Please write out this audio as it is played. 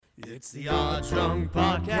It's the Odd Drunk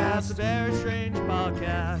Podcast, a very strange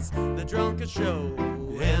podcast, the drunkest show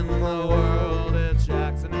in the world. It's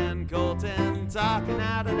Jackson and Colton talking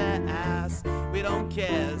out of their ass. We don't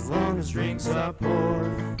care as long as drinks are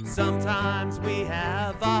poured. Sometimes we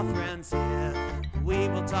have our friends here. We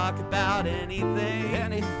will talk about anything.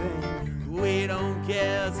 We don't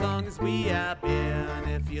care as long as we have beer. And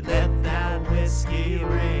if you let that whiskey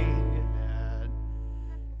ring.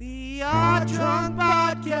 The Odd Drunk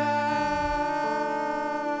Podcast.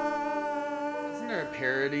 Isn't there a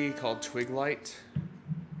parody called Twiglight?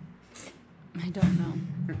 I don't know.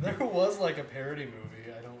 There was like a parody movie.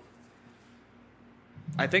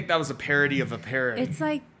 I think that was a parody of a parody. It's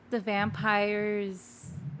like the vampires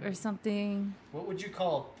or something. What would you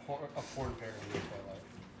call a porn parody of Twilight?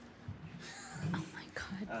 Oh my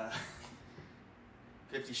god.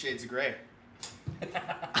 50 Shades of Grey.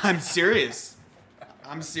 I'm serious.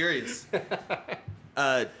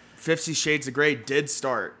 50 Shades of Grey did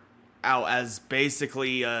start out as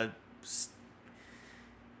basically a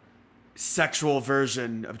sexual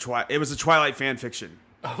version of Twilight. It was a Twilight fan fiction.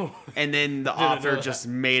 Oh. And then the author just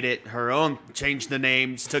made it her own, changed the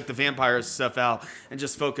names, took the vampire stuff out, and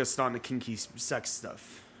just focused on the kinky sex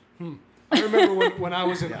stuff. I remember when I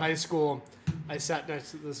was in high school, I sat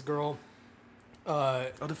next to this girl.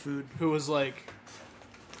 The food. Who was like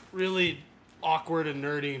really awkward and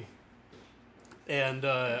nerdy. And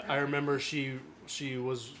I remember she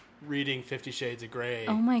was reading 50 Shades of Grey.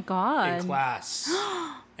 Oh my god. In class.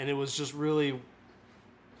 And it was just really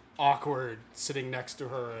awkward sitting next to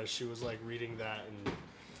her as she was like reading that. And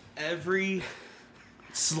every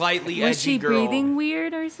slightly edgy girl. Was she breathing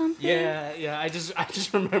weird or something? Yeah. I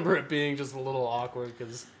just remember it being just a little awkward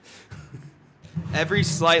because every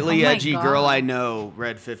slightly edgy God. girl I know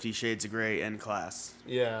read 50 Shades of Grey in class.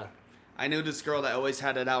 yeah. I knew this girl that always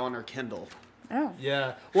had it out on her Kindle. Oh.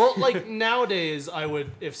 Yeah. Well, like nowadays, I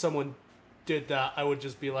would, if someone did that, I would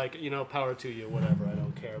just be like, power to you, whatever. I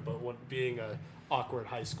don't care. But being a awkward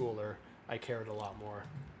high schooler, I cared a lot more.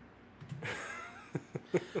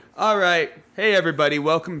 All right. Hey, everybody.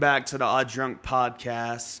 Welcome back to the Odd Drunk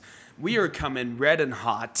Podcast. We are coming red and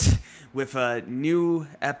hot with a new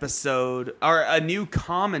episode, or a new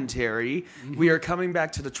commentary. We are coming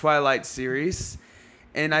back to the Twilight series.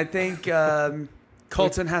 And I think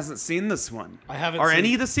Colton hasn't seen this one. I haven't Are seen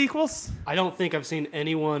any of the sequels? I don't think I've seen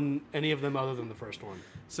any of them other than the first one.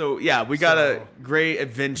 So, yeah, we got a great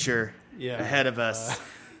adventure Yeah. ahead of us.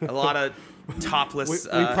 A lot of topless...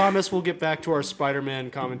 We promise we'll get back to our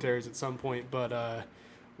Spider-Man commentaries at some point, but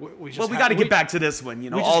we got to get back to this one, we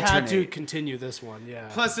just alternate. had to continue this one, yeah.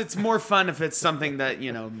 Plus, it's more fun if it's something that,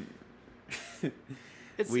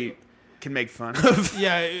 we can make fun of.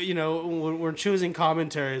 Yeah, when we're choosing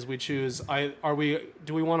commentaries, we choose,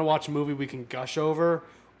 do we want to watch a movie we can gush over,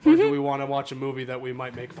 or do we want to watch a movie that we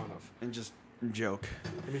might make fun of? And just joke.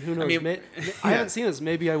 I mean, who knows? I haven't seen this.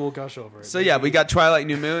 Maybe I will gush over it. So, yeah, we got Twilight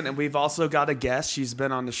New Moon, and we've also got a guest. She's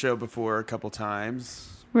been on the show before a couple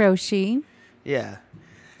times. Roshi. Yeah.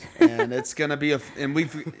 And it's going to be it's going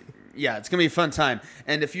to be a fun time.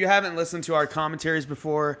 And if you haven't listened to our commentaries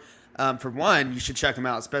before, for one, you should check them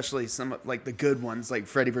out, especially some like the good ones, like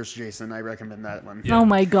Freddy vs. Jason. I recommend that one. Yeah. Oh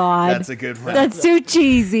my god. That's a good one. That's too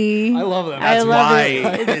cheesy. I love that. That's why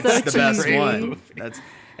it's so the best cheesy. one. That's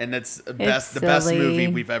the best movie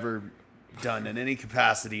we've ever done in any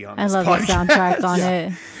capacity on this podcast. I love the soundtrack on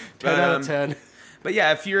it. 10 out of 10. But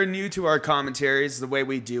yeah, if you're new to our commentaries, the way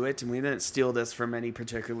we do it, and we didn't steal this from any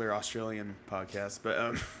particular Australian podcast,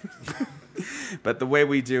 but the way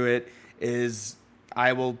we do it is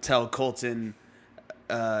I will tell Colton,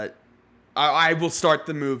 I will start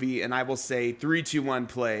the movie, and I will say 3, 2, 1,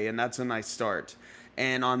 play, and that's when I start.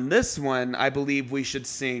 And on this one, I believe we should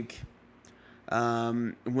sync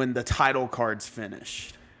when the title card's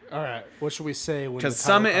finished. All right. What should we say? Because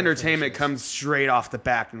Summit Entertainment comes straight off the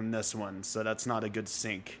back in this one, so that's not a good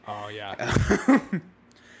sync. Oh, yeah.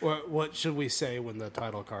 What should we say when the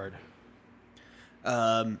title card?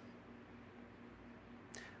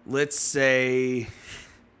 Let's say...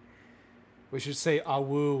 We should say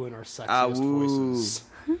awoo in our sexiest voices.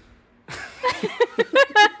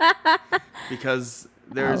 Because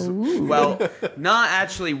there's... Well, not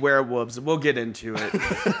actually werewolves. We'll get into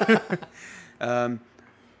it.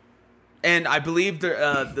 And I believe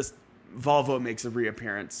this Volvo makes a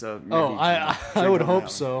reappearance. So maybe I would hope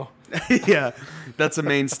so. Yeah, that's a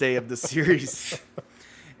mainstay of the series.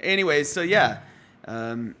 Anyway, so yeah,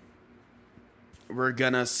 we're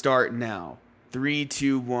gonna start now. 3,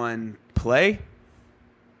 2, 1, play.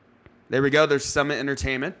 There we go. There's Summit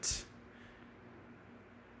Entertainment.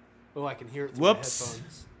 Oh, I can hear it through Whoops. my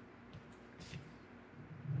headphones.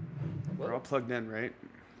 We're all plugged in, right?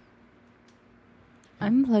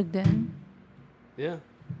 I'm plugged in. Yeah.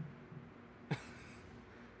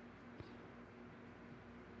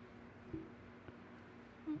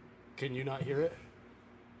 Can you not hear it?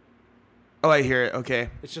 Oh, I hear it. Okay.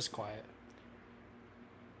 It's just quiet.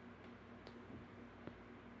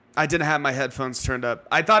 I didn't have my headphones turned up.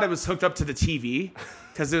 I thought it was hooked up to the TV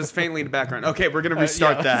because it was faintly in the background. Okay, we're going to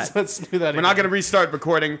restart Yeah, that. Let's do that. We're not going to restart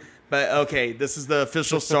recording, but okay, this is the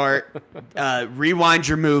official start. Rewind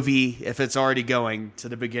your movie if it's already going to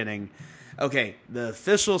the beginning. Okay, the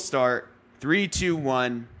official start. 3, 2,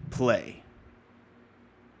 1, play.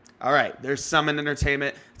 All right, there's Summon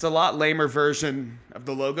Entertainment. It's a lot lamer version of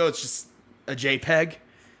the logo. It's just a JPEG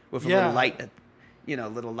with a little light,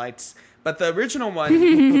 little lights. But the original one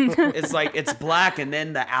is like it's black and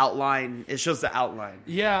then the outline. It shows the outline.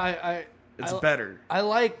 Yeah, It's better. I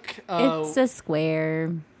like. It's a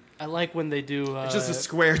square I like when they do. It's just a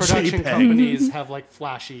square production JPEG. companies have like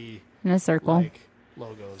flashy in a circle. like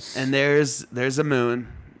logos. And there's a moon.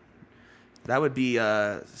 That would be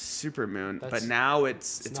a super moon, but now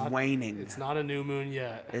it's not, waning. It's not a new moon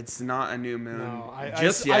yet. It's not a new moon. No,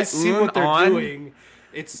 just I yet. see what they're on. doing.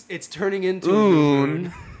 It's turning into a new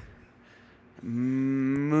moon.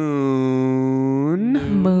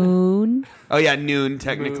 Moon. Oh yeah, noon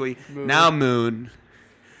technically. Moon. Now moon.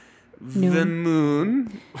 The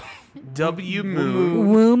moon. W moon.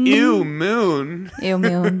 Woo Ew moon. Ew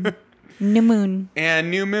moon. New moon. And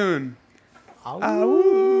new moon. Ow.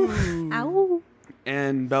 Ow.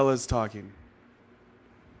 And Bella's talking.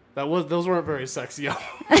 Those weren't very sexy.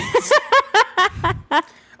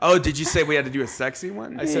 Oh, did you say we had to do a sexy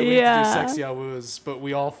one? I said we had to do Yeah. sexy awoos, but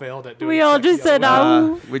we all failed at doing. We all sexy just said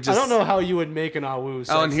awoo. ow. We I just. don't know how you would make an awoo.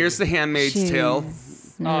 Sexy. Oh, and here's the Handmaid's Tale.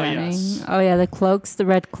 Oh, yes. Oh yeah, the cloaks, the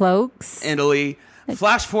red cloaks. Italy.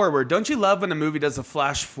 Flash forward. Don't you love when a movie does a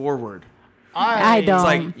flash forward? I don't. It's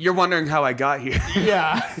like you're wondering how I got here.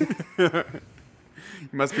 Yeah.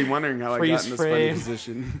 You must be wondering how I got Freeze in this frame. funny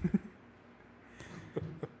position.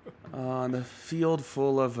 On a field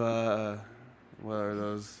full of what are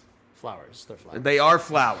those? Flowers. They're flowers. They are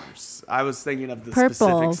flowers. I was thinking of the Purple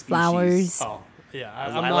specific species. flowers. Oh, yeah.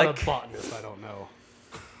 I'm I not like- a botanist. I don't know.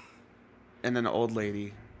 And then an old lady.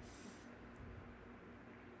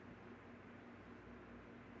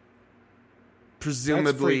 That's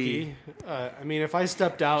Presumably, freaky. I mean, if I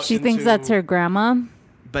stepped out, She thinks that's her grandma.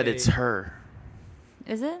 but it's her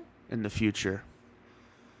Is it? in the future.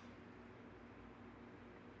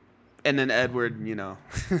 And then Edward,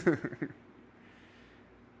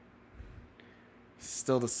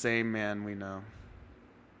 still the same man we know.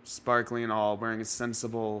 Sparkly and all, wearing a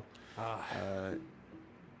sensible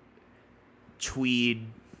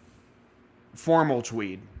formal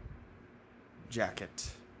tweed jacket.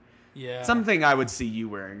 Yeah. Something I would see you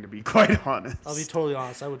wearing, to be quite honest. I'll be totally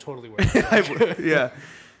honest. I would totally wear that. I would, yeah.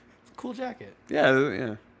 Cool jacket.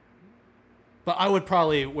 Yeah. But I would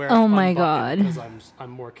probably wear it Oh my unbuttoned God. because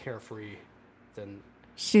I'm more carefree than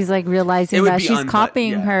She's like It realizing would that be she's unbut-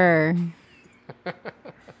 copying yeah. her.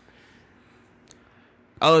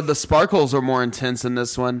 Oh, the sparkles are more intense in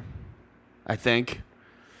this one, I think.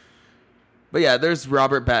 But yeah, there's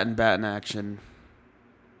Robert Batten action,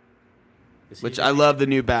 Is he which gonna- I love the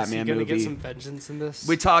new Is he Batman gonna movie. get some vengeance in this?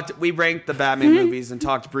 We ranked the Batman movies and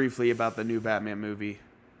talked briefly about the new Batman movie,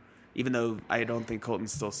 even though I don't think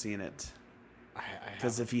Colton's still seen it.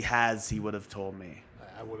 Because if he has, he would have told me.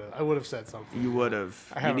 I would have said something. You would have.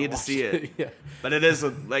 I You haven't need to see watched it. Yeah. But it is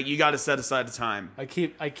like you got to set aside the time. I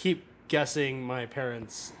keep guessing my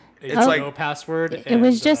parents' It's HBO like- password. It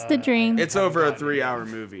was just a dream. It's over a 3-hour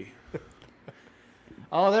movie.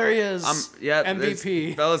 Oh, there he is. Yeah,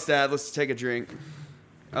 MVP. Bella's dad. Let's take a drink.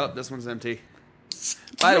 Oh, this one's empty.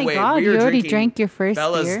 By Oh the my way, God, we you are already drinking drank your first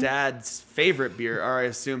Bella's beer? dad's favorite beer, or I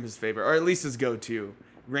assume his favorite, or at least his go-to,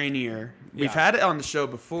 Rainier. We've Yeah. had it on the show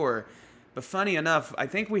before, but funny enough, I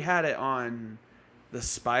think we had it on the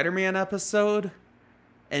Spider-Man episode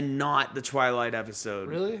and not the Twilight episode.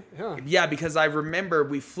 Really? Yeah. Yeah, because I remember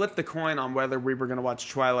we flipped the coin on whether we were going to watch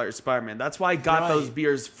Twilight or Spider-Man. That's why I got Right. those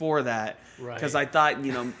beers for that. Right. Because I thought,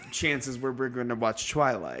 chances were we're going to watch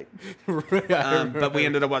Twilight. Right. But we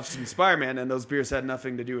ended up watching Spider-Man, and those beers had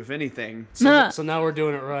nothing to do with anything. So now we're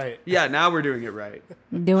doing it right. Yeah, now we're doing it right.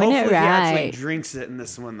 Doing Hopefully it he actually right. drinks it in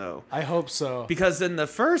this one, though. I hope so. Because in the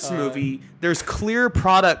first movie, there's clear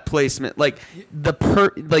product placement. Like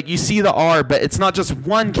like you see the R, but it's not just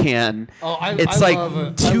one can. Oh, It's I like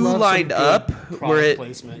love two some lined good up product where it,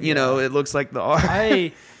 placement, it looks like the R.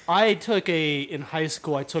 I took in high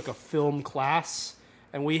school. I took a film class,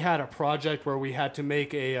 and we had a project where we had to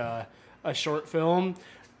make a short film.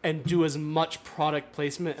 and do as much product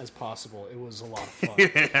placement as possible. It was a lot of fun.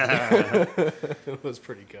 It was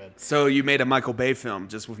pretty good. So you made a Michael Bay film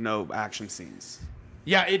just with no action scenes.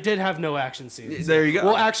 Yeah, it did have no action scenes. There you go.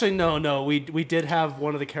 Well, actually, no. We did have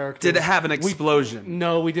one of the characters. Did it have an explosion?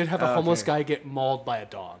 No, we did have a homeless Okay. guy get mauled by a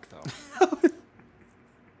dog, though.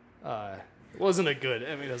 It wasn't a good.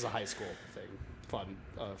 I mean, it was a high school thing, fun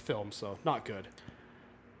film, so not good.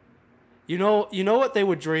 You know what they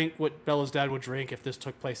would drink? What Bella's dad would drink if this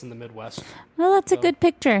took place in the Midwest? Well, that's a good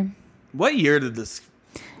picture. What year did this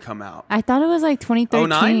come out? I thought it was like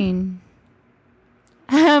 2013.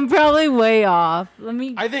 I'm probably way off.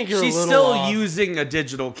 I think you're She's a little still off. using a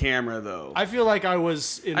digital camera, though. I feel like I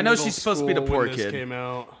was in I know middle she's supposed to be the school poor when this kid. came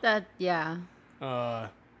out. That yeah.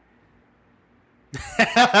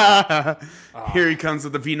 Here he comes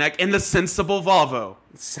with the V-neck and the sensible Volvo.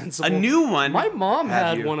 Sensible. A new one. My mom Have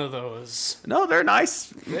had you? one of those. No, they're nice.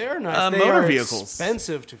 They're nice. They motor are vehicles.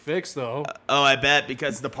 expensive to fix, though. Oh, I bet,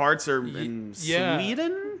 because the parts are in yeah.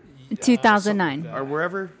 Sweden 2009. or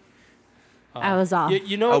wherever. I was off.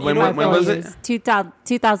 You know, Oh, when you know was it?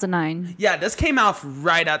 2009. Yeah, this came out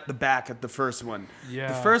right at the back of the first one. Yeah.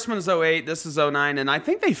 The first one is 08, this is 09, and I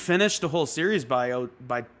think they finished the whole series by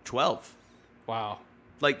 12. Wow.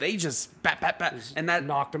 Like, they just and that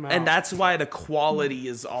knocked 'em out. And that's why the quality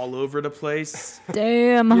is all over the place.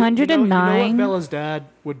 Damn, You know 109. what Bella's dad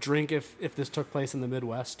would drink if this took place in the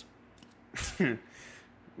Midwest?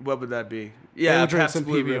 What would that be? They Yeah, would drink Pabst some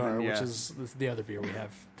Blue PBR, Ribbon, yeah. which is the other beer we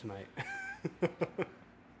have tonight.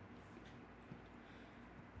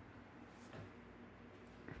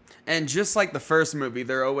 And just like the first movie,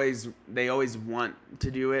 they always want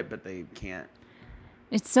to do it, but they can't.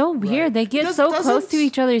 It's so weird. Right. They get so close Doesn't- to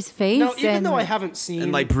each other's face. No, even and, though I haven't seen,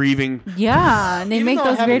 And like breathing. yeah, and they even make though I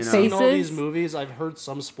those haven't weird seen faces. all these movies, I've heard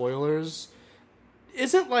some spoilers.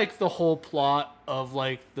 Isn't like the whole plot of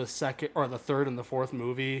like the second or the third and the fourth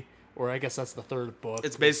movie, or I guess that's the third book.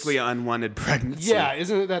 It's basically an unwanted pregnancy. yeah.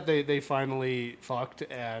 Isn't it that they finally fucked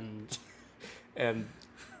and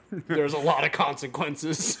there's a lot of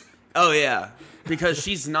consequences. Oh yeah, because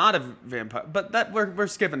she's not a vampire. But that we're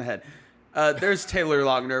skipping ahead. There's Taylor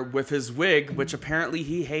Lautner with his wig, which apparently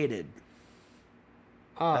he hated.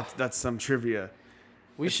 That's some trivia.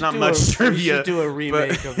 We It's should not do much We trivia, should do a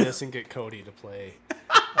remake but- of this and get Cody to play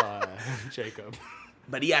Jacob.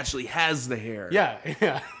 But he actually has the hair.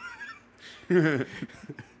 Yeah.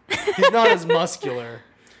 He's not as muscular.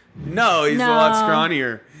 No, he's a lot No.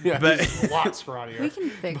 scrawnier. Yeah, but he's a lot scrawnier. We can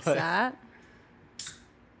fix that.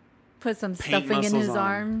 Put some Paint stuffing in muscles his on.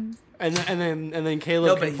 arms. And then no,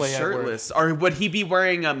 Caleb but can play he's Edward. shirtless. Or would he be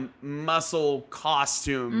wearing a muscle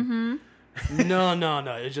costume?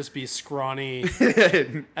 No. It'd just be scrawny.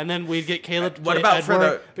 And then we'd get Caleb to What play about for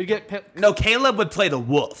Edward. the- We'd get No, Caleb would play the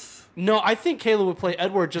wolf. No, I think Caleb would play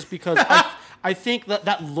Edward just because I think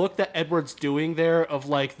that look that Edward's doing there of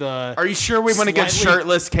like the. Are you sure we want to get Slightly-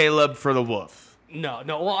 shirtless Caleb for the wolf? No.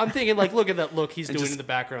 Well, I'm thinking like, look at that look he's doing just- in the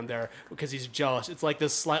background there because he's jealous. It's like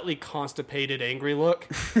this slightly constipated, angry look.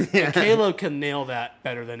 And Caleb can nail that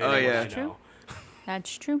better than anyone yeah. I know. True.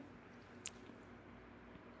 That's true.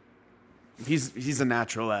 He's a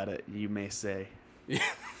natural at it, you may say.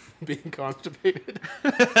 Being constipated.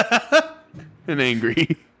 And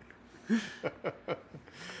angry.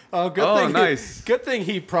 Oh, good Oh, thing. nice. Good thing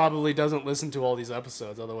he probably doesn't listen to all these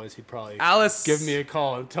episodes. Otherwise, he'd probably Alice, give me a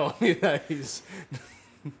call and tell me that he's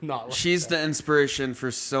not. Like she's that. the inspiration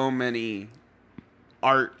for so many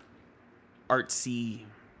artsy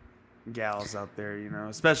gals out there, you know,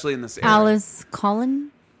 especially in this era. Alice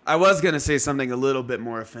Cullen. I was going to say something a little bit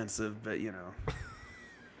more offensive, but, you know,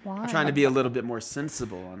 Why? I'm trying to be a little bit more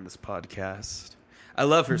sensible on this podcast. I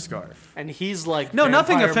love her scarf. And he's like No,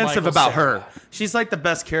 nothing Vampire offensive Michael about Cera. her. She's like the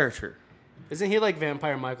best character. Isn't he like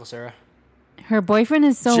Vampire Michael Cera? Her boyfriend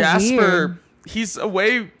is so Jasper, weird. he's a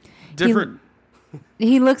way different.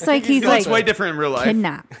 He looks like He he's looks like way different in real life.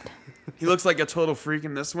 kidnapped. He looks like a total freak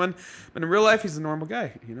in this one, but in real life, he's a normal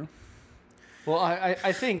guy, you know? Well,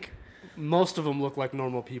 I think most of them look like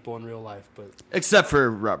normal people in real life, but Except for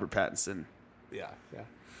Robert Pattinson. yeah.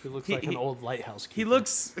 He looks like an old lighthouse keeper. He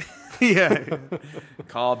looks, yeah.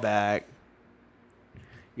 Call back.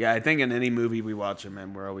 Yeah, I think in any movie we watch him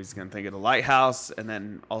in, we're always going to think of the Lighthouse and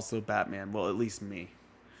then also Batman. Well, at least me.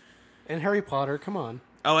 And Harry Potter, come on.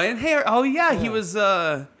 Oh, and here, oh yeah, he Yeah. was,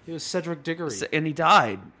 He was Cedric Diggory. and he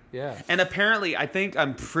died. Yeah. And apparently,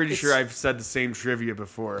 I'm pretty sure I've said the same trivia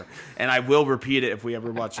before, and I will repeat it if we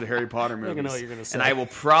ever watch the Harry Potter movies. I know what you're gonna say. And I will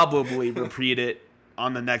probably repeat it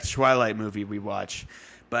on the next Twilight movie we watch.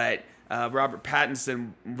 But Robert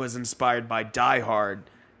Pattinson was inspired by Die Hard,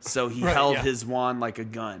 so he Right, held yeah. his wand like a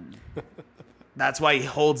gun. That's why he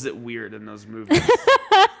holds it weird in those movies.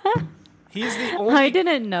 He's the only. I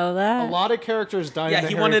didn't know that. A lot of characters die in the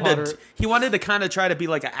he Harry Potter. He wanted to kind of try to be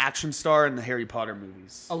like an action star in the Harry Potter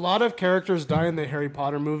movies. A lot of characters die in the Harry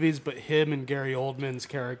Potter movies, but him and Gary Oldman's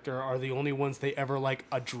character are the only ones they ever like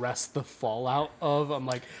address the fallout of. I'm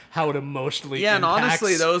like how it emotionally. Yeah, and impacts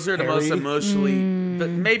honestly, those are the most Harry. emotionally, but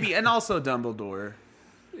maybe, and also Dumbledore.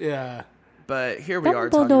 Yeah. But here we are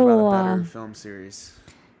talking about a Dumbledore. better film series,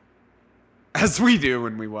 as we do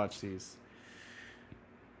when we watch these.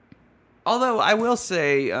 Although I will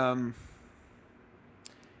say,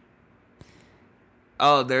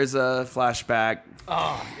 there's a flashback.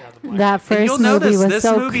 Oh, yeah. The Black That And first you'll movie notice was this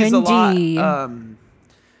so movie's cringy. a lot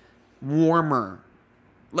warmer,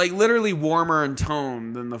 like literally warmer in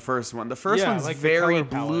tone than the first one. The first Yeah, one's like the very color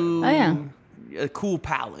palette. blue, Oh, yeah. a cool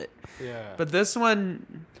palette. Yeah. But this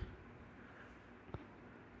one,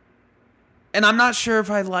 and I'm not sure if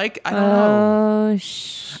I don't know. Oh,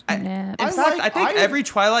 snap. In fact, I think I- every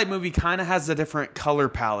Twilight movie kind of has a different color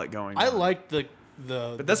palette going on. I like the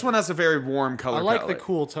But this one has a very warm color I like palette. the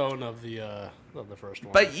cool tone of the first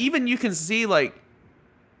one. But even you can see, like,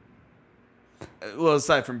 well,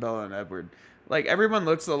 aside from Bella and Edward, like, everyone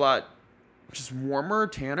looks a lot just warmer,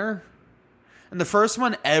 tanner. And the first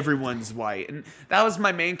one, everyone's white. And that was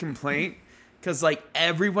my main complaint. Because, like,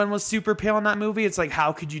 everyone was super pale in that movie. It's like,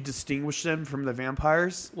 how could you distinguish them from the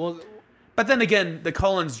vampires? well, But then again, the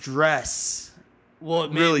Cullens dress.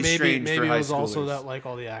 Really strange maybe for it high was also schoolers. that like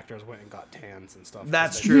all the actors went and got tans and stuff.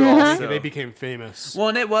 That's They- true Yeah. also. They became famous. Well,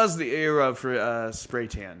 and it was the era for spray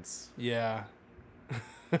tans. Yeah.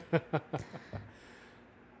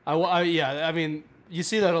 I mean, you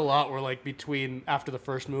see that a lot where like between after the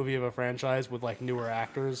first movie of a franchise with like newer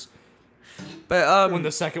actors, But when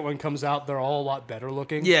the second one comes out, they're all a lot better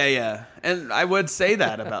looking. yeah. And I would say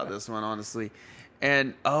that about this one, honestly.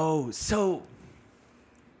 And, so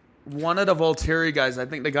one of the Volturi guys, I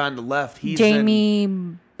think the guy on the left, he's Jamie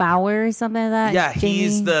Bauer or something like that. Yeah, Jamie?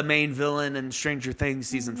 he's the main villain in Stranger Things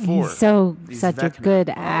season 4. He's He's such a Vecna. good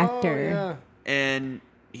Oh, actor. yeah. And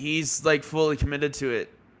he's like fully committed to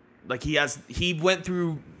it. Like he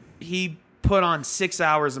put on 6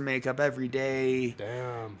 hours of makeup every day.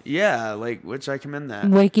 Damn. Yeah, like, which I commend that.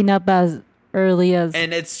 Waking up as early as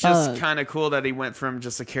And it's just fuck. kind of cool that he went from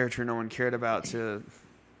just a character no one cared about to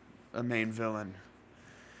a main villain.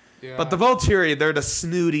 Yeah. But the Volturi, they're the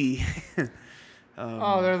snooty, they're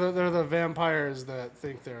the vampires that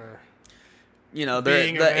think they're. they're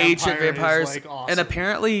Being a the ancient vampire is, vampires. like, awesome. And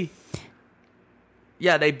apparently,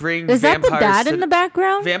 yeah, they bring Is that vampires the dad to in the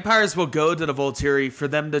background? Vampires will go to the Volturi for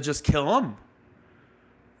them to just kill them.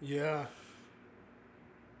 Yeah.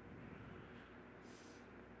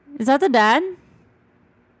 Is that the dad?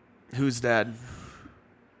 Who's dad?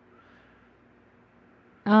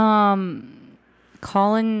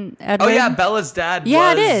 Colin Edward? Oh yeah, Bella's dad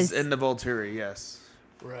Yeah, it was is. in the Volturi, yes.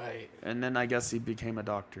 Right. And then I guess he became a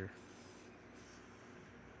doctor.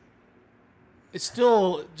 It's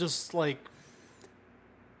still just like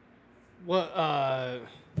what's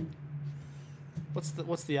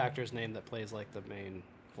the actor's name that plays like the main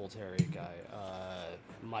Volturi guy?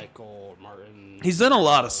 Michael Martin. He's done a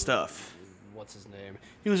lot of stuff. What's his name?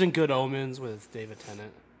 He was in Good Omens with David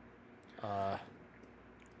Tennant.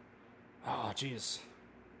 Jeez.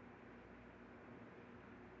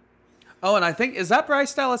 Oh, and I think, is that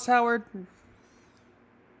Bryce Dallas Howard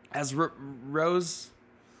as Rose?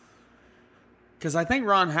 Because I think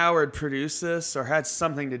Ron Howard produced this or had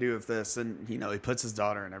something to do with this, and he puts his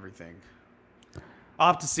daughter in everything.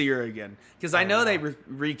 I'll have to see her again because I know they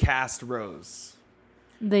recast Rose.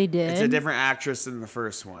 They did? It's a different actress than the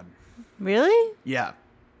first one. Really? Yeah.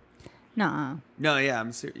 Nuh-uh. No, yeah,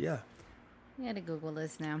 I'm serious. Yeah. I gotta Google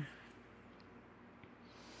this now.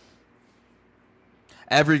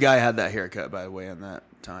 Every guy had that haircut, by the way, in that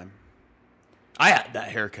time. I had that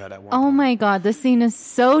haircut at one Oh point. my god, this scene is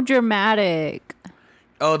so dramatic.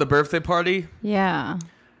 Oh, the birthday party? Yeah.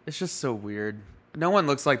 It's just so weird. No one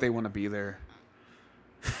looks like they want to be there.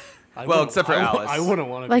 I Well, wouldn't- except for Alice. I wouldn't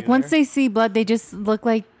want to Like be once there. they see blood, they just look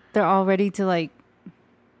like they're all ready to like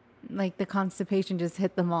the constipation just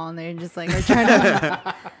hit them all and they're just like are trying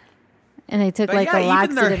to and they took But like yeah, a even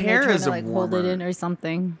laxative their and they're hair trying is to like hold it warmer. in or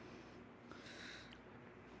something.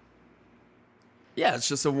 Yeah, it's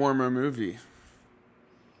just a warmer movie.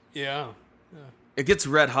 Yeah. It gets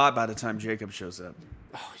red hot by the time Jacob shows up.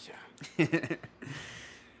 Oh yeah.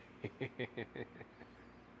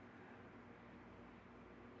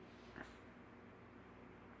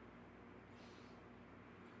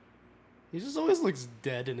 He just always looks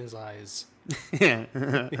dead in his eyes. Yeah.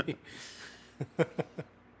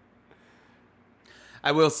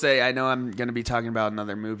 I will say, I know I'm going to be talking about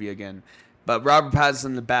another movie again, but Robert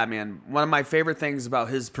Pattinson, the Batman, one of my favorite things about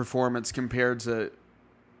his performance compared to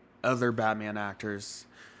other Batman actors,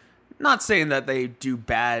 not saying that they do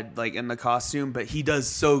bad like in the costume, but he does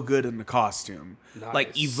so good in the costume. Nice.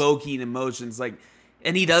 Like evoking emotions, like,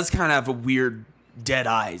 and he does kind of have a weird dead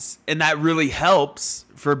eyes, and that really helps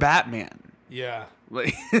for Batman. Yeah.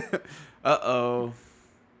 Like, uh-oh.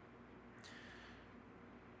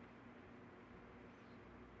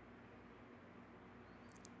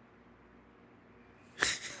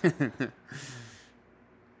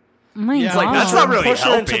 My Yeah, God. like, that's not really push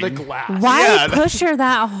her into helping. the glass. Why Yeah. push her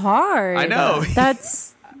that hard? I know.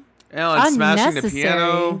 That's You know, and smashing the unnecessary.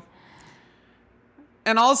 piano.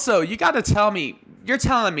 And also, you got to tell me, you're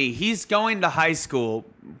telling me he's going to high school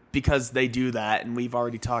because they do that, and we've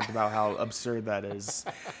already talked about how absurd that is.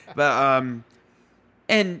 But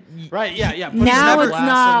and Right, yeah. Push Now her in it's the glass,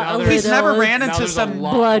 not so now a there's- he's never little- ran now into there's a some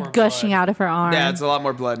lot blood more gushing blood. out of her arm. Yeah, it's a lot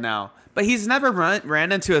more blood now. But he's never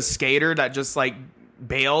ran into a skater that just like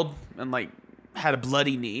bailed and like had a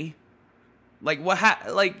bloody knee. Like what?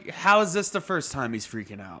 How is this the first time he's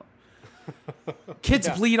freaking out? Kids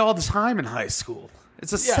Yeah. bleed all the time in high school.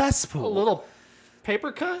 It's a Yeah, cesspool. A little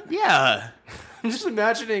paper cut? Yeah. I'm just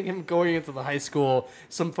imagining him going into the high school.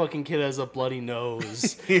 Some fucking kid has a bloody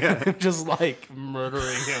nose. Yeah. Just like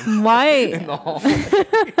murdering him in Why? the hall.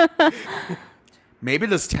 Maybe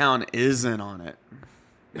this town is in on it.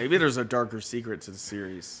 Maybe there's a darker secret to the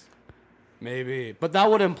series. Maybe. But that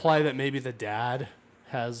would imply that maybe the dad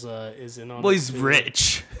is in on Well, it. he's too.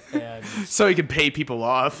 rich, And, so he can pay people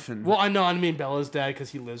off. And well, I mean Bella's dad because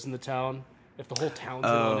he lives in the town. If the whole town's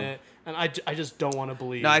in Oh. on it. And I just don't want to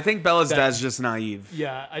believe. no, I think Bella's that- dad's just naive.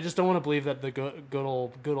 Yeah, I just don't want to believe that the good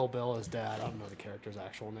old Bella's dad, I don't know the character's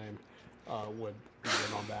actual name, would be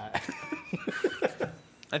in on that.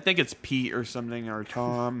 I think it's Pete or something, or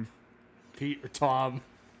Tom. Pete or Tom,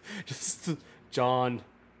 just John,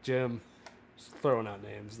 Jim, just throwing out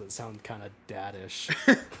names that sound kind of daddish.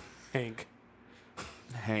 Hank,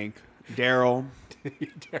 Hank. Daryl.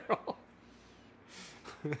 Daryl.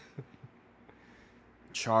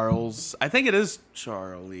 Charles. I think it is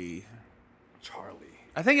Charlie. Charlie.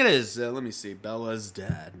 I think it is. Let me see. Bella's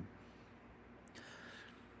dad.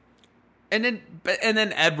 And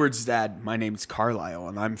then Edward's dad. My name's Carlisle,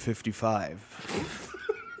 and I'm 55.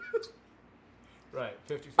 Right,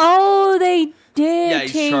 50. Oh, they did Yeah,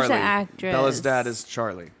 he's change Charlie. the actress. Bella's dad is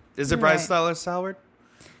Charlie. Is it Bryce Right. Dallas Howard?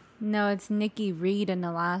 No, it's Nikki Reed in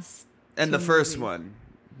the last. And two the first movies. one.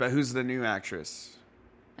 But who's the new actress?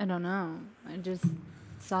 I don't know. I just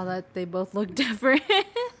saw that they both look different.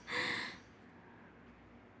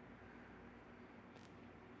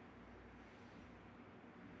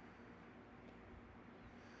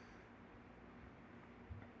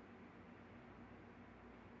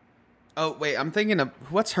 Oh, wait. I'm thinking of...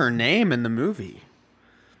 What's her name in the movie?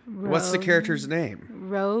 What's the character's name?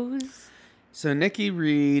 Rose? So Nikki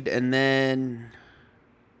Reed, and then...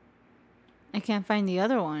 I can't find the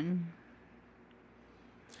other one.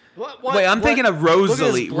 What? Wait, I'm thinking of Look at his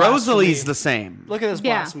Rosalie. blasphemy. Rosalie's the same. Look at his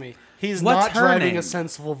Yeah. blasphemy. He's What's not her driving name? a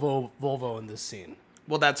sensible Volvo in this scene,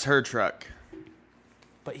 Well, that's her truck.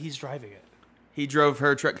 but he's driving it. He drove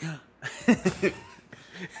her truck.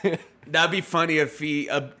 That'd be funny if he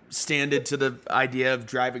standed to the idea of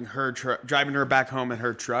driving her back home in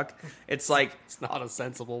her truck. It's like, It's not a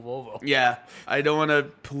sensible Volvo. yeah, I don't want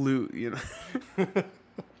to pollute, you know.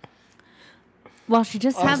 Well, she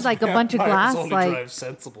just had like a bunch of Vampires glass only like drive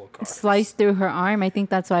sensible cars. sliced through her arm. I think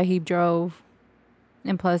that's why he drove.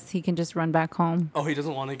 And plus, he can just run back home. Oh, he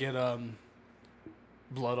doesn't want to get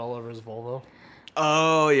blood all over his Volvo.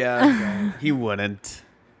 Oh, yeah. He wouldn't.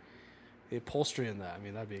 The upholstery in that, I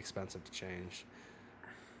mean, that'd be expensive to change.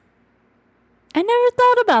 I never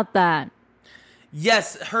thought about that.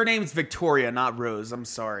 Yes, her name's Victoria, not Rose. I'm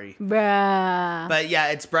sorry. Bruh. But yeah,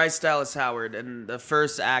 it's Bryce Dallas Howard, and the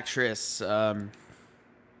first actress. Now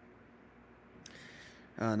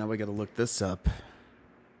we got to look this up.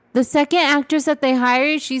 The second actress that they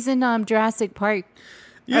hired, she's in Jurassic Park.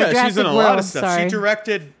 Yeah, she's Jurassic in a lot World, of stuff. sorry. She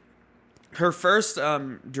directed. Her first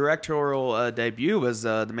directorial debut was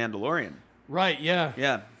The Mandalorian. Right, yeah.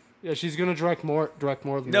 Yeah. Yeah, she's going to direct more than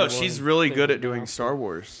No, Mandalorian. she's really They good at did doing now. Star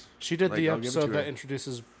Wars. She did Like, the I'll give it to episode that her.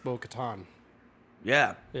 introduces Bo-Katan.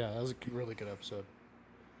 Yeah. Yeah, that was a really good episode.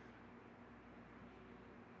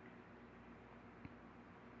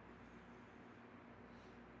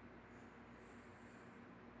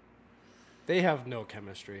 They have no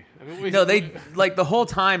chemistry. I mean, No, they like the whole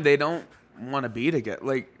time they don't want to be together.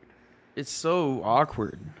 Like It's so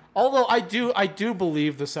awkward. Although I do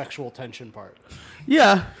believe the sexual tension part.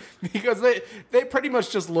 Yeah. Because they pretty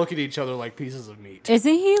much just look at each other like pieces of meat.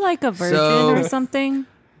 Isn't he like a virgin or something?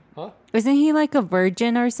 Huh? Isn't he like a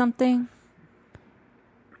virgin or something?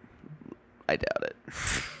 I doubt it.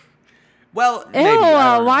 Well, Ew, maybe, I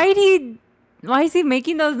don't know. why is he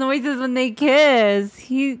making those noises when they kiss?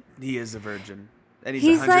 He is a virgin. And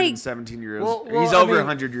He's 117 years old. Well, He's I over mean-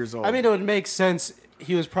 100 years old. I mean, it would make sense.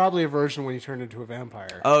 He was probably a virgin when he turned into a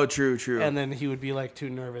vampire. oh, true. And then he would be like too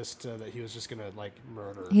nervous that he was just going to like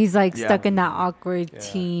murder. He's like Yeah. stuck in that awkward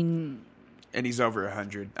teen. And he's over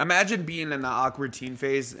 100. Imagine being in the awkward teen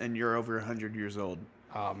phase and you're over 100 years old.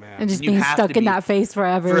 Oh, man. And just You being have stuck to in be that face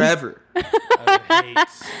forever. Forever.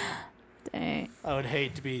 Dang. I would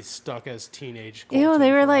hate to be stuck as teenage. Ew, Colton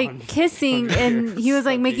they were for like 100 kissing and he was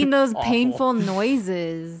like That'd making be those awful. painful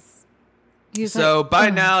noises. He was So like, by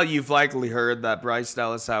 "Ugh." now, you've likely heard that Bryce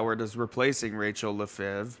Dallas Howard is replacing Rachel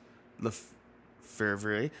Lefevre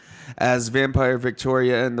as Vampire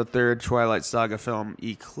Victoria in the third Twilight Saga film,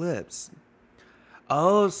 Eclipse.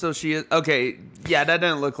 Oh, so she is... Okay, yeah, that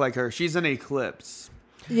didn't look like her. She's in Eclipse.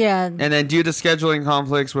 Yeah. And then due to scheduling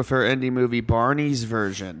conflicts with her indie movie, Barney's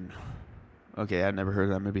Version. Okay, I've never heard of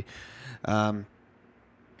that movie.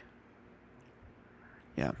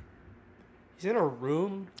 Yeah. He's in a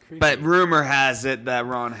room. Creepy. But rumor has it that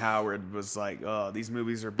Ron Howard was like, "Oh, these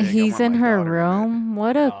movies are big. I He's want in my her daughter in it." room.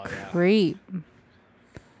 What a Oh, yeah. creep.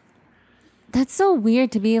 That's so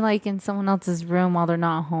weird to be like in someone else's room while they're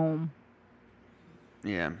not home.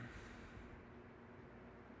 Yeah.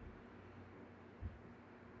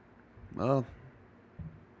 Well,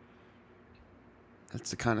 that's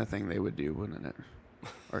the kind of thing they would do, wouldn't it?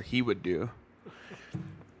 Or he would do.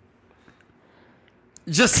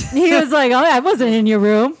 Just He was like, "Oh, I wasn't in your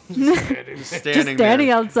room. standing, Just standing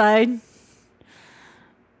there, outside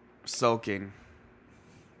sulking,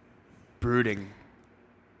 brooding.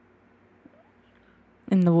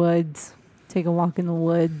 in the woods. Take a walk in the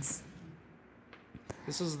woods."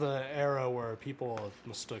 This is the era where people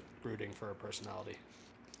mistook brooding for a personality.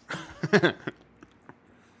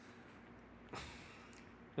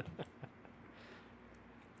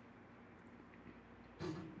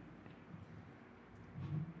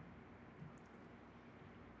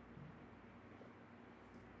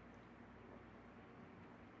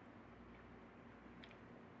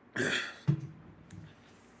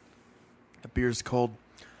 The beer's cold.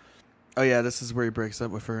 Oh yeah, this is where he breaks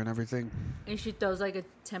up with her and everything. And she throws like a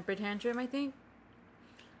temper tantrum, I think.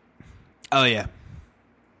 Oh yeah.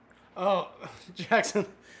 Oh, Jackson,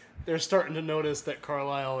 they're starting to notice that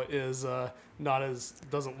Carlisle is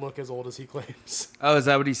doesn't look as old as he claims. Oh, is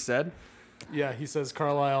that what he said? Yeah, he says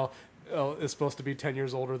Carlisle is supposed to be 10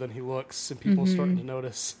 years older than he looks, and people are starting to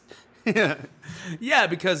notice. Yeah,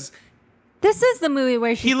 because This is the movie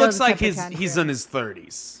where she he throws looks a like temper he's tantrum. in his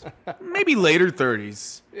 30s. Maybe later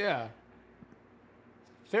 30s. Yeah.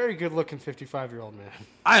 Very good-looking 55-year-old man.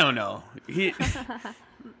 I don't know. He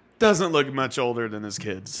doesn't look much older than his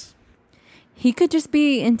kids. He could just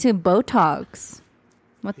be into Botox.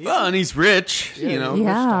 What's Well, and he's rich, you know. Rich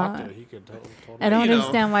Yeah. doctor, he could totally. I don't you know.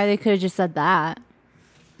 understand why they could have just said that.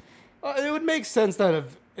 It would make sense that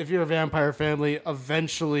if you're a vampire family,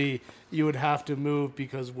 eventually you would have to move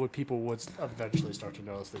because people would eventually start to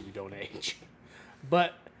notice that you don't age.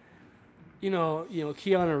 But you know,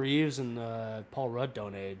 Keanu Reeves and Paul Rudd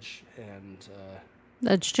don't age, and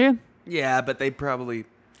That's true. Yeah, but they probably...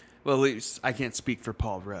 Well, at least I can't speak for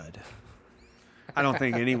Paul Rudd. I don't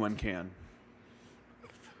think anyone can.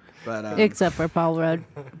 But Except for Paul Rudd.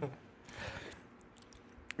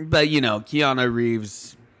 But, you know, Keanu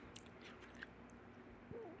Reeves...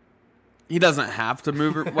 He doesn't have to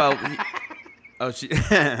move her... Well, she's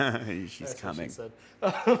that's coming. what she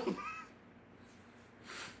said.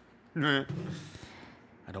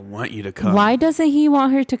 I don't want you to come. Why doesn't he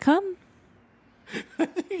want her to come?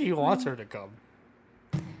 He wants her to come.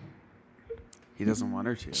 He doesn't want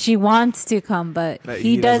her to. She wants to come, but But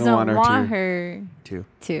he doesn't want want her her to.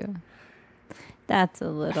 to. That's a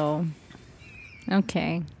little...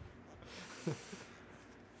 Okay.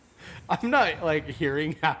 I'm not like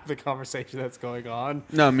hearing half the conversation that's going on.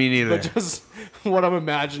 No, me neither. But just what I'm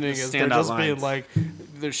imagining is they're standout just being lines.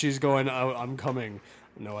 like, she's going, oh, I'm coming.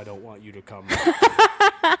 No, I don't want you to come.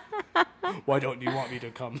 Why don't you want me to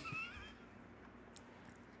come?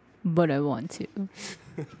 But I want to.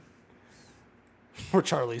 For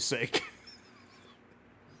Charlie's sake.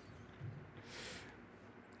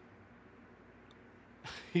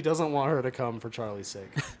 He doesn't want her to come for Charlie's sake.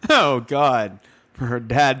 Oh, God. For her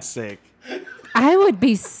dad's sake. I would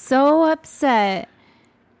be so upset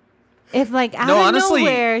If like out No, of honestly-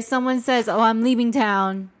 nowhere someone says, "Oh, I'm leaving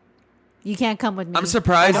town. You can't come with me." I'm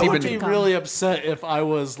surprised I even would be really upset if I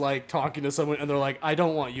was like talking to someone and they're like, "I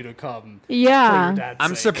don't want you to come." For your Yeah. dad's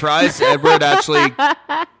I'm sake. surprised Edward actually.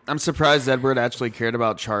 I'm surprised Edward actually cared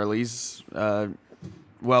about Charlie's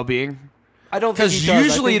well-being. I don't think Because he does. I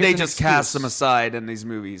usually think they it's an just cast them excuse. aside in these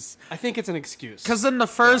movies. I think it's an excuse. Because in the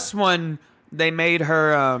first one, they made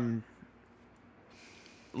her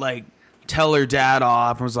like tell her dad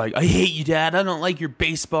off and was like, "I hate you, Dad. I don't like your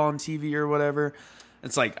baseball on TV or whatever."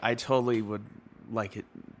 It's like I totally would like it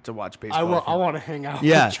to watch baseball. I want to hang out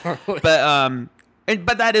Yeah, with Charlie.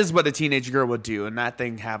 but that is what a teenage girl would do, and that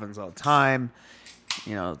thing happens all the time.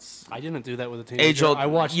 You know, it's I didn't do that with a teenager. age old. I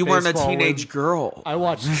watched You weren't a baseball teenage with- girl. I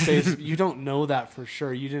watched baseball. You don't know that for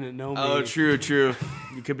sure. You didn't know me. Oh, true.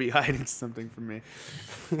 You could be hiding something from me.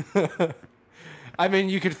 I mean,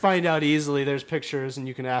 you could find out easily. There's pictures, and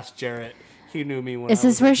you can ask Jarrett. He knew me when Is I this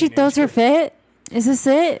was a where she throws her teenager. fit? Is this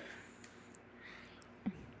it?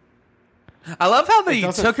 I love how It he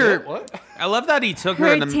doesn't took her. fit? What? I love that he took her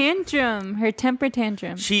Her in the. tantrum, her temper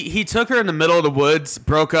tantrum. He took her in the middle of the woods,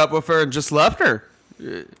 broke up with her, and just left her.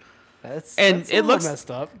 That's And that's it a little looks- messed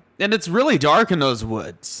up. And it's really dark in those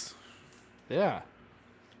woods. Yeah.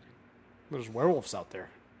 There's werewolves out there.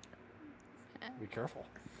 Be careful.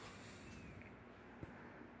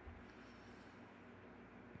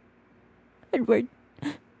 Edward.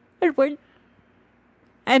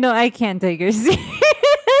 I know I can't take her seriously.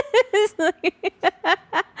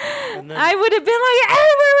 And then, I would have been like,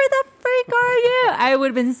 Edward, where the freak are you? I would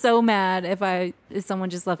have been so mad if someone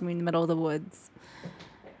just left me in the middle of the woods.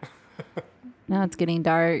 Now it's getting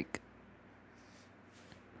dark.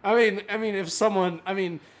 I mean, if someone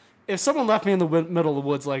left me in the middle of the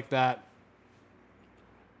woods like that,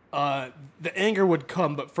 the anger would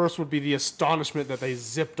come, but first would be the astonishment that they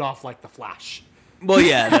zipped off like the Flash. Well,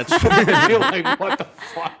 yeah, that's true. I'd be like, what the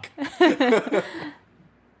fuck?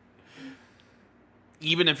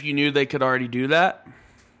 Even if you knew they could already do that.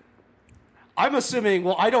 I'm assuming.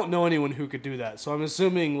 Well, I don't know anyone who could do that, so I'm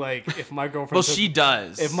assuming like if my girlfriend. Well, she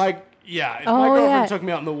does. If my Oh, girlfriend yeah. took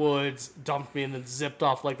me out in the woods, dumped me, and then zipped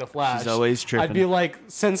off like the Flash, She's always tripping. I'd be like,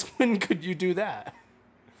 since when could you do that?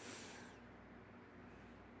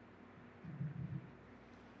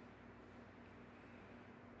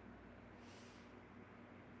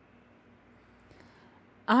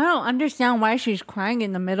 I don't understand why she's crying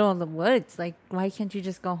in the middle of the woods. Like, why can't you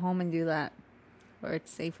just go home and do that? Where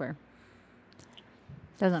it's safer.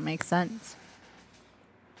 Doesn't make sense.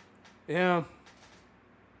 Yeah.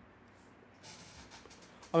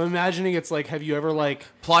 I'm imagining it's like, have you ever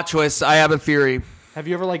Plot twist. I have a theory.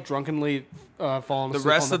 drunkenly fallen The asleep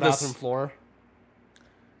rest on of the this- bathroom floor?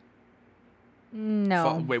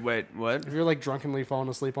 No. Wait, what? Have you ever drunkenly fallen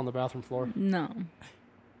asleep on the bathroom floor? No.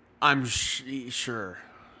 I'm sure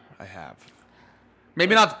I have.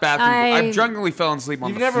 Maybe not the bathroom. I've drunkenly fallen asleep on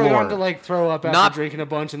You've the never floor. gone to throw up after Not- drinking a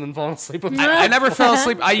bunch and then falling asleep on the I never fell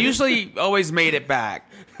asleep. I usually always made it back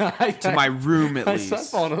to my room at least.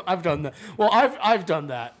 I've done that. Well, I've done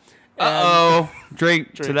that. Uh-oh.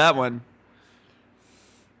 Drink to Drink. that one.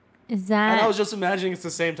 Is And I that was just imagining it's the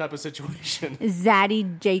same type of situation.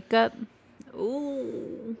 Zaddy Jacob?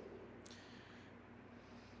 Ooh.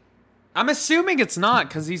 I'm assuming it's not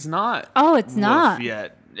because he's not. Oh, it's wolf not.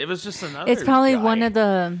 yet. It was just another. It's probably guy. one of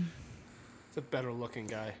the It's a better looking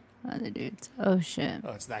guy. other dudes. Oh, shit.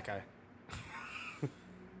 Oh, it's that guy.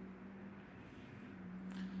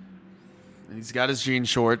 He's got his jean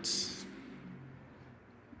shorts.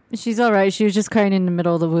 She's all right. She was just crying in the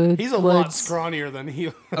middle of the woods. He's a lot scrawnier than he.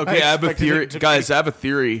 Okay, I have a expected theory, him to be. guys. I have a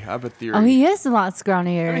theory. Oh, he is a lot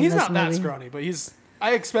scrawnier. I mean, in he's this not that movie. scrawny, but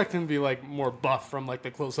I expect him to be more buff from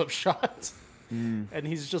the close-up shots, and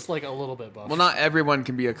he's just a little bit buff. Well, not everyone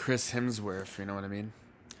can be a Chris Hemsworth. You know what I mean?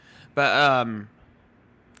 But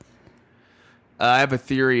I have a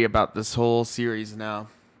theory about this whole series now.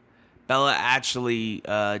 Bella actually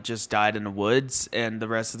just died in the woods, and the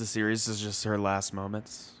rest of the series is just her last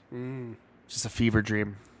moments. Just a fever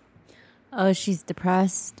dream. Oh, she's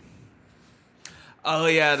depressed. Oh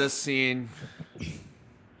yeah, this scene.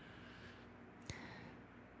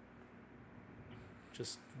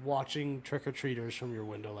 Just watching trick-or-treaters from your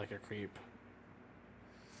window like a creep.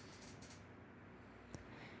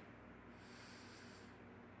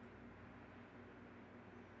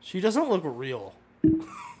 She doesn't look real.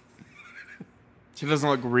 She doesn't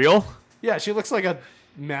look real. Yeah, she looks like a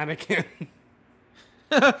mannequin.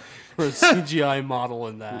 Or a CGI model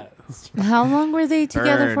in that. How long were they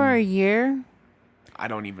together Burn. for? A year? I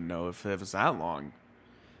don't even know if it was that long.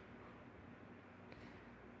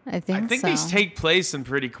 I think I think so. these take place in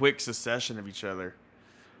pretty quick succession of each other.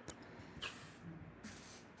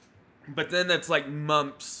 But then it's like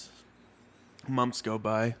months go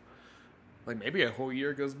by. Like maybe a whole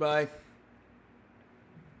year goes by.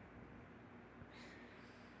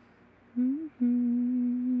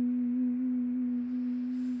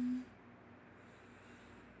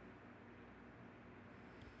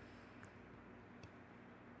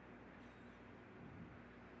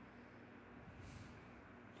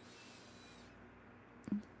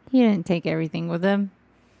 He didn't take everything with him.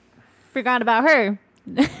 Forgot about her.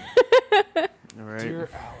 All right. Dear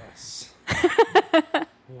Alice.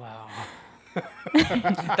 Wow.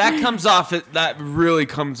 That really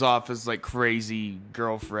comes off as like crazy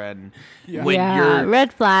girlfriend. Yeah. Yeah,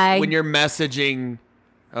 red flag. When you're messaging,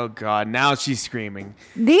 oh God, now she's screaming.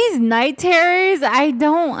 These night terrors, I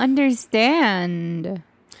don't understand.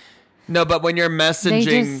 No, but when you're messaging,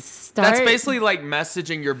 just that's start- basically like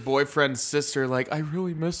messaging your boyfriend's sister, like, I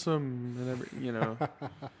really miss him,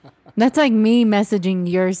 That's like me messaging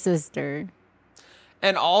your sister.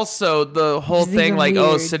 And also the whole Which is thing, even like,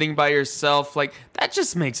 weird. sitting by yourself, like, that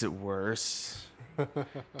just makes it worse.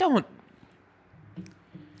 Don't.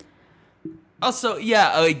 Also,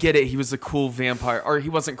 yeah, I get it. He was a cool vampire. Or he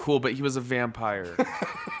wasn't cool, but he was a vampire.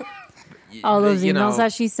 All those You emails know.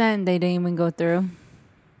 that she sent, they didn't even go through.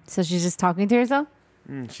 So she's just talking to herself?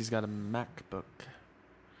 She's got a MacBook.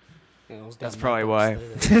 Yeah, those That's damn probably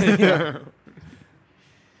MacBooks, why.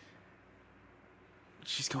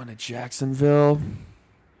 She's going to Jacksonville.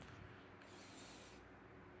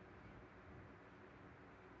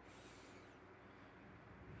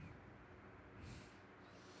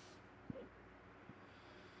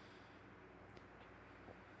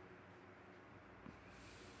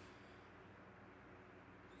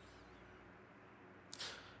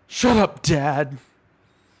 Shut up, Dad.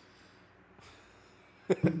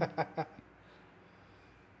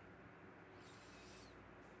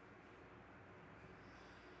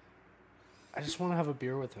 I just want to have a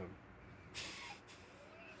beer with him.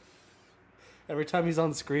 Every time he's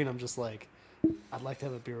on screen, I'm just like, I'd like to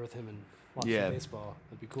have a beer with him and watch Yeah. some baseball.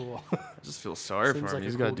 That'd be cool. I just feel sorry Seems for him. like a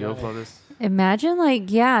He's got to cool deal guy. with all this. Imagine, like,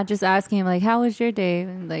 yeah, just asking him, like, how was your day?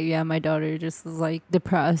 And, like, yeah, my daughter just was, like,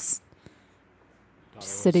 depressed.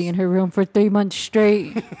 Sitting in her room for 3 months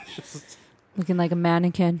straight. Looking like a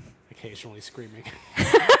mannequin. occasionally screaming.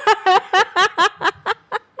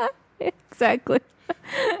 Exactly.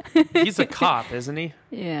 He's a cop, isn't he?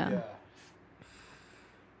 Yeah.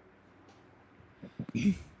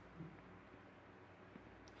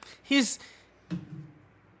 He's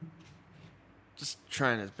just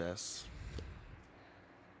trying his best.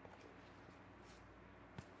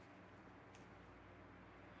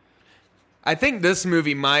 I think this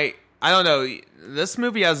movie might... I don't know. This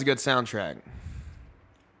movie has a good soundtrack.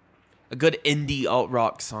 A good indie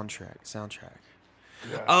alt-rock soundtrack.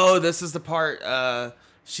 Yeah. Oh, this is the part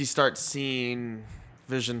she starts seeing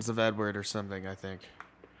visions of Edward or something, I think.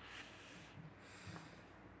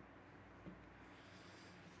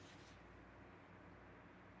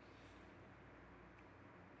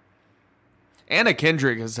 Anna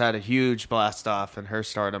Kendrick has had a huge blast off in her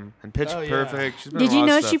stardom. And Pitch Oh, yeah. Perfect. She's been Did in a you lot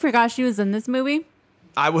know of she stuff. forgot she was in this movie?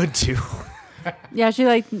 I would too. Yeah, she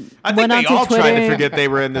like I think went they onto all Twitter. tried to forget they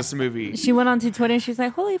were in this movie. She went onto Twitter and she's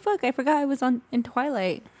like, "Holy fuck! I forgot I was in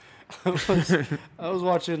Twilight." I was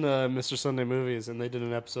watching Mr. Sunday Movies, and they did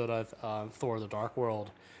an episode on Thor: The Dark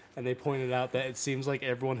World, and they pointed out that it seems like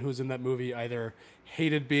everyone who's in that movie either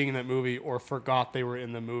hated being in that movie or forgot they were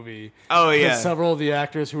in the movie. Oh, yeah. Because several of the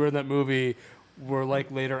actors who were in that movie were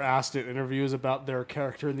like later asked in interviews about their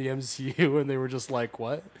character in the MCU, and they were just like,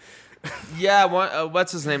 "What?" Yeah,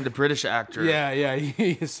 what's his name? The British actor. Yeah,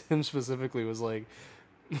 him specifically was like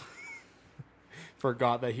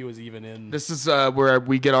forgot that he was even in This is where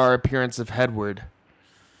we get our appearance of Hedward.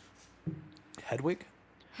 Hedwig.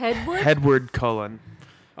 Hedward. Hedward Cullen.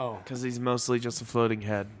 Oh, Because he's mostly just a floating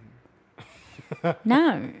head.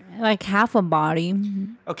 No, like half a body.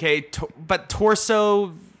 Okay, but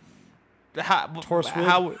torso...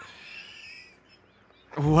 Torswood?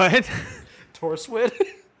 What? Torswood.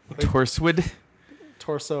 Torswood?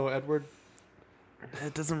 Torso Edward.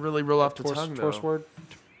 It doesn't really roll off the tongue, though. Torsword.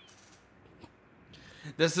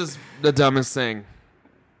 This is the dumbest thing.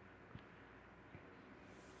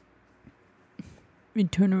 You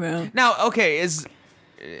turn around. Now, okay,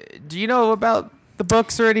 do you know about the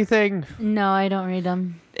books or anything? No, I don't read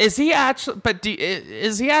them. Is he actually... But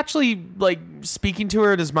is he actually, like, speaking to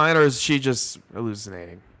her in his mind, or is she just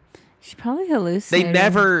hallucinating? She's probably hallucinating. They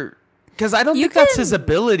never... Because I don't You think that's can- his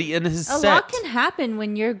ability in his A set. lot can happen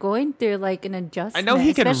when you're going through like an adjustment. I know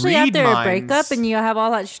he can especially read after minds. a breakup and you have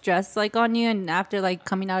all that stress like on you, and after like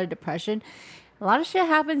coming out of depression. A lot of shit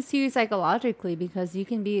happens to you psychologically because you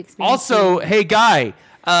can be experiencing. Also, hey guy,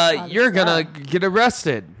 you're stuff. gonna get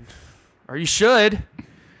arrested, or you should,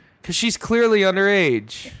 because she's clearly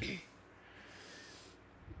underage.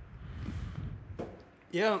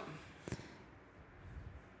 Yeah.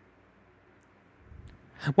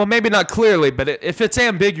 Well, maybe not clearly, but if it's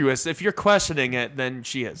ambiguous, if you're questioning it, then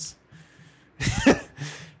she is.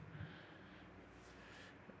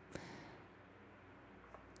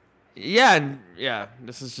 Yeah,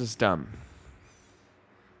 this is just dumb.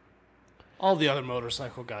 All the other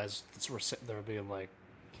motorcycle guys were sitting there being like,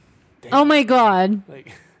 damn. Oh my god.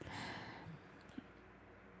 Like,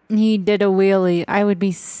 He did a wheelie. I would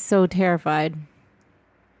be so terrified.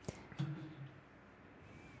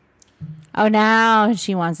 Oh, now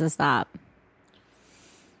she wants to stop.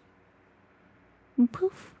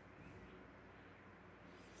 Poof.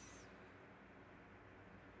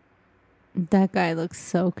 That guy looks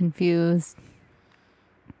so confused.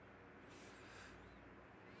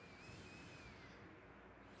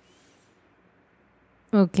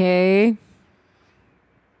 Okay.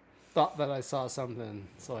 thought that I saw something,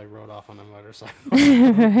 so I rode off on a motorcycle.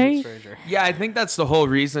 Right? Stranger. Yeah, I think that's the whole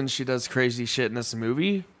reason she does crazy shit in this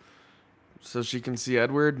movie, so she can see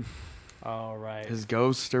Edward, All right. his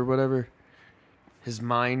ghost or whatever, his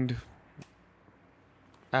mind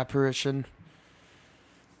apparition.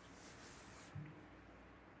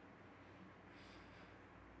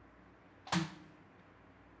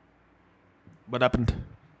 What happened?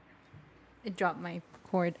 It dropped my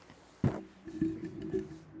cord.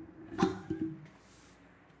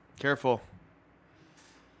 Careful.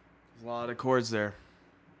 There's a lot of cords there.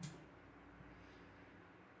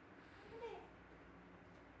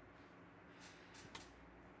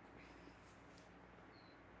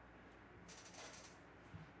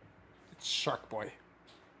 It's Shark Boy.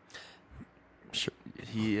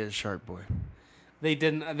 He is Shark Boy. They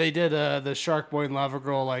did the Shark Boy and Lava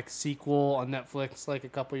Girl like sequel on Netflix like a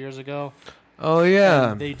couple years ago. Oh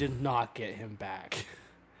yeah, And they did not get him back.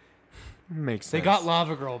 makes sense. They got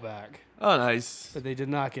Lava Girl back, Oh, nice. but they did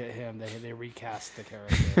not get him. They recast the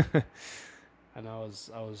character, and I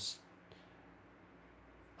was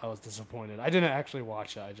disappointed. I didn't actually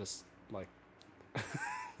watch it. I just like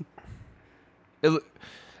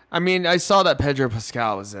I mean, I saw that Pedro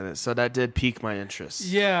Pascal was in it, so that did pique my interest.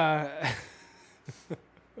 yeah.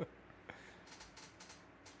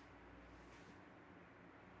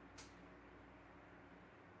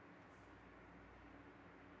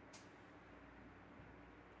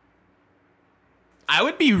 I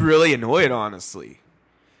would be really annoyed, honestly.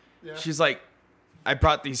 Yeah. She's like, I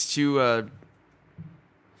brought these two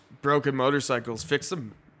broken motorcycles. Fix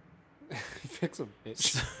them. Fix him,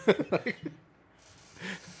 bitch.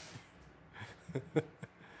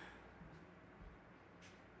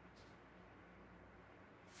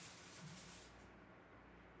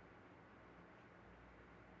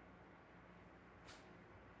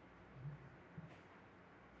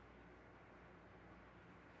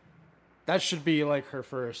 That should be like her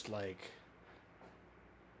first, like,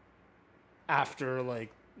 after like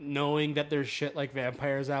knowing that there's shit like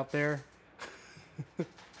vampires out there.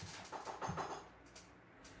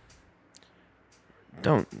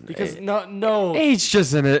 Don't. Because no Age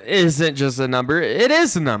isn't just a number. It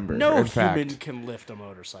is a number. no in human fact. can lift a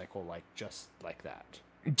motorcycle like just like that.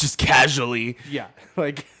 Just casually. Yeah,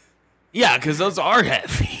 like Yeah, because those are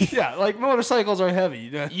heavy. yeah, like motorcycles are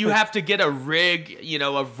heavy. You have to get a rig,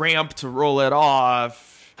 a ramp to roll it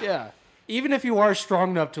off. Yeah. Even if you are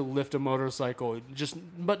strong enough to lift a motorcycle,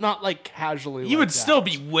 but not like casually. You like would that. still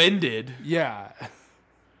be winded. Yeah.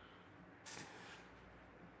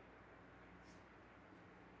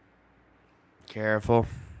 Careful.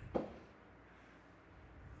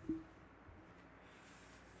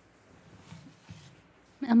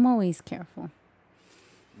 I'm always careful.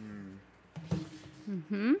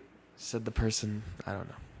 Said the person. I don't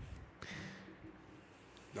know.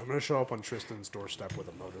 I'm gonna show up on Tristan's doorstep with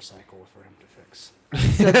a motorcycle for him to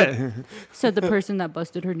fix. Said the person that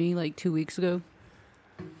busted her knee like 2 weeks ago.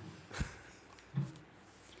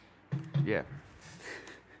 Yeah.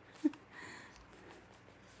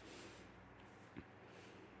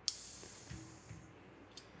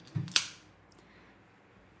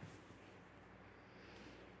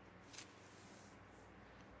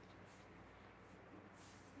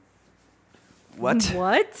 What?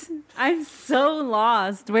 What? I'm so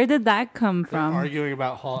lost. Where did that come from? Arguing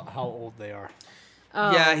about how old they are.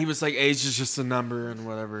 Oh. Yeah, he was like, age is just a number and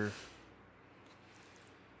whatever.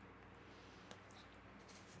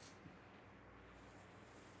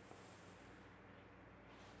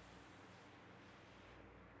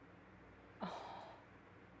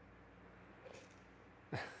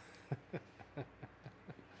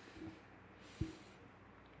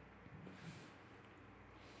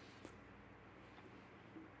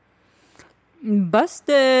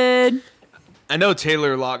 Busted. I know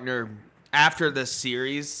Taylor Lautner, after this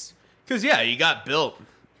series, because, yeah, he got built,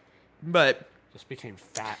 but Just became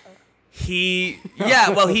fat. he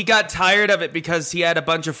got tired of it because he had a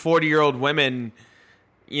bunch of 40-year-old women,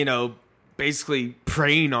 basically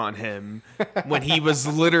preying on him when he was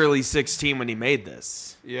literally 16 when he made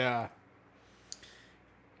this. Yeah.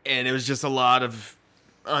 And it was just a lot of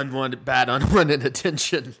bad unwanted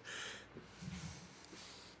attention.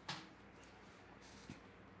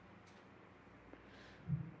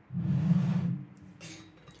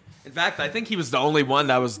 In fact, I think he was the only one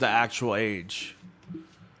that was the actual age.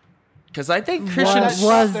 Because I think Christian... What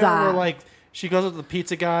was There that? Where, like, she goes up to the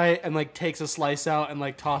pizza guy and, like, takes a slice out and,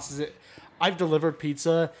 like, tosses it. I've delivered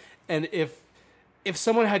pizza, and if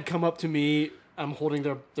someone had come up to me, I'm holding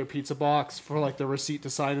their pizza box for, like, the receipt to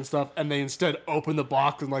sign and stuff, and they instead opened the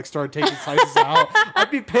box and, like, started taking slices out, I'd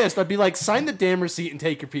be pissed. I'd be like, sign the damn receipt and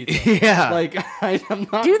take your pizza. Yeah. Like, I'm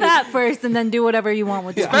not... Do that first and then do whatever you want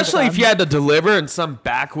with it. Especially if you had to deliver in some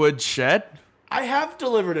backwoods shed. I have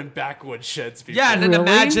delivered in backwoods sheds before. Yeah, and then Really?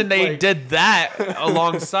 imagine they Like- did that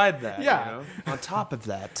alongside that. Yeah. On top of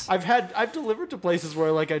that. I've delivered to places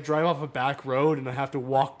where, like, I drive off a back road and I have to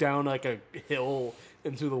walk down, like, a hill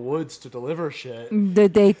into the woods to deliver shit.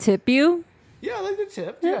 Did they tip you? Yeah, like the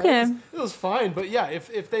tip. Yeah, Okay. it was fine. But yeah,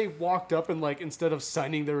 if they walked up and, like, instead of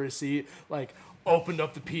signing the receipt, like, opened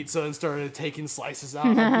up the pizza and started taking slices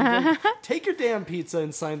out, I'd be like, take your damn pizza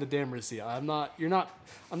and sign the damn receipt. I'm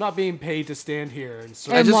not being paid to stand here and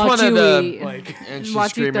serve. And just watch wanted you to, eat. like, And she's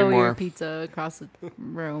Watch you screaming throw more. your pizza across the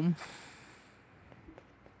room.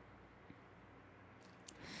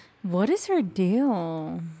 What is her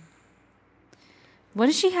deal? What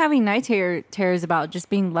is she having night terrors about? Just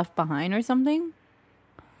being left behind or something?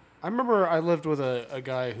 I remember I lived with a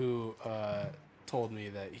guy who told me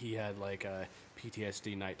that he had, like, a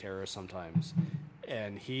PTSD night terror sometimes,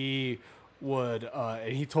 and he would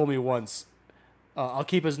and he told me once, I'll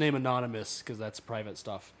keep his name anonymous because that's private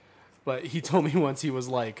stuff, but he told me once he was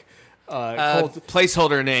like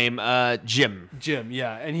Placeholder name, Jim. Jim,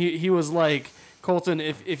 yeah, and he was like, Colton,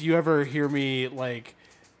 if you ever hear me like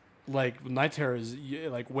night terrors,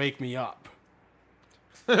 like, wake me up.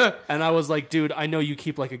 And I was like, dude, I know you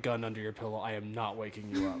keep, like, a gun under your pillow. I am not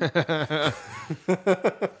waking you up.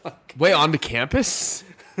 Wait, on the campus?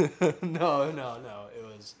 No.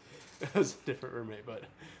 It was a different roommate, but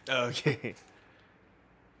Okay.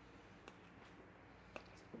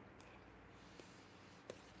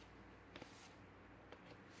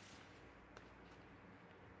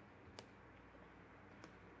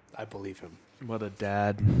 I believe him. What a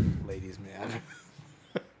dad. Ladies man.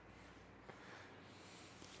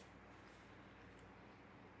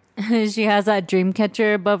 She has that dream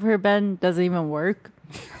catcher above her bed. Doesn't even work.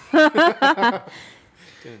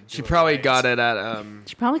 She probably got it at...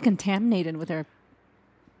 She probably contaminated with her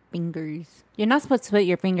fingers. You're not supposed to put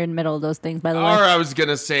your finger in the middle of those things, by the Or way. I was going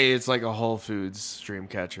to say it's like a Whole Foods dream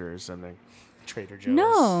catcher or something. Trader Joe's.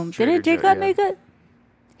 No, Trader didn't Jacob Joe, yeah. make it?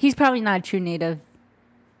 He's probably not a true native.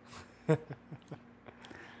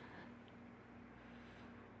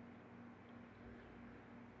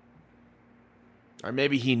 Or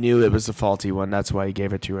maybe he knew it was a faulty one. That's why he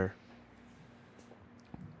gave it to her.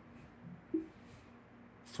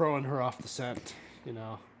 Throwing her off the scent, you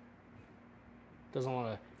know. Doesn't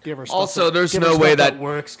want to give her stuff. Also, there's give her no stuff way that...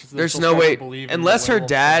 works. 'Cause then There's she'll no start to way... believe in Unless the her werewolf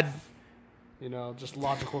dad... stuff. You know, just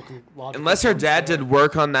logical. Unless her dad did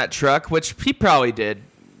work on that truck, which he probably did,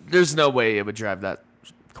 there's no way it would drive that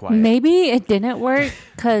quiet. Maybe it didn't work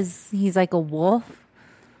because he's like a wolf.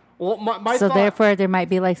 Well, my So thought, therefore, there might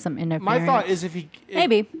be like some interference. my thought is if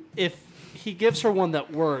Maybe. if he gives her one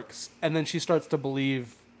that works, and then she starts to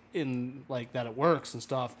believe in, like, that it works and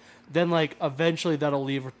stuff, then, like, eventually that'll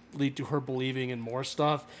lead to her believing in more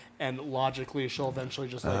stuff, and logically she'll eventually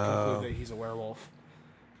just, like, conclude that he's a werewolf.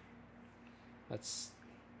 I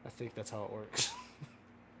think that's how it works.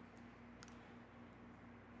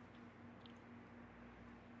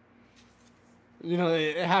 You know,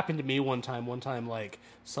 it happened to me one time. Like,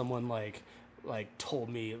 someone like told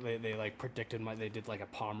me they like predicted they did like a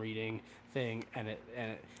palm reading thing, and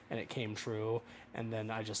it came true. And then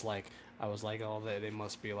I was like, oh, they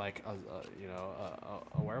must be like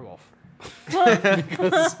a werewolf.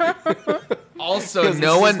 Because Also, this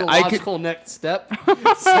no is one... the I could... logical next step.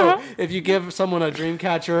 So if you give someone a dream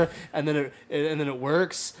catcher and then it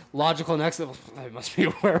works, logical next step, it must be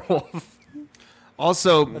a werewolf.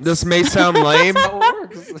 Also, this may sound lame. How it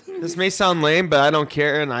works. This may sound lame, but I don't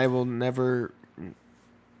care, and I will never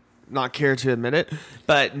not care to admit it.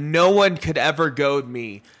 But no one could ever goad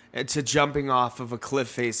me to jumping off of a cliff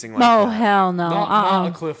facing like Oh, that. hell no. Not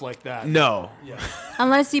a cliff like that. No. Yeah.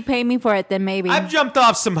 Unless you pay me for it, then maybe. I've jumped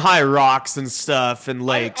off some high rocks and stuff and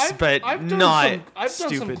lakes, but I've done not I've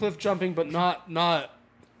stupid. done some cliff jumping, but not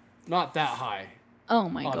that high. Oh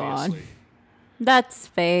my Obviously. god. That's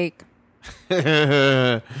fake.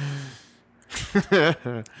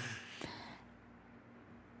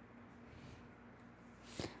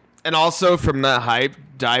 And also from that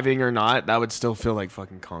height, diving or not, that would still feel like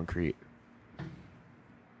fucking concrete.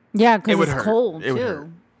 Yeah, It because would it's hurt. cold, It would too. hurt.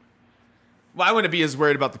 Well, I wouldn't be as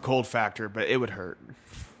worried about the cold factor, but it would hurt.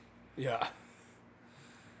 Yeah.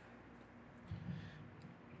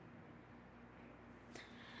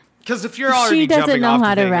 Because if you're already doesn't jumping know off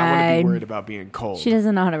how the to thing, I wouldn't ride. be worried about being cold. She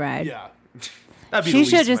doesn't know how to ride. Yeah. That'd be She the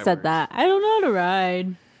should have least of just my said worries. that. I don't know how to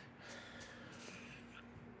ride.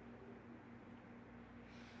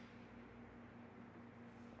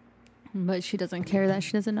 But she doesn't care that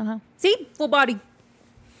she doesn't know how. See? Full body.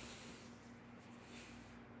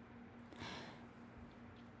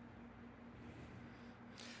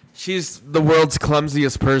 She's the world's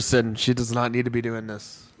clumsiest person. She does not need to be doing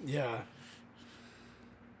this. Yeah.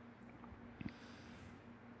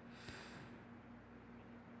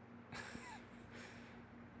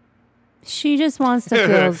 She just wants to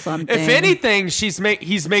feel something. If anything, he's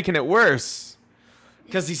making it worse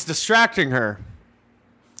because he's distracting her.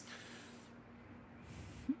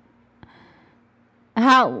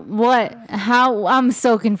 How? I'm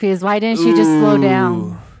so confused. Why didn't she just slow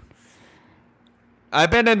down?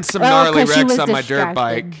 I've been in some Oh, gnarly 'cause she wrecks was on my dirt distracted.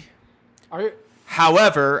 bike. Are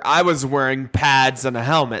However, I was wearing pads and a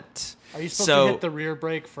helmet. you supposed So- to hit the rear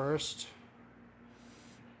brake first?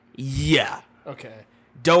 Yeah. Okay.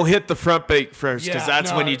 Don't hit the front brake first because Yeah,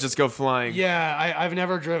 that's no, when you just go flying. Yeah, I've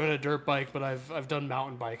never driven a dirt bike, but I've done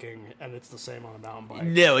mountain biking, and it's the same on a mountain bike.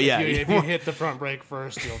 No, yeah. If you hit the front brake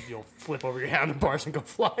first, you'll flip over your handlebars and go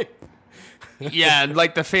fly. Yeah, and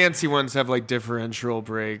like the fancy ones have like differential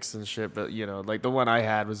brakes and shit, but you know, like the one I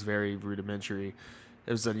had was very rudimentary.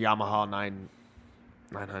 It was a Yamaha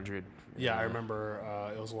 900. Yeah, I remember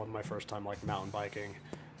it was one of my first time like mountain biking,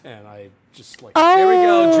 and I just like Oh, There we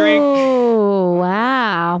go, drink. Oh,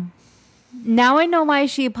 wow. Now I know why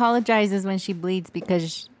she apologizes when she bleeds,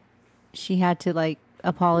 because she had to like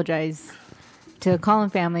apologize to the Cullen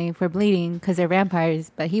family for bleeding because they're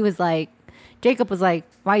vampires. But he was like, Jacob was like,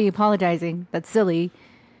 why are you apologizing? That's silly.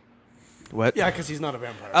 What? yeah, because he's not a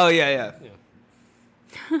vampire. Oh yeah.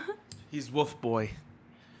 He's Wolf Boy.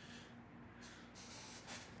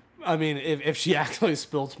 I mean, if she actually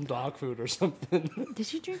spilled some dog food or something, Did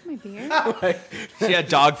she drink my beer? She had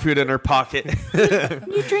dog food in her pocket.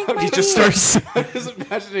 You drink my He beer. just starts. I was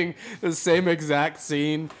imagining the same exact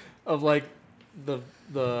scene of like the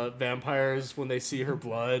vampires when they see her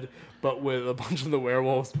blood, but with a bunch of the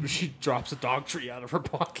werewolves. She drops a dog treat out of her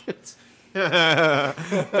pocket.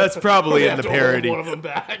 That's probably You in have the to hold parody. one of them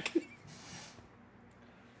back.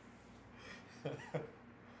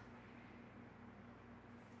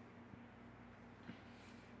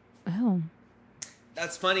 Oh.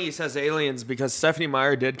 That's funny he says aliens because Stephanie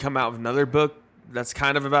Meyer did come out with another book that's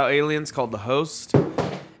kind of about aliens called The Host.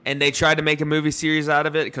 And they tried to make a movie series out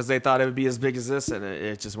of it because they thought it would be as big as this, and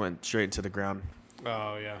it just went straight to the ground.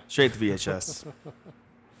 Oh yeah, Straight to VHS.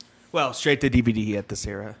 Well, straight to DVD at this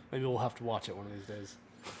era. maybe we'll have to watch it one of these days.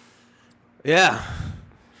 Yeah.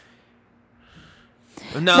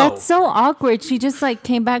 No. That's so awkward. She just like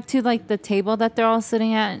came back to like the table that they're all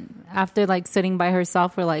sitting at after like sitting by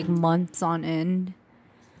herself for like months on end.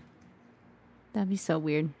 That'd be so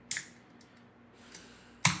weird.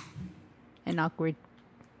 And awkward.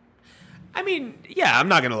 I mean, yeah, I'm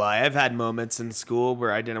not going to lie. I've had moments in school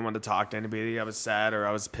where I didn't want to talk to anybody. I was sad or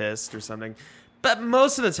I was pissed or something. But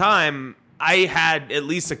most of the time, I had at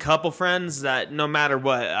least a couple friends that no matter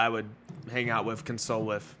what, I would hang out with, console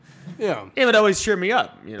with. Yeah, It would always cheer me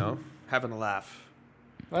up, you know, having a laugh.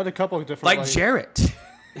 I had a couple of different Like Jarrett.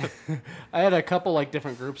 I had a couple like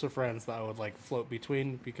different groups of friends that I would like float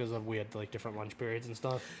between because we had like different lunch periods and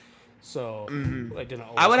stuff. So I didn't.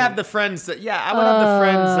 Always I would have the friends that, I would have the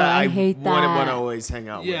friends that I I hate wouldn't that. want to always hang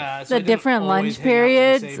out with. yeah. The I didn't different always lunch hang out with the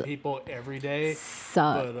periods same people every day.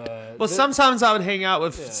 Suck. But Well, sometimes I would hang out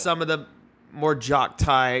with some of the more jock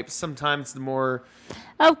types, sometimes the more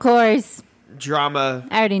Of course. drama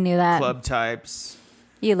I already knew that. club types.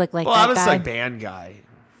 You look like Well, that I was guy. like band guy.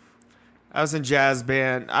 I was in jazz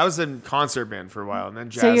band. I was in concert band for a while, and then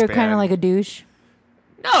jazz so you're band. kind of like a douche.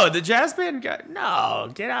 No, the jazz band guy.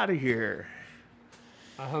 No, get out of here.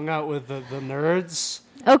 I hung out with the nerds.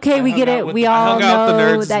 Okay, we hung get out it. with We the- I all hung out with the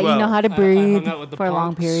nerds know as that well. you know how to I breathe hung out with the for long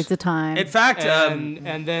punks. periods of time. In fact,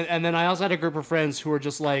 and then I also had a group of friends who were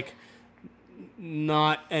just like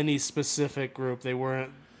not any specific group. They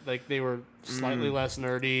weren't like they were slightly less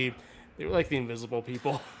nerdy. They were like the invisible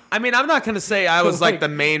people. I mean, I'm not gonna say I was like the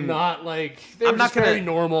main. Not like they were I'm not just very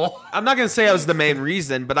gonna- normal. I'm not gonna say I was the main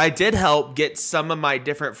reason, but I did help get some of my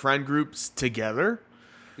different friend groups together.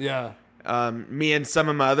 Yeah. Me and some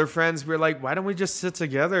of my other friends were like, why don't we just sit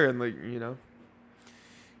together and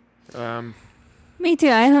Me too.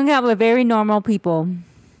 I hung out with very normal people.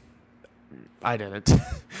 I didn't.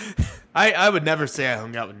 I would never say I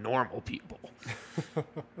hung out with normal people.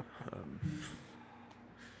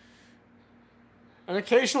 And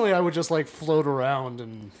occasionally I would just like float around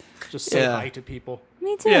and just say Yeah. hi to people.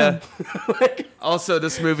 Me too. Yeah. Like, Also,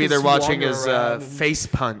 this movie Just they're watching wander is around and- Face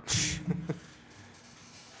Punch.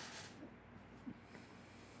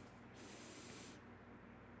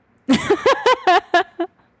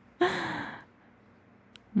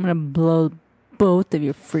 I'm gonna blow both of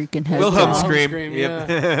your freaking heads Wilhelm off. scream. scream,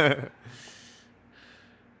 Yep.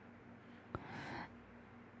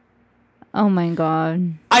 Oh my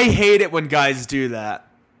god. I hate it when guys do that.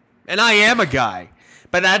 And I am a guy.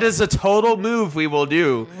 But that is a total move we will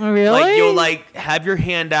do. Really? Like, you'll, like, have your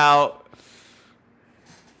hand out.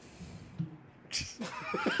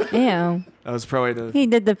 Ew. That was probably the He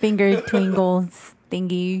did the finger twingles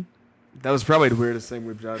thingy. weirdest thing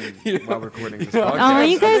we've done while recording this podcast. Oh,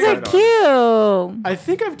 you guys are cute. I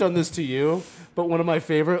think I've done this to you, but one of my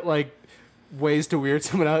favorite like ways to weird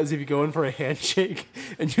someone out is if you go in for a handshake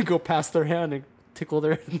and you go past their hand and tickle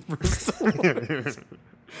their wrist.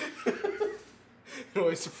 It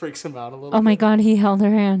always freaks them out a little. Oh my bit. god, he held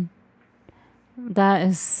her hand. That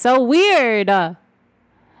is so weird.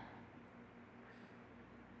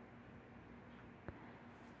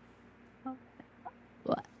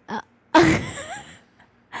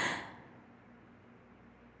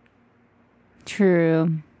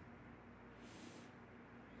 True.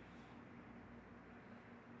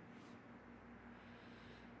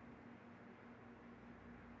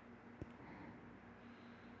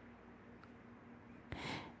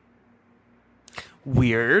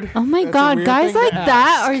 Weird. Oh my That's a god, weird guys thing like to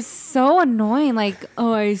that ask. are so annoying. Like,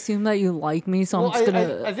 oh, I assume that you like me, so Well, I'm just I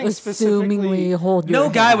gonna think assumingly specifically- hold your No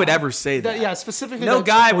guy hand. would ever say that. Yeah, specifically. No that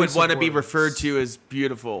guy would choice want to of be words. referred to as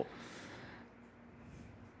beautiful.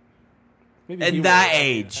 Maybe he In that would.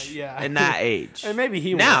 age. Yeah. In that age. And maybe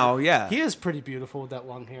he Now, would. yeah. He is pretty beautiful with that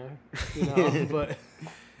long hair, you know. But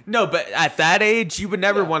No, but at that age, you would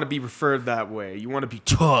never Yeah. want to be referred that way. You want to be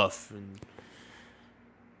tough and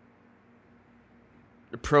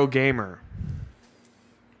a pro gamer.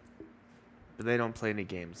 But they don't play any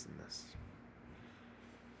games in this.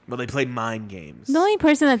 Well, they play mind games. The only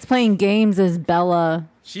person that's playing games is Bella.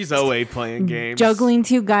 She's always playing games. Juggling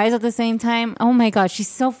two guys at the same time. Oh my god, she's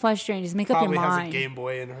so frustrating. Just make probably up your has mind. a Game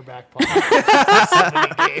Boy in her back pocket. So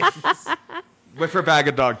many games. With her bag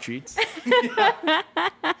of dog treats.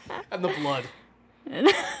 And the blood.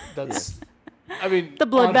 That's. I mean, The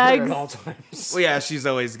blood on her bags. at all times. Well, yeah, she's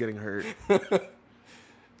always getting hurt.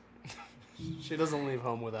 She doesn't leave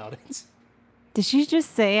home without it. Did she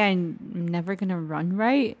just say I'm never gonna run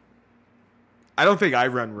right? I don't think I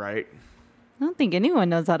run right. I don't think anyone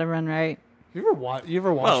knows how to run right. You ever watch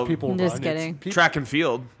Well, people I'm run? just kidding. Track and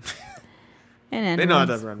field. And They know how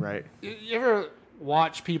animals. to run right. You ever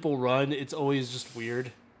watch people run? It's always just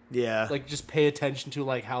weird. Yeah. Like, just pay attention to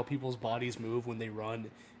like how people's bodies move when they run.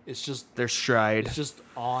 It's just their stride.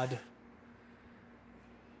 odd.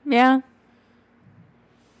 Yeah.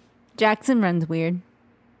 Jackson runs weird.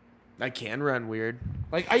 I can run weird.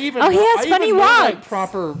 Like I even Oh, he has I funny even know, like, walks.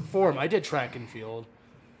 proper form. I did track and field.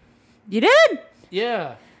 You did?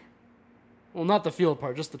 Yeah. Well, not the field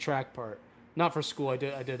part, just the track part. Not for school. I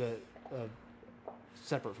did a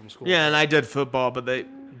separate from school. Yeah, and I did football, but they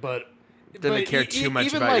but didn't care too much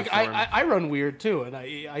even about like your form. I run weird too, and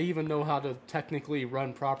I even know how to technically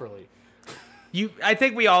run properly. I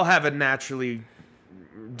think we all have a naturally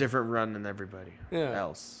different run than everybody Yeah.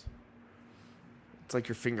 else. It's like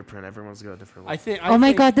your fingerprint. Everyone's got a different one. I think. Oh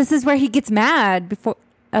my god, this is where he gets mad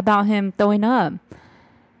about him throwing up.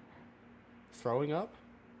 Throwing up.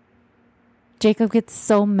 Jacob gets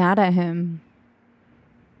so mad at him.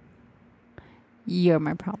 You're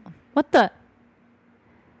my problem. What the?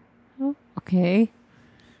 Oh, okay.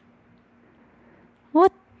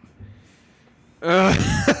 What?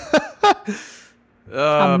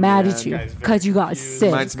 I'm mad at you Guy's very because you got confused.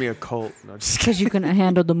 sick. Reminds me of Colt. No, just kidding. Because you couldn't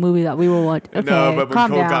handle the movie that we were watching. Okay, No, but when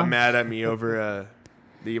calm Colt down. got mad at me over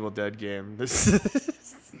the Evil Dead game, this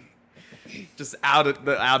just out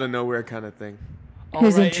of nowhere kind of thing. His Alright,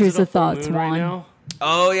 is it a intrusive full thoughts moon right won. now?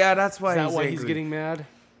 Oh yeah, that's why Is that he's why angry. he's getting mad?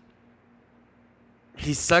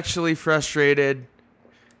 He's sexually frustrated.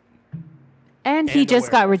 And he And a just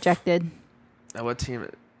got werewolf. rejected. What team?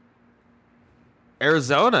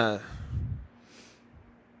 Arizona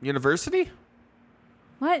University?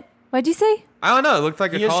 What? What'd you say? I don't know. It looked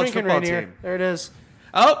like He a is college drinking football Rainier. team. There it is.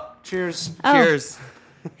 Oh, Cheers. Oh. cheers.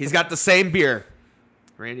 He's got the same beer.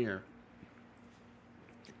 Rainier.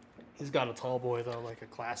 He's got a tall boy though, like a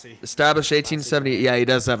classy. Established 1870. Yeah, he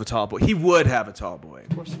does have a tall boy. He would have a tall boy.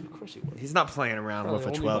 Of course he would. He's not playing around Probably with a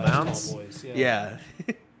only 12 buys ounce. Tall boys. Yeah.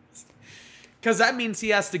 Because that means he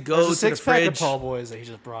has to go There's a to the 6-pack of fridge. tall boys that he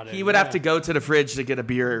just brought in. He would have to go to the fridge to get a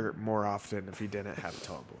beer more often if he didn't have a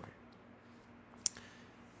tall boy.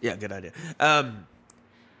 Yeah, good idea.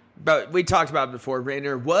 But we talked about it before.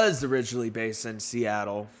 Rainier was originally based in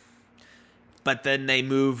Seattle, but then they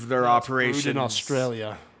moved their Brewed operations in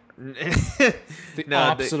Australia. the The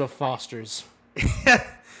opposite of Foster's.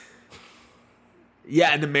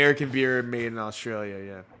 Yeah, an American beer made in Australia.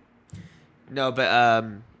 Yeah. No, but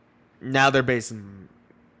now they're based in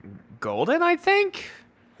Golden, I think.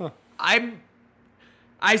 Huh.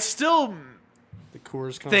 I still The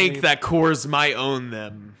Coors Company. think that Coors might own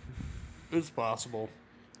them, It's possible.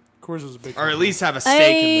 Coors is a big or at company. least have a stake in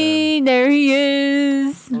Hey, there he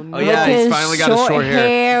is. Oh, them. no. Oh yeah, With he's his finally got his short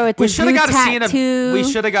hair. with We his should have blue got a scene of. tattoo. We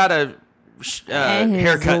should have got a And his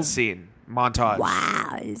haircut little- scene montage.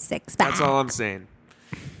 Wow, his six That's pack. all I'm saying.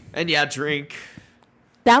 And yeah, drink.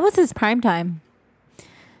 That was his prime time.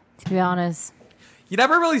 To be honest, You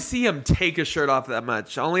never really see him take his shirt off that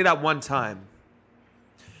much. Only that one time.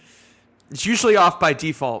 It's usually off by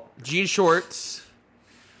default. Jean shorts.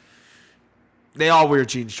 They all wear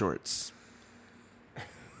jean shorts.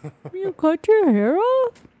 you cut your hair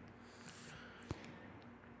off.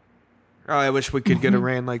 Oh, I wish we could get a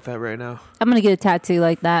rain like that right now. I'm gonna get a tattoo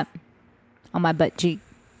like that on my butt cheek.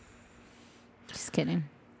 Just kidding.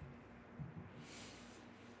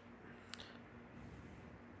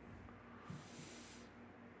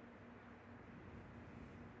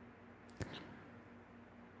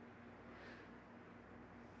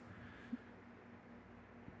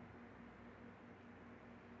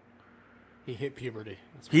 He hit puberty.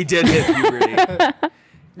 That's He did hit puberty.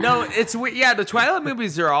 No, it's weird. Yeah, the Twilight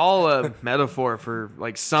movies are all a metaphor for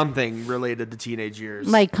like something related to teenage years.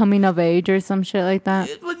 Like coming of age or some shit like that.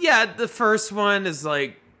 Well, yeah, the first one is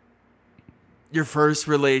like your first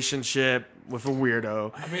relationship with a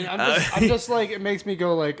weirdo. I mean, I'm just like, it makes me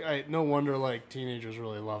go like, no wonder like teenagers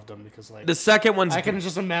really loved him because like The second one's I can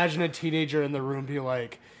just imagine a teenager in the room be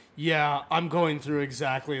like, yeah, I'm going through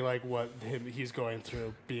exactly like what he's going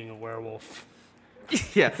through being a werewolf.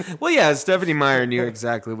 yeah. Well, yeah, Stephanie Meyer knew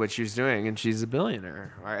exactly what she was doing, and she's a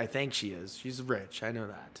billionaire. Or I think she is. She's rich. I know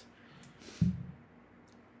that.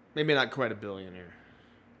 Maybe not quite a billionaire.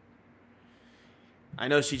 I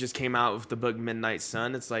know she just came out with the book Midnight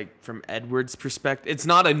Sun. It's like from Edward's perspective. It's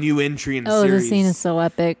not a new entry in the Oh, series. the scene is so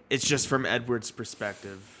epic. It's just from Edward's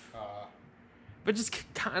perspective. But just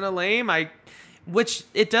kind of lame. Which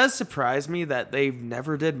it does surprise me that they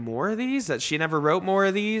never did more of these, that she never wrote more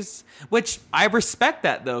of these. Which I respect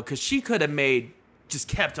that, though, because she could have just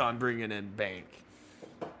kept on bringing in bank.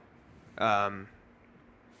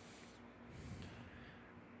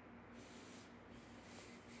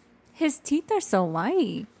 His teeth are so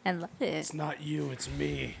white. I love it. It's not you, it's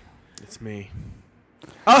me. It's me.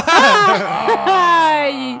 Hi.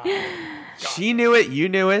 She knew it. You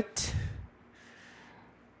knew it.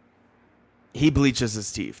 He bleaches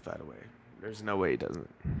his teeth, by the way. There's no way he doesn't.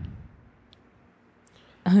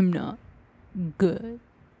 I'm not good.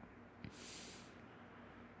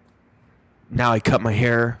 Now I cut my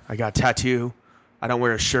hair. I got a tattoo. I don't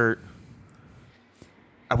wear a shirt.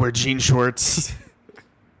 I wear jean shorts.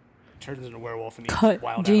 Turns into a werewolf and eats Cut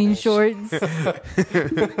wild jean animals. shorts.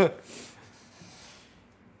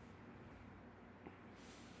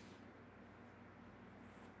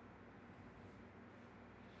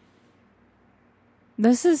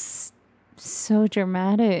 This is so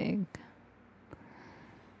dramatic.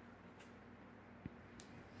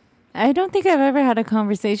 I don't think I've ever had a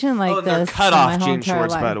conversation like Oh, this. they're cut in my off whole jean entire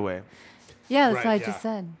shorts, life. by the way. Yeah, that's Right, what I yeah. just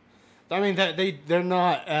said. I mean, they're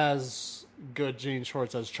not as good jean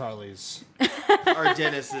shorts as Charlie's. Or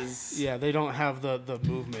Dennis's. Yeah, they don't have the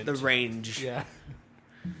movement. The range. Yeah.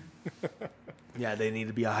 Yeah, they need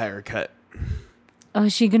to be a higher cut. Oh,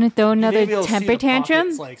 is she gonna throw another Maybe you'll see temper the tantrum?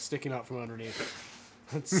 pockets, like sticking out from underneath.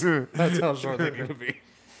 That's how short they're gonna be.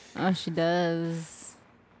 Oh, she does.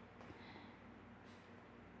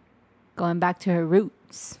 Going back to her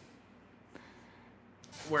roots.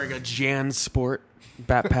 Wearing a Jan Sport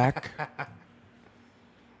backpack.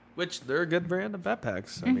 Which they're a good brand of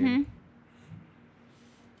backpacks. I mean,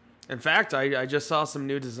 in fact, I just saw some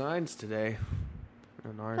new designs today.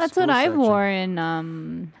 In our That's school what I section. wore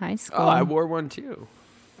in high school. Oh, I wore one too.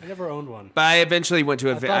 I never owned one. But I eventually went to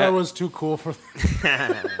a. I thought I was too cool for.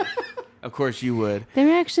 Of course you would. They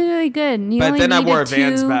were actually really good. But then I wore a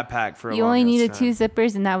Vans backpack for a You only needed time. 2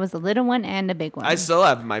 zippers, and that was a little one and a big one. I still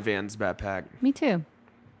have my Vans backpack. Me too.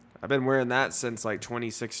 I've been wearing that since like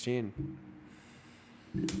 2016.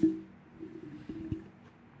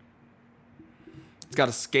 It's got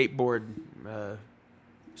a skateboard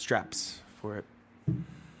straps for it.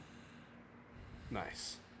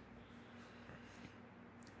 Nice.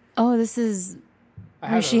 Oh, this is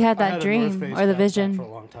I where she had I that a dream North Face or the backpack vision. for a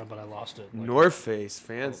long time, but I lost it. Like, North Face,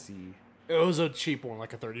 fancy. it was a cheap one,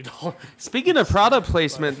 like a $30. Speaking of product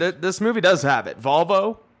placement, this movie does have it.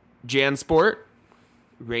 Volvo, JanSport,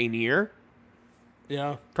 Rainier.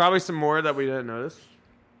 Yeah. Probably some more that we didn't notice.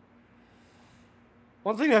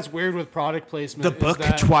 One thing that's weird with product placement. The book is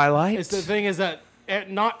that, Twilight. Is the thing is that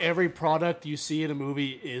not every product you see in a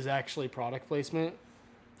movie is actually product placement.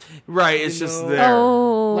 Right, it's just know- there.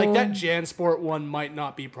 Oh, Like that JanSport one might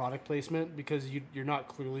not be product placement because you're not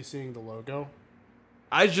clearly seeing the logo.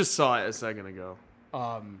 I just saw it a second ago.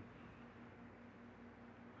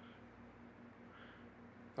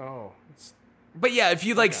 Oh, But yeah, if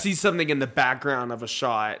you like Okay. see something in the background of a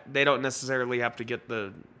shot, they don't necessarily have to get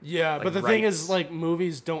the. yeah. Like but the thing rights. is, like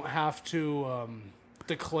movies don't have to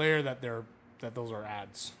declare that those are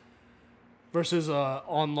ads. Versus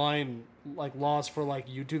online like laws for like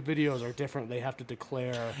YouTube videos are different. They have to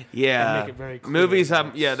declare. Yeah, And make it very clear movies that have.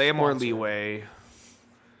 it's Yeah, they have more sponsored. leeway.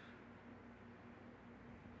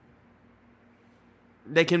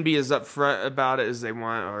 They can be as upfront about it as they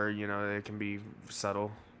want, or they can be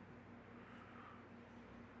subtle.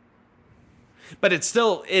 But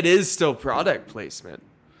it is still product placement.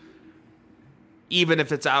 Even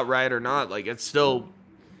if it's outright or not, like it still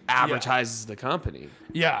advertises the company.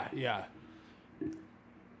 Yeah, yeah.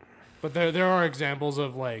 But there are examples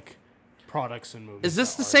of like products in movies. Is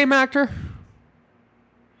this that the are- same actor?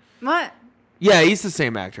 what? Yeah, he's the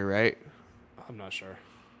same actor, right? I'm not sure.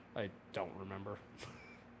 I don't remember.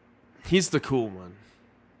 He's the cool one.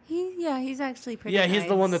 He's actually pretty. Yeah, he's the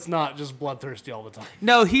nice. one that's not just bloodthirsty all the time.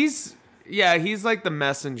 No, he's like the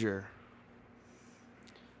messenger.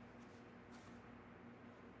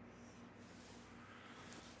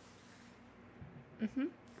 Mm-hmm.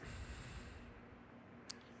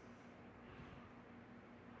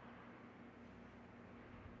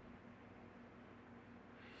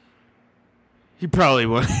 He probably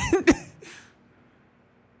would.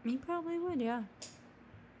 He probably would, yeah.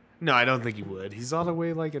 No, I don't think he would. He's all the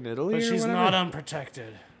way like in Italy. But or she's whatever. not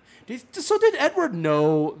unprotected. So did Edward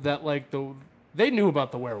know that like they knew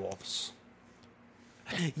about the werewolves?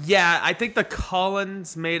 Yeah, I think the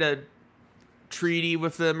Collins made a treaty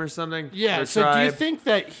with them or something. Yeah. their So do you tribe. think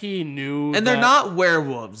that he knew? And they're that- not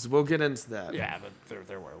werewolves. We'll get into that. Yeah, but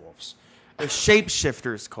they're werewolves. They're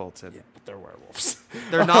shapeshifters, Colton. But they're werewolves.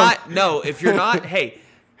 They're not. No, if you're not,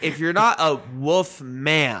 if you're not a wolf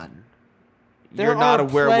man, you're not a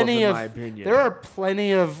werewolf, in my opinion. There are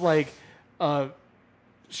plenty of like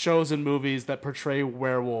shows and movies that portray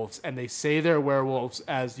werewolves, and they say they're werewolves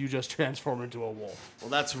as you just transform into a wolf. Well,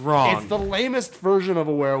 that's wrong. It's the lamest version of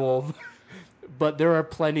a werewolf, but there are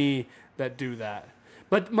plenty that do that.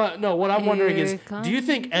 But no, what I'm wondering is, Here do you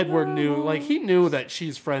think comes Edward knew? werewolf. Like he knew that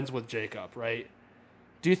she's friends with Jacob, right?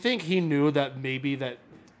 Do you think he knew that maybe that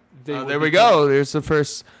they? would there we become- go. There's the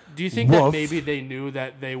first. Do you think Wolf. that maybe they knew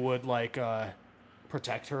that they would like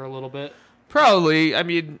protect her a little bit? Probably. I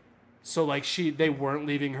mean, So like they weren't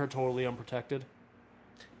leaving her totally unprotected.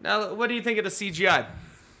 now what do you think of the CGI?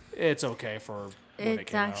 It's okay for when it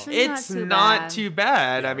It's came actually It's not too not bad. too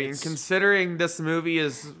bad. I Yeah, mean, it's- considering this movie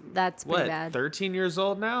is That's pretty what bad. 13 years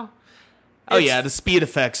old now. Oh It's- yeah, the speed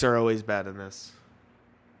effects are always bad in this.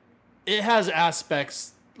 It has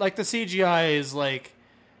aspects like the CGI is like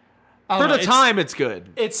I For don't know, the it's- time, it's good.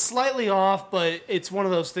 It's slightly off, but it's one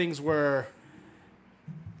of those things where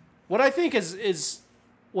what I think is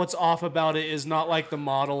what's off about it is not like the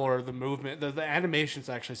model or the movement. The animation's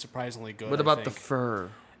actually surprisingly good. What I about the think. fur?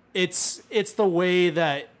 It's the way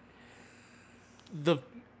that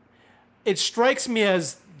it strikes me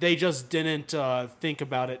as they just didn't think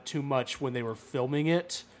about it too much when they were filming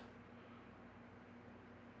it,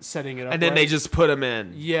 setting it up, And then they right. just put them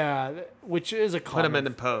in. Yeah, which is a them common,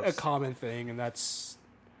 in post. a common thing, and that's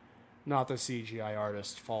not the CGI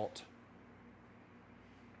artist's fault.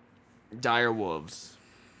 Dire wolves.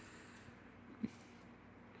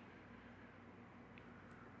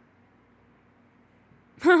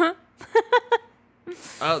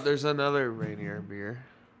 Oh, there's another Rainier beer.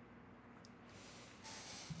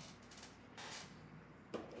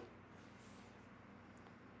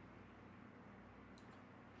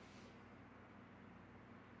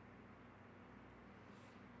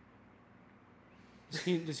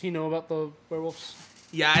 Does he know about the werewolves?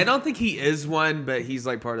 Yeah, I don't think he is one, but he's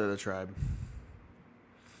like part of the tribe.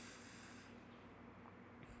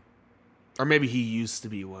 Or maybe he used to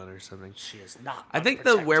be one or something. She is not. I think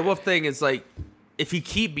the werewolf thing is like, if you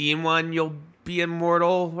keep being one, you'll be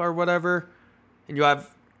immortal or whatever. And you'll have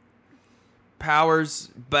powers,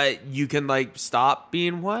 but you can like stop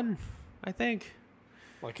being one, I think.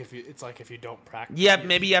 Like if you don't practice. Yeah,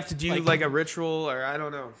 maybe you have to do like a ritual, or I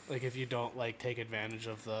don't know. Like if you don't like take advantage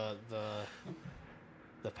of the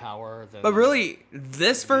power. Then But really,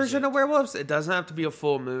 this version of werewolves, it doesn't have to be a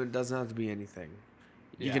full moon. It doesn't have to be anything.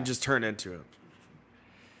 You can just turn into it.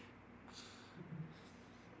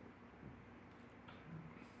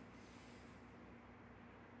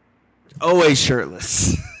 Always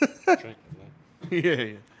shirtless. yeah.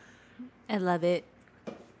 I love it.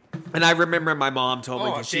 And I remember my mom told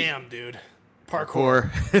me. Oh damn, dude!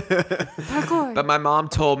 Parkour. Parkour. But my mom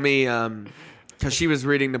told me because she was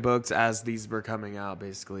reading the books as these were coming out,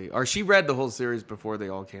 basically, or she read the whole series before they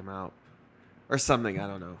all came out, or something. I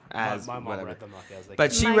don't know. My mom whatever. read them as they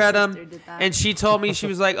But came she My read sister them, did that. and she told me, she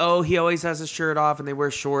was like, "Oh, he always has his shirt off, and they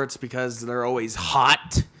wear shorts because they're always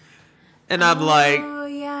hot." And I'm like, oh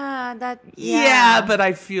yeah, that. "Yeah, but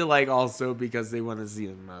I feel like also because they want to see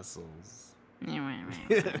the muscles."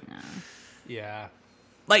 Yeah.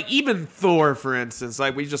 Like even Thor, for instance,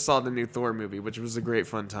 like we just saw the new Thor movie, which was a great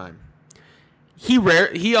fun time.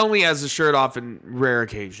 He only has his shirt off in rare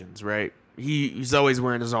occasions, right? He's always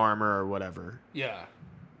wearing his armor or whatever. Yeah.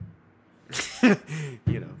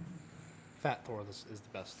 You know. Fat Thor is the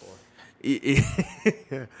best Thor.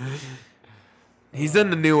 He's in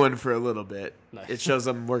the new one for a little bit. Nice. It shows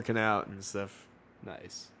him working out and stuff.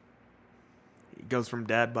 Nice. He goes from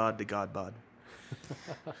dad bod to god bod.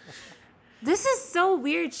 This is so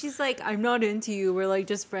weird. She's like, I'm not into you. We're like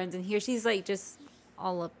just friends. And here she's like just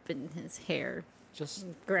all up in his hair. Just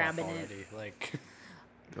Grabbing fuck it. already. Like,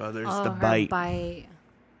 Oh, there's Oh, the her bite. bite.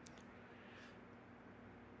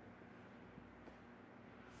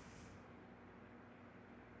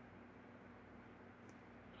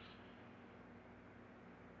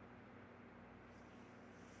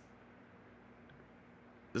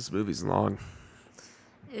 This movie's long.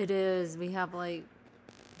 It is. We have like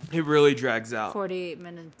It really drags out. 48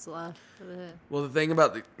 minutes left of it. Well, the thing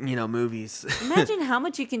about the movies, Imagine how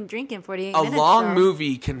much you can drink in 48 a minutes. long though.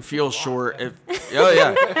 movie can feel short if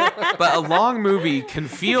but a long movie can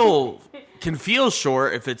feel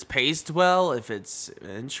short if it's paced well, if it's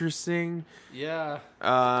interesting. yeah.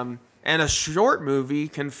 And a short movie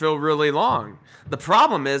can feel really long. The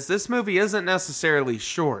problem is this movie isn't necessarily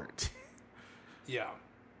short. Yeah.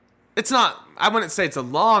 It's not. I wouldn't say it's a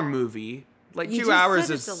long movie. Like You 2 just hours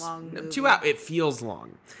said is it's a long movie. 2 hours. It feels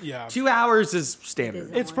long. Yeah. 2 hours is standard.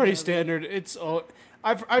 It is. It's pretty standard. It's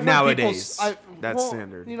I've heard Nowadays, people, that's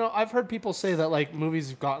standard. You know, I've heard people say that like movies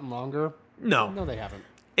have gotten longer. No, No, they haven't.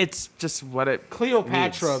 it's just what it.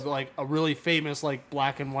 Cleopatra, needs. like a really famous like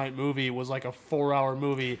black and white movie, was like a 4-hour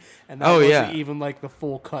movie, and that Oh, wasn't yeah. even like the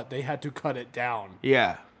full cut. They had to cut it down.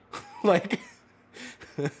 Yeah. Like,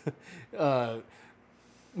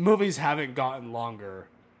 movies haven't gotten longer.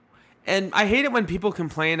 And I hate it when people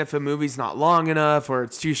complain if a movie's not long enough or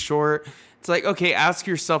it's too short. It's like, okay, ask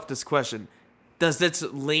yourself this question. Does its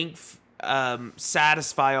length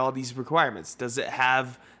satisfy all these requirements? Does it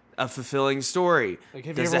have a fulfilling story? Like,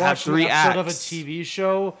 have Does you it ever have watched 3 an acts? episode of a TV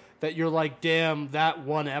show that you're like, damn, that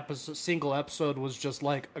one single episode was just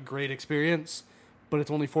like a great experience, but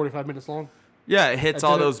it's only 45 minutes long? Yeah, it hits It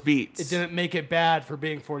all didn't- those beats. It didn't make it bad for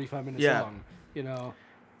being 45 minutes Yeah. long, you know?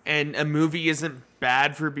 And a movie isn't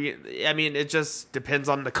bad for being. I mean, it just depends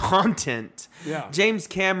on the content. Yeah. James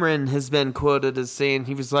Cameron has been quoted as saying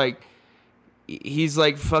he's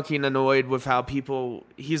like fucking annoyed with how people.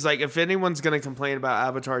 He's like, if anyone's gonna complain about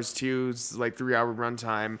Avatar's 2's like 3-hour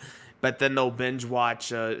runtime, but then they'll binge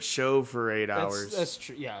watch a show for 8 hours. That's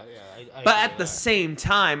true. Yeah. I But agree at with the that. same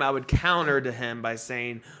time, I would counter to him by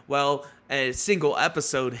saying, well, a single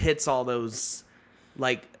episode hits all those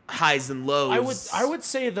like highs and lows. I would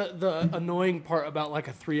say the annoying part about like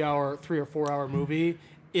a 3 or 4 hour movie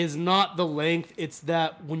is not the length. It's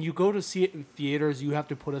that when you go to see it in theaters, you have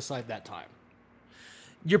to put aside that time.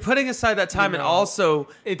 You're putting aside that time, You know, and also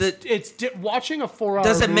watching a 4 hour.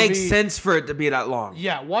 does it make movie- sense for it to be that long?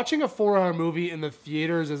 Yeah, watching a 4 hour movie in the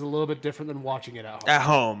theaters is a little bit different than watching it at home. At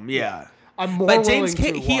home, yeah. I'm more But willing James to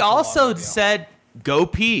he watch a lot also of it, yeah. said, "Go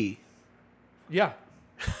pee." Yeah.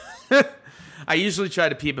 I usually try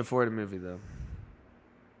to pee before the movie, though.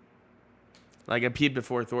 Like, I peed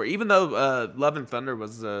before Thor. Even though Love and Thunder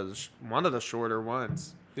was one of the shorter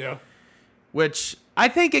ones. Yeah. Which, I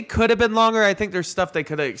think it could have been longer. I think there's stuff they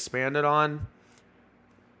could have expanded on.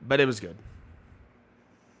 But it was good.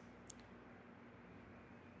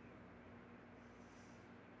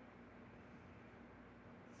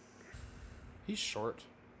 He's short.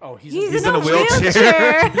 Oh, he's He's in in a a wheelchair.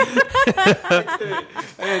 wheelchair. I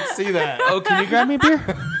didn't see that. Oh, can you grab me a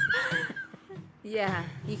beer? Yeah,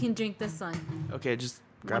 you can drink this one. Okay, just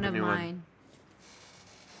grab One a of new mine. one.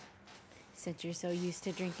 Since you're so used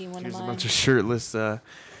to drinking one Here's of a mine. bunch of shirtless What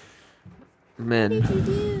did men. you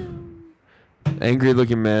do? Angry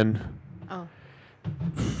looking men. Oh.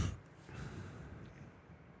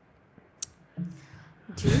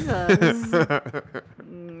 Jesus.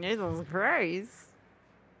 Jesus Christ.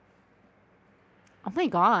 Oh my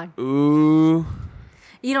God. Ooh.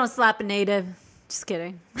 You don't slap a native. Just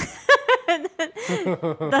kidding.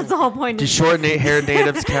 That's the whole point. Do short hair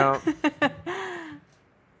natives count?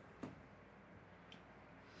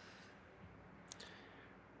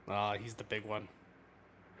 He's the big one.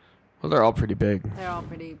 Well, they're all pretty big. They're all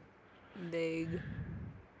pretty big.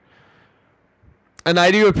 And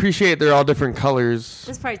I do appreciate they're all different colors.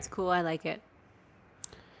 This part's cool. I like it.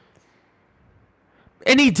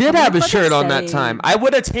 And he did I have wonder a what shirt they on that say. time. I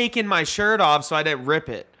would have taken my shirt off so I didn't rip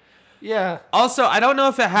it. Yeah. Also, I don't know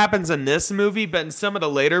if it happens in this movie, but in some of the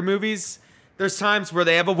later movies, there's times where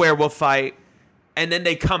they have a werewolf fight, and then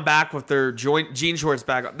they come back with their jean shorts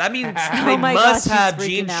back on. That means they my must gosh, have she's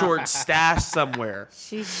jean freaking out. shorts stashed somewhere.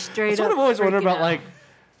 She's straight That's up. what I've always wondered freaking about, out. like,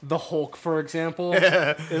 the Hulk, for example.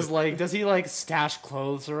 Is, like, does he, like, stash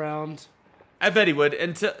clothes around? I bet he would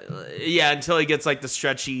until he gets like the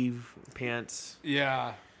stretchy pants.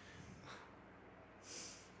 Yeah.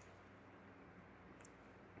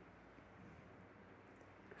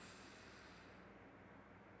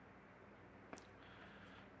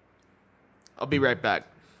 I'll be right back.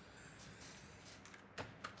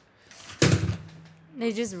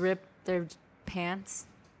 They just rip their pants.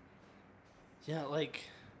 Yeah, like...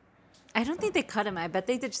 I don't think they cut them. I bet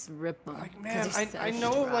they just rip them. Like, man, I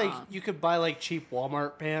know, like, you could buy, like, cheap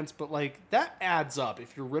Walmart pants, but, like, that adds up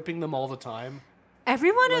if you're ripping them all the time.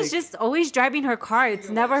 Everyone is like- just always driving her car. It's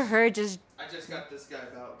never her just... I just got this guy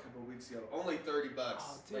about a couple weeks ago. Only $30.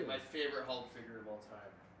 Oh, dude. Like my favorite Hulk figure of all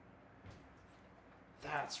time.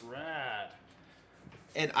 That's rad.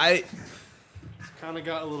 And I Kind of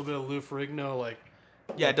got a little bit of Lou Ferrigno, like...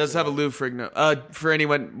 yeah, it does have a Lou Ferrigno. For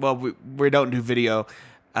anyone, well, we don't do video.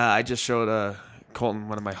 I just showed Colton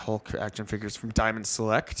one of my Hulk action figures from Diamond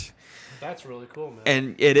Select, That's really cool, man.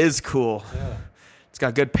 and it is cool. Yeah. It's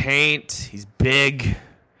got good paint. He's big,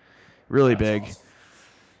 really That's big. awesome.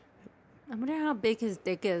 I wonder how big his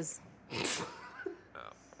dick is.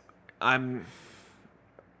 I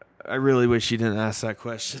really wish you didn't ask that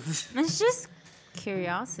question. It's just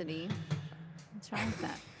curiosity. What's wrong with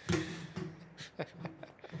that?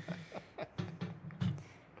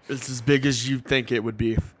 It's as big as you think it would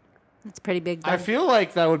be. It's pretty big. Though. I feel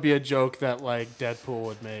like that would be a joke that, like, Deadpool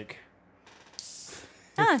would make. If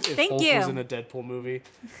thank Hulk you. was in a Deadpool movie,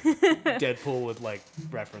 Deadpool would, like,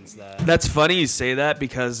 reference that. That's funny you say that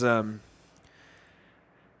because I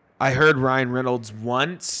heard Ryan Reynolds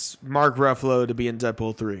wants Mark Ruffalo to be in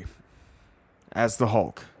Deadpool 3 as the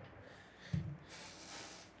Hulk.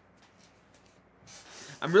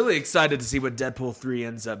 I'm really excited to see what Deadpool 3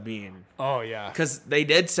 ends up being. Oh, yeah. Because they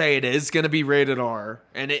did say it is going to be rated R,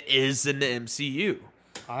 and it is in the MCU.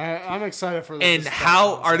 I'm excited for this. And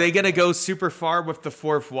how are they going to go super far with the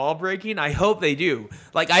fourth wall breaking? I hope they do.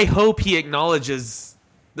 Like, I hope he acknowledges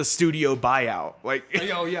the studio buyout. Like,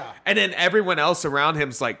 Oh, yeah. and then everyone else around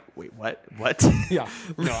him's like, wait, what? What? Yeah.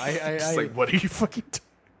 No, Just like, what are you fucking doing?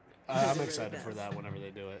 I'm excited for that whenever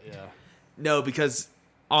they do it, yeah. No, because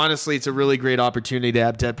honestly, it's a really great opportunity to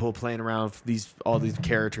have Deadpool playing around with all these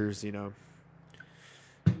characters, you know.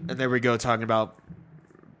 And there we go, talking about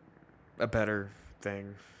a better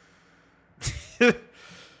thing.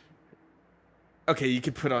 Okay, you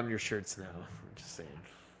can put on your shirts now. I'm just saying.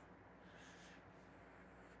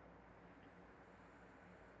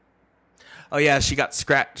 Oh yeah, she got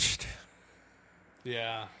scratched.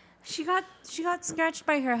 Yeah. She got scratched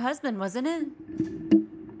by her husband, wasn't it?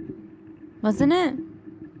 Wasn't it?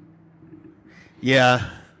 Yeah.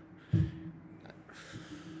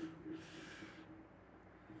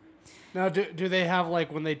 Now, do they have,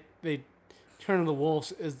 like, when they turn into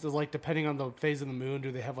wolves, is the, like, depending on the phase of the moon,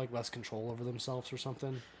 do they have, like, less control over themselves or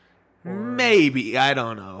something? Maybe. I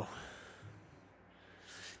don't know.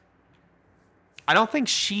 I don't think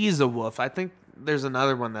she's a wolf. I think there's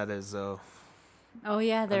another one that is though. Oh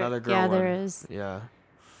yeah, Another girl yeah, there one. is. Yeah.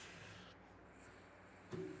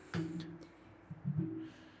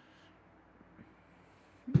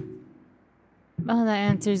 Oh, that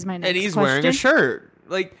answers my next And he's question. wearing a shirt.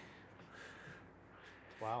 Like,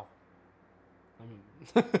 Wow. I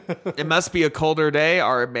mean, it must be a colder day,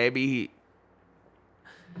 or maybe.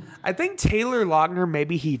 I think Taylor Lautner,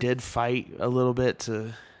 maybe he did fight a little bit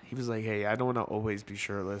to. He was like, "Hey, I don't want to always be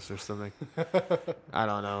shirtless or something." I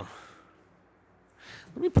don't know.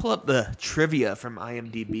 Let me pull up the trivia from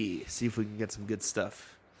IMDb. See if we can get some good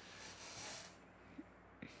stuff.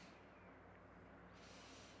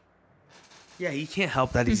 Yeah, he can't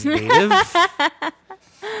help that he's native.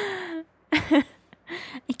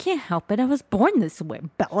 I can't help it. I was born this way,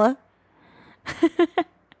 Bella.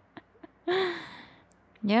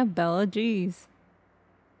 Yeah, Bella. Jeez.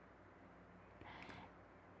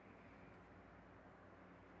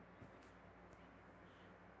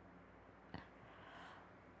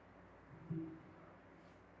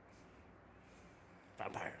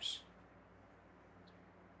 vampires.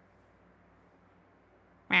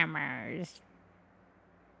 Mammers.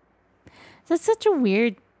 That's such a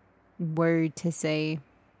weird word to say.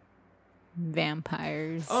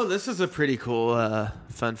 Vampires. Oh, this is a pretty cool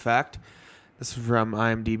fun fact. This is from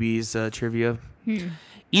IMDb's trivia.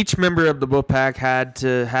 Each member of the Wolfpack had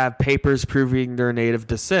to have papers proving their native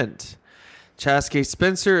descent. Chaske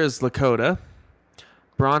Spencer is Lakota.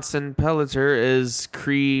 Bronson Pelleter is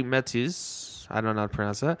Cree Metis. I don't know how to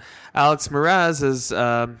pronounce that. Alex Mraz is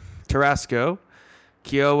Tarasco.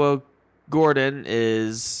 Kiowa Gordon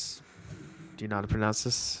is... Do you know how to pronounce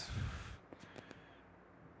this?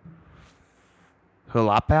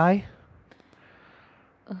 Hulapai?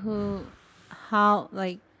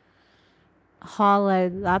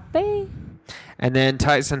 Halalape? And then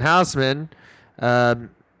Tyson Houseman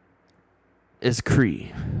is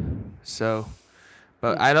Cree. So,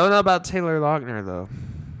 but I don't know about Taylor Lautner, though.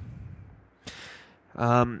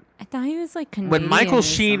 I thought he was like Canadian. When Michael or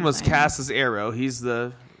Sheen was something. cast as Arrow, he's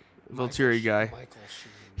the Volturi guy. Michael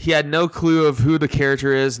Sheen. He had no clue of who the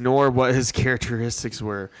character is, nor what his characteristics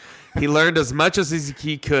were. He learned as much as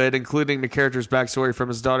he could, including the character's backstory from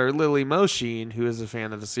his daughter Lily Mo Sheen, who is a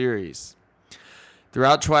fan of the series.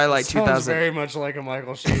 Throughout Twilight Sounds 2000, very much like a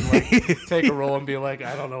Michael Sheen. Like, take a role and be like,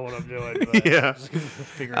 I don't know what I'm doing. But Yeah. just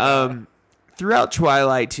figure it out. Throughout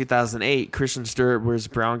Twilight 2008, Kristen Stewart wears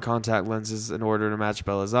brown contact lenses in order to match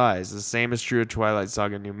Bella's eyes. The same is true of Twilight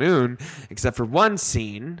Saga New Moon, except for one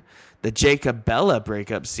scene, the Jacob-Bella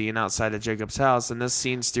breakup scene outside of Jacob's house. In this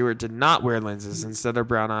scene, Stewart did not wear lenses. Instead, her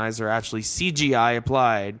brown eyes are actually CGI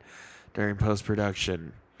applied during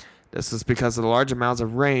post-production. This was because of the large amounts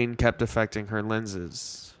of rain kept affecting her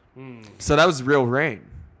lenses. So that was real rain.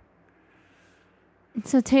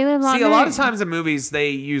 So Taylor Lautner. See, a lot of times in movies,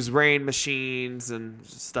 they use rain machines and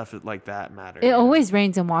stuff like that matter. It always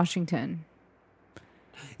rains in Washington.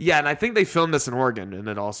 Yeah, and I think they filmed this in Oregon, and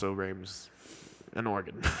it also rains in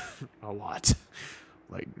Oregon a lot,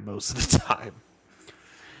 like most of the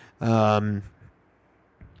time.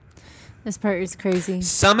 This part is crazy.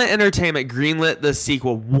 Summit Entertainment greenlit the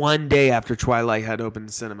sequel one day after Twilight had opened in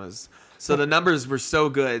cinemas. So the numbers were so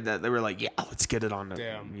good that they were like, "Yeah, let's get it on the,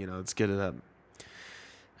 Damn. let's get it up."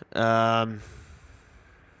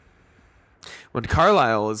 When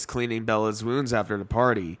Carlisle is cleaning Bella's wounds after the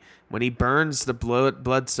party, when he burns the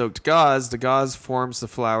blood-soaked gauze, the gauze forms the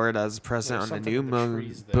flower as present There's on the something New in the Moon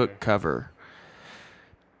trees there. book cover.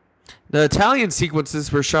 The Italian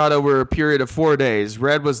sequences were shot over a period of 4 days.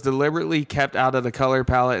 Red was deliberately kept out of the color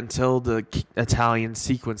palette until the Italian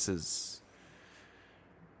sequences.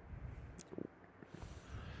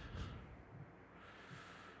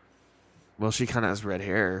 Well, she kind of has red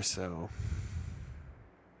hair, so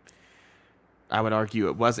I would argue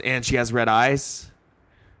it was. And she has red eyes.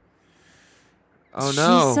 Oh,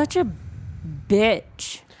 no. She's such a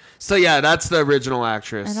bitch. So, yeah, that's the original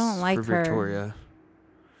actress I don't like for her. Victoria.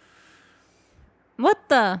 What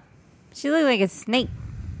the? She looked like a snake.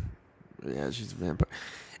 Yeah, she's a vampire.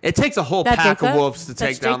 It takes a whole That pack of Jacob? wolves to That's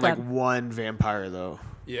take down like Jacob. one vampire, though.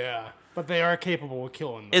 Yeah. But they are capable of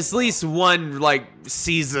killing them. It's at least one like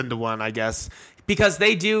seasoned one, I guess, because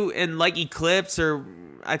they do in like Eclipse, or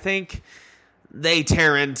I think they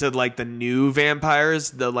tear into like the new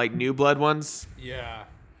vampires, the like new blood ones. Yeah.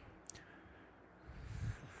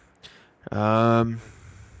 Oh,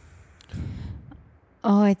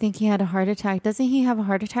 I think he had a heart attack. Doesn't he have a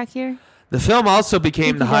heart attack here? The film also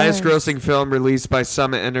became the He highest does. grossing film released by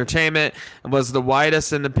Summit Entertainment and was the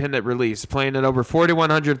widest independent release, playing in over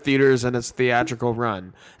 4,100 theaters in its theatrical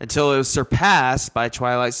run, until it was surpassed by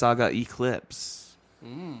Twilight Saga Eclipse.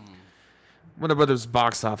 Wonder what his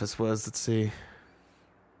box office was. Let's see.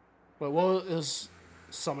 But what is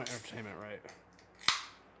Summit Entertainment, right?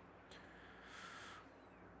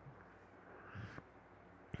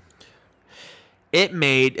 It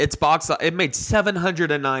made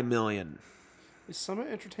 $709 million. Is Summit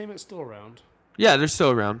Entertainment still around? Yeah, they're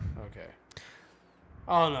still around. Okay.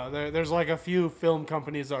 I don't know. There's like a few film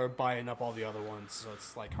companies that are buying up all the other ones, so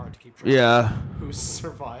it's like hard to keep track Yeah. of who's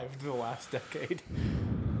survived the last decade.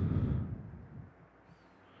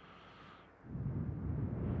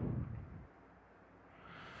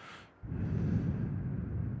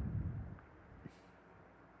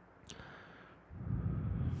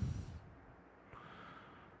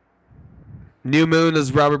 New Moon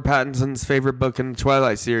is Robert Pattinson's favorite book in the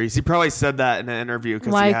Twilight series. He probably said that in an interview.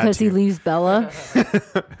 Why? Because he leaves Bella?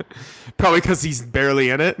 Probably because he's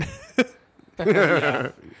barely in it.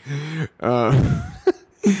 I'm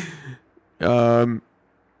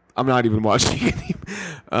not even watching it.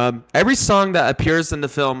 Every song that appears in the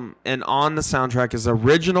film and on the soundtrack is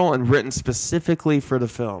original and written specifically for the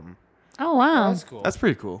film. Oh, wow. That's cool. That's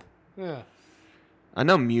pretty cool. Yeah. I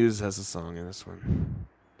know Muse has a song in this one.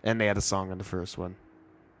 And they had a song in the first one.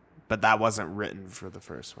 But that wasn't written for the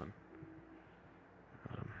first one.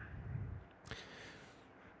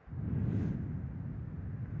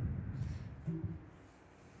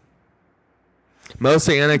 Most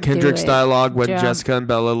of Anna Kendrick's dialogue when Jessica and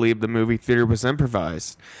Bella leave the movie theater was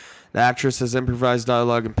improvised. The actress has improvised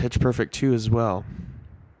dialogue in Pitch Perfect 2 as well.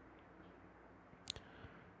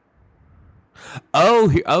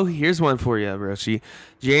 Oh, here's one for you, Roshi.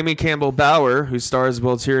 Jamie Campbell Bower, who stars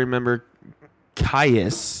Volturi member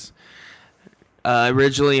Caius,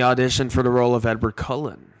 originally auditioned for the role of Edward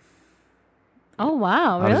Cullen. Oh,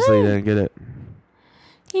 wow. Really? Obviously, he didn't get it.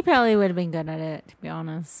 He probably would have been good at it, to be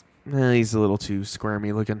honest. He's a little too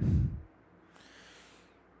squirmy looking.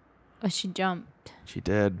 Oh, she jumped. She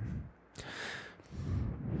did.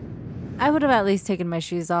 I would have at least taken my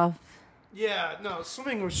shoes off. Yeah, no,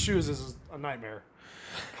 swimming with shoes is a nightmare.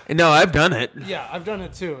 No, I've done it. Yeah, I've done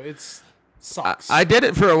it too. It sucks. I did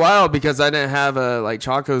it for a while because I didn't have like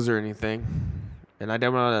chacos or anything. And I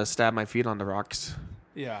didn't want to stab my feet on the rocks.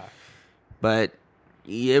 Yeah. But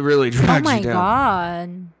it really drags you down. Oh, my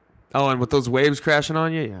God. Oh, and with those waves crashing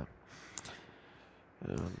on you?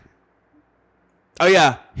 Yeah. Oh,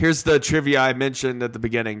 yeah. Here's the trivia I mentioned at the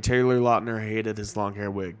beginning. Taylor Lautner hated his long hair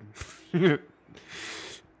wig.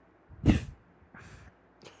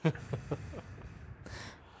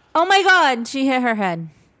 Oh, my God. She hit her head.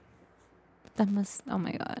 Oh,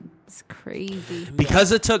 my God. It's crazy.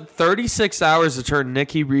 Because it took 36 hours to turn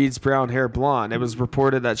Nikki Reed's brown hair blonde, it was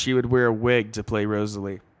reported that she would wear a wig to play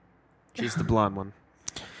Rosalie. She's the blonde one.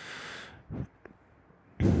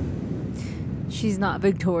 She's not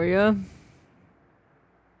Victoria.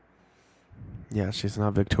 Yeah, she's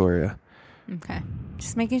not Victoria. Okay.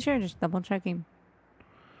 Just making sure. Just double checking.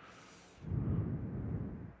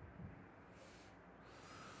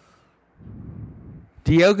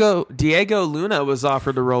 Diego Luna was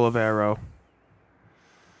offered the role of Arrow.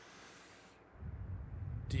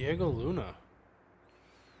 Diego Luna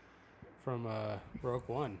from Rogue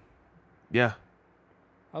One. Yeah.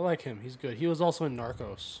 I like him. He's good. He was also in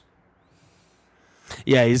Narcos.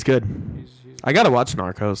 Yeah, he's good. He's I gotta watch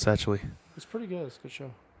Narcos, actually. It's pretty good. It's a good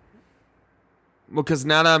show. Well, because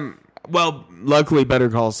now that luckily Better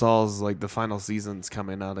Call Saul's like the final season's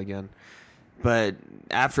coming out again. But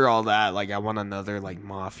after all that, like I want another like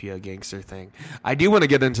mafia gangster thing. I do want to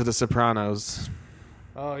get into The Sopranos.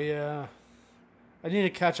 Oh yeah, I need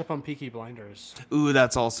to catch up on Peaky Blinders. Ooh,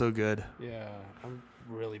 that's also good. Yeah, I'm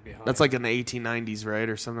really behind. That's like in the 1890s, right,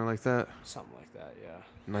 or something like that. Something like that. Yeah.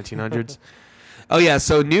 1900s. Oh yeah,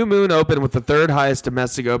 so New Moon opened with the third highest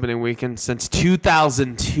domestic opening weekend since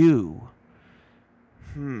 2002.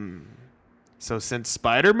 So since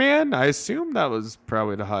Spider-Man, I assume that was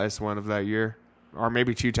probably the highest one of that year. Or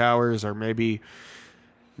maybe Two Towers, or maybe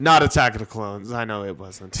not Attack of the Clones. I know it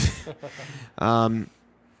wasn't.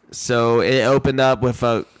 So it opened up with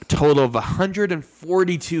a total of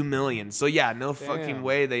 142 million. So yeah, no fucking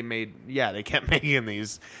way they kept making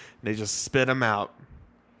these. They just spit them out.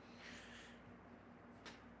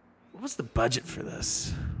 What was the budget for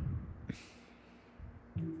this?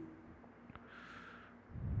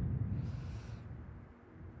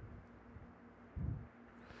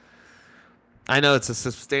 I know it's a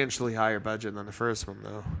substantially higher budget than the first one,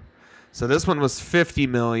 though. So this one was $50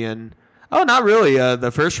 million. Oh, not really.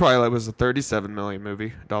 The first Twilight was a $37 million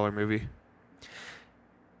movie.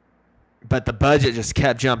 But the budget just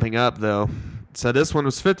kept jumping up, though. So this one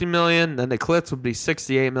was $50 million. Then Eclipse would be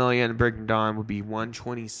 $68 million. And Breaking Dawn would be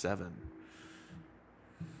 $127 million.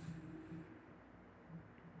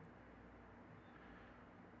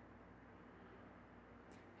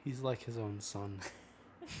 He's like his own son.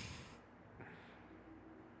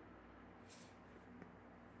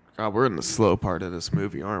 God, we're in the slow part of this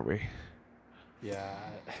movie, aren't we? Yeah.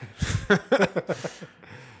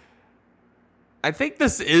 I think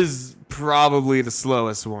this is probably the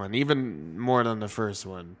slowest one, even more than the first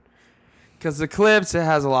one. Because the clips, it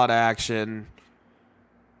has a lot of action.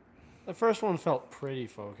 The first one felt pretty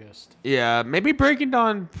focused. Yeah, maybe Breaking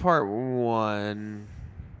Dawn Part 1.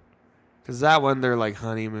 Because that one, they're like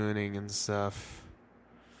honeymooning and stuff.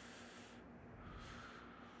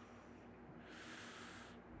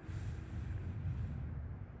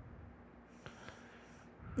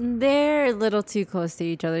 They're a little too close to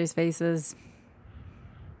each other's faces.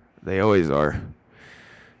 They always are.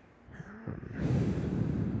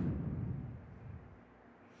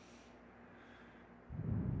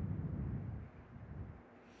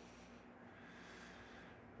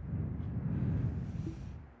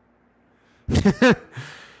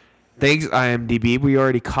 Thanks, IMDb. We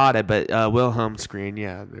already caught it, but Wilhelm screen.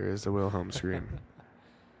 Yeah, there is a Wilhelm screen.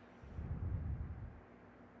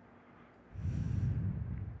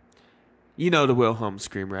 You know the Wilhelm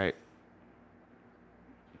scream, right?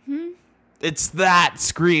 It's that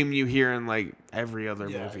scream you hear in like every other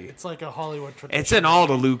movie. It's like a Hollywood tradition. It's in all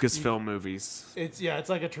the Lucasfilm movies. It's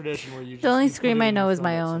like a tradition where you just... The only you put scream it I in know the is film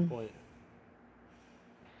my at some own. point.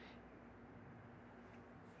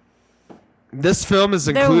 This film is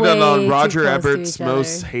They're included way on too Roger close to Ebert's each other.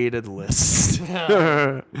 most hated list.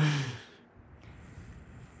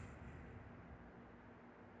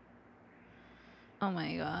 Oh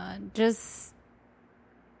my god. Just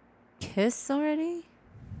kiss already?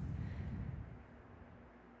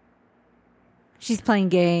 She's playing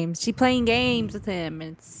games. She's playing games with him.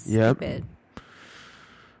 It's Yep. stupid.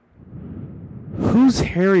 Who's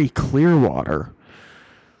Harry Clearwater?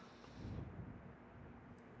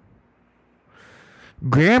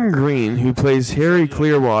 Graham Greene, who plays Harry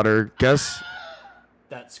Clearwater, guess.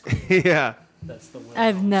 That scream. Yeah. That's the one.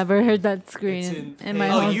 I've never heard that It's scream in- in my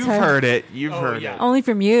Oh, whole Oh, you've entire- heard it. You've Oh, heard yeah. it. Only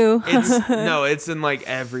from you. It's no, it's in like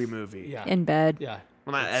every movie. Yeah. In bed. Yeah.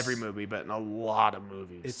 Well, not every movie, but in a lot of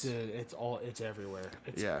movies. It's everywhere.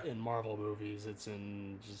 It's Yeah. in Marvel movies. It's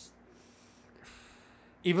in just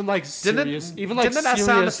even like Didn't- serious, even like didn't that serious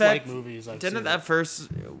sound effect- like movies. I've Didn't seen that first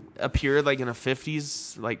appear like in a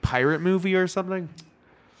 50s like pirate movie or something?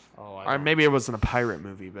 Oh, Or maybe it wasn't a pirate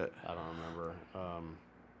movie, but I don't remember.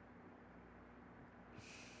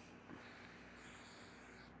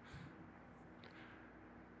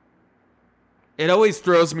 it always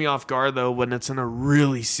throws me off guard though when it's in a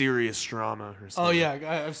really serious drama or something. Oh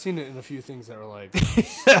yeah, I've seen it in a few things that are like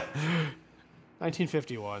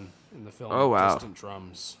 1951 in the film. Oh, wow. Distant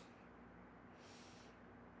Drums.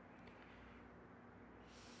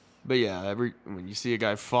 But yeah, when you see a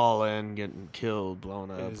guy fall in, getting killed,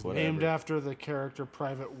 blown up, It is whatever. named after the character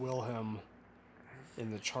Private Wilhelm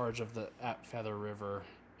in the charge of the at Feather River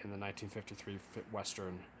in the 1953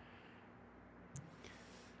 Western,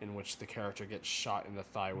 in which the character gets shot in the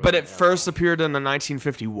thigh with But an it first arrow. appeared in the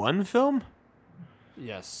 1951 film,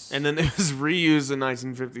 Yes. and then it was reused in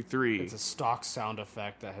 1953. It's a stock sound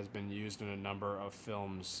effect that has been used in a number of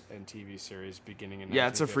films and TV series beginning in Yeah,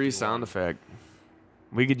 it's a free 1951. sound effect.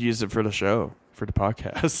 We could use it for the show, for the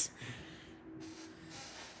podcast.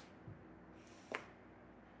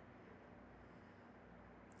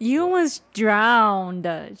 You almost drowned.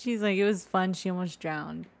 She's like, it was fun. She almost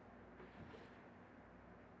drowned.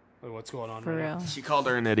 Wait, what's going on For right now? real. She called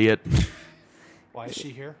her an idiot. Why is she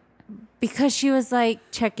here? Because she was like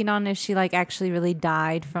checking on if she like actually really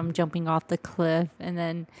died from jumping off the cliff, and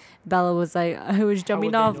then Bella was like, "I was jumping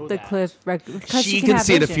would they off know the that? cliff because She she can have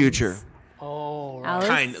see the visions." future. Oh, right. Alice?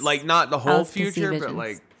 Kind, like not the whole Alice can see future, but visions.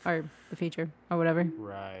 like or the future or whatever.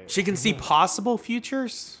 Right. she can see possible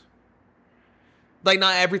futures. Like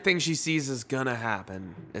not everything she sees is gonna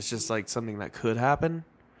happen. It's just like something that could happen.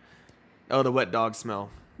 Oh, the wet dog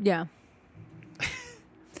smell. Yeah.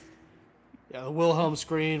 Yeah, the Wilhelm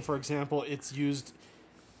screen, for example, it's used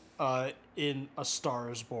in A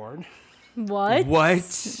Star Is Born. What?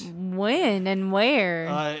 What? When and where?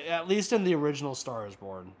 At least in the original Star Is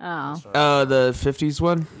Born. Oh. The 50s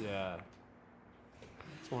one, Yeah.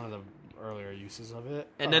 It's one of the earlier uses of it.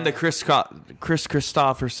 and then the Chris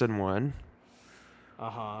Christopherson one,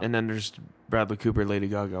 Uh-huh. and then there's Bradley Cooper, Lady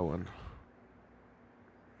Gaga one.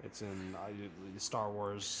 It's in Star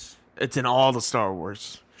Wars. It's in all the Star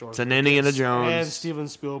Wars. George It's in Indiana Lucas, Jones. And Steven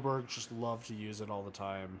Spielberg just loved to use it all the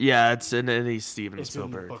time. Yeah, it's in any Steven It's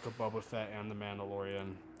Spielberg. in the Book of Boba Fett and The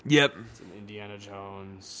Mandalorian. Yep. It's in Indiana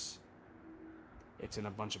Jones. It's in a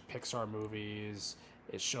bunch of Pixar movies.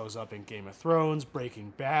 It shows up in Game of Thrones,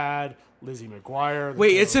 Breaking Bad, Lizzie McGuire.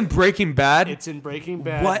 Wait, it's in Breaking Bad? It's in Breaking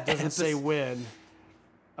Bad. What? It doesn't say when.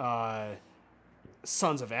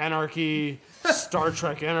 Sons of Anarchy, Star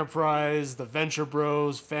Trek Enterprise, The Venture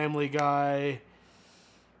Bros, Family Guy.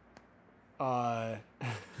 Well,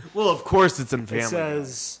 of course it's in Family It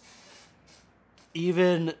says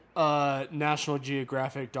even National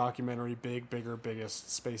Geographic documentary Big, Bigger,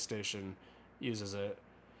 Biggest Space Station uses it.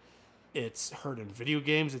 It's heard in video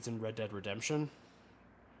games. It's in Red Dead Redemption.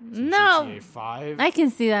 It's in No. GTA 5. I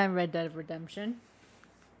can see that in Red Dead Redemption.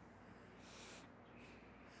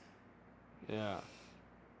 Yeah.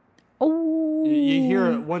 Oh. You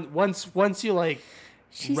hear it once you like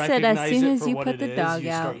She said recognize as soon it as for you what put it the is, dog you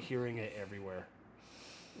out. start hearing it everywhere.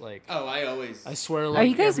 Like Oh, I always. I swear. Like, Are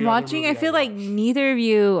you guys every other watching? I movie feel like watch. neither of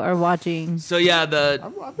you are watching. So yeah,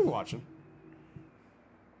 I've been watching.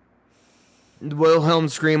 Wilhelm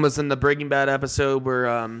Scream was in the Breaking Bad episode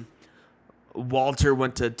where Walter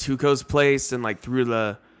went to Tuco's place and like threw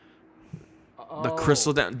the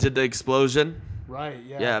crystal down, did the explosion. Right.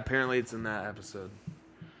 Yeah. Yeah, apparently it's in that episode.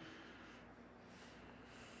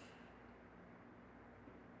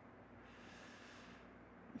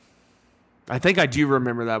 I think I do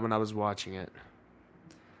remember that when I was watching it.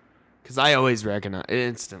 Because I always recognize it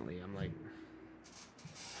instantly. I'm like...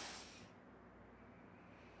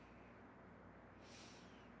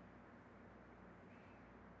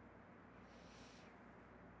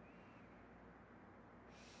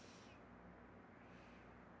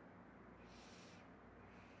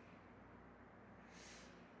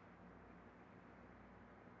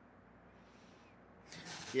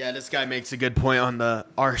 Yeah, this guy makes a good point on the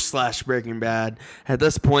r/Breaking Bad. At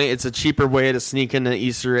this point, it's a cheaper way to sneak in an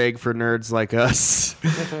Easter egg for nerds like us.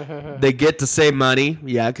 They get to save money,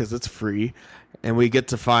 yeah, because it's free, and we get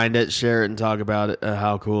to find it, share it, and talk about it,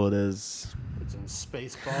 how cool it is. It's in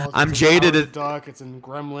Spaceballs. I'm it's jaded In at- Duck. It's in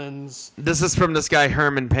Gremlins. This is from this guy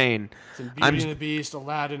Herman Payne. It's in Beauty and the Beast,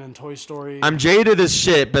 Aladdin, and Toy Story. I'm jaded as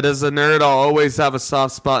shit, but as a nerd, I'll always have a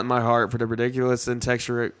soft spot in my heart for the ridiculous and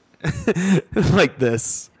texture like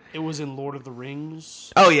this. It was in Lord of the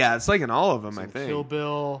Rings. Oh yeah, it's like in all of them, It's I in think. Kill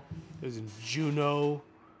Bill. It was in Juno.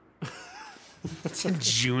 It's in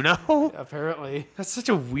Juno? Apparently. That's such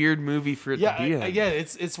a weird movie for it Yeah, to be in. again,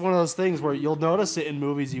 it's one of those things where you'll notice it in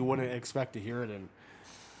movies you wouldn't expect to hear it in.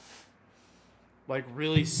 Like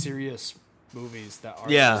really serious movies that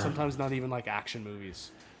are sometimes not even like action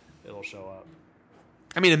movies. It'll show up.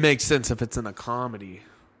 I mean, it makes sense if it's in a comedy.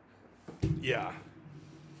 Yeah.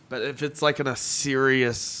 But if it's like in a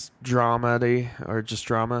serious dramedy or just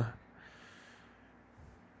drama.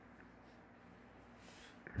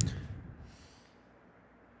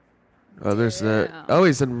 Oh, there's that. Oh,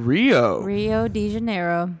 he's in Rio. Rio de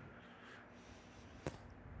Janeiro.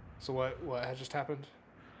 So what had just happened?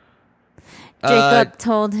 Jacob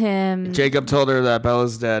told him Jacob told her that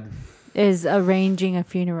Bella's dead. is arranging a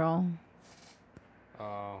funeral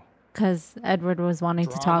Oh. because Edward was wanting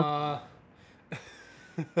to talk.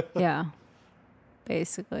 Yeah,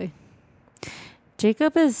 basically.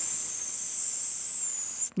 Jacob is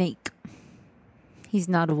snake. He's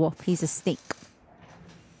not a wolf. He's a snake.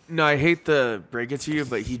 No, I hate to break it to you,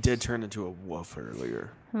 but he did turn into a wolf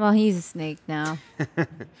earlier. Well, he's a snake now.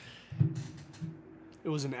 It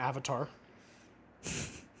was an Avatar.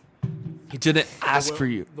 He didn't ask for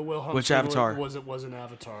you. The Wilhelm Which Scream Avatar? was an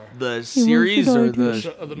Avatar. The series or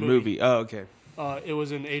the the movie. movie? Oh, okay. It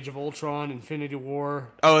was in Age of Ultron, Infinity War,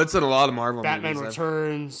 Oh, it's in a lot of Marvel Batman movies.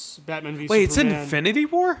 Returns, Batman v Wait, it's in Superman. Infinity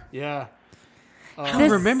War? Yeah. I don't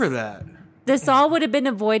This- remember that. This all would have been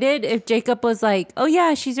avoided if Jacob was like, "Oh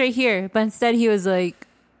yeah, she's right here," but instead he was like,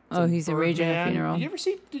 "Oh, he's arranging a Birdman.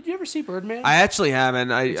 funeral." Did you ever see Birdman? I actually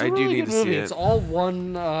haven't. I It's a do really need good to movie. see It's it. all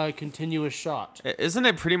one continuous shot. Isn't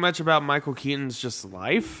it pretty much about Michael Keaton's just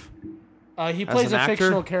life? He plays an a actor?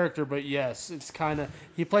 fictional character, but yes, it's kind of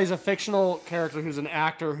he plays a fictional character who's an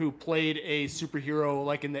actor who played a superhero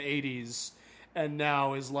like in the 80s and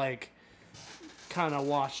now is like kind of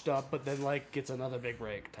washed up, but then like gets another big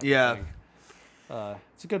break. Type Yeah. Of thing.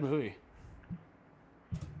 It's a good movie.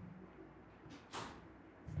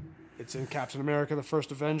 It's in Captain America: The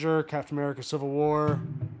First Avenger, Captain America: Civil War.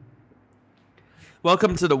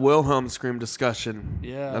 Welcome to the Wilhelm Scream discussion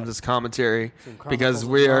Yeah. of this commentary, Chronicles because of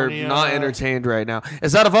we are Narnia. not entertained right now.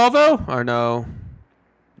 Is that a Volvo or no?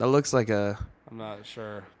 That looks like a I'm not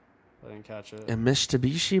sure. I didn't catch it.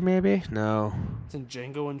 Mitsubishi, maybe? No. It's in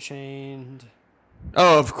Django Unchained.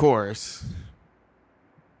 Oh, of course.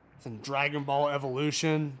 It's in Dragon Ball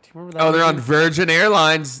Evolution. Do you remember that? Oh, they're on movie? Virgin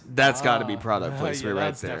Airlines. That's got to be product placement yeah, right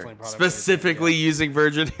that's there. definitely product Specifically placement, using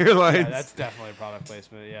Virgin Airlines. Yeah, that's definitely product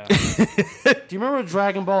placement. Yeah. Do you remember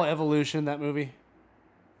Dragon Ball Evolution? That movie.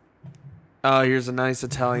 Oh, here's a nice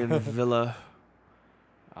Italian villa.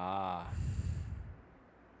 Ah.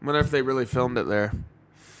 Wonder if they really filmed it there.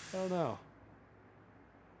 I don't know.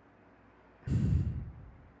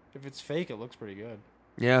 If it's fake, it looks pretty good.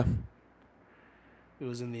 Yeah, It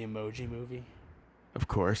was in the Emoji Movie. of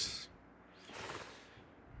course.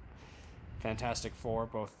 Fantastic Four,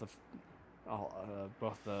 both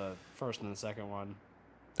the first and the second one.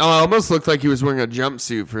 Oh, it almost looked like he was wearing a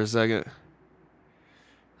jumpsuit for a second.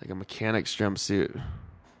 Like a mechanic's jumpsuit.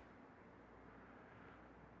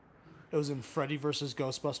 It was in Freddy vs.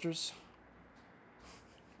 Ghostbusters.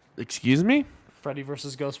 Excuse me? Freddy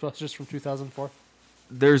vs. Ghostbusters from 2004.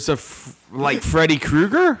 There's like Freddy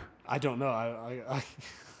Krueger? I don't know. I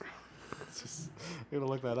gotta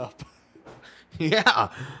look that up. Yeah.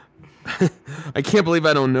 I can't believe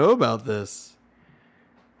I don't know about this.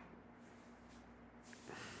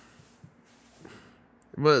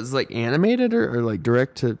 Was like animated or like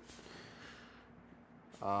direct to?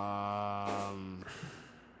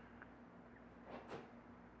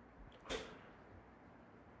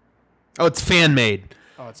 Oh, it's fan made.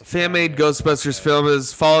 Oh, it's a Fan made Ghostbusters film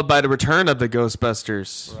is followed by the return of the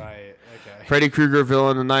Ghostbusters. Right. Okay. Freddy Krueger,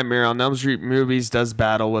 villain of Nightmare on Elm Street movies, does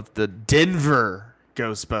battle with the Denver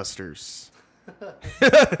Ghostbusters.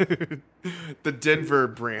 The Denver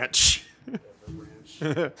branch.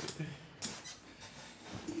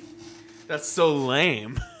 That's so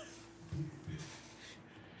lame.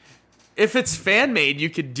 If it's fan made, you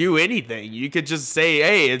could do anything. You could just say,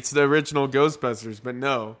 hey, it's the original Ghostbusters. But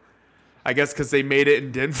no. I guess because they made it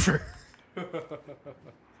in Denver.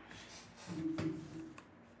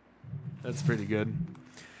 That's pretty good.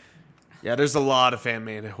 Yeah, there's a lot of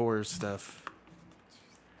fan-made horror stuff.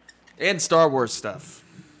 And Star Wars stuff.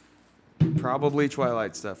 Probably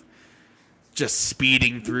Twilight stuff. Just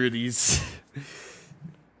speeding through these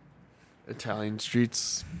Italian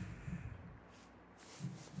streets.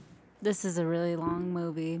 This is a really long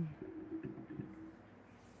movie.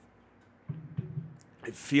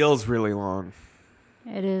 It feels really long.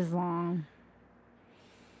 It is long.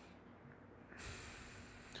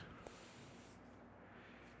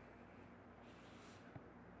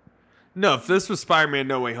 No, if this was Spider-Man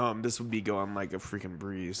No Way Home, this would be going like a freaking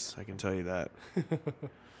breeze. I can tell you that.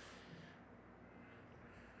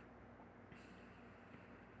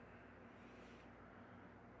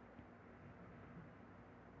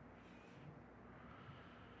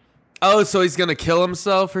 Oh, so he's going to kill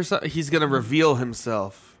himself or something? He's going to reveal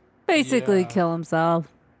himself. Basically Yeah. kill himself.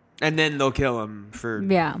 And then they'll kill him for...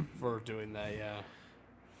 Yeah. For doing that, yeah.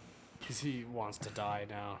 Because he wants to die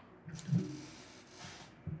now.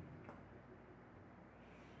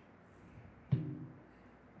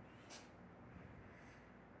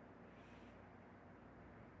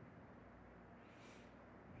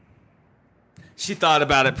 She thought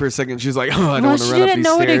about it for a second. She was like, oh, I don't Well, want to she run up didn't these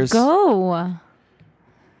know stairs. where to go.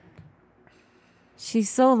 She's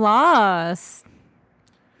so lost.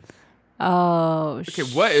 Oh, Okay,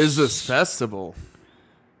 what is this festival?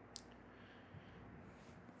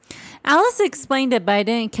 Alice explained it, but I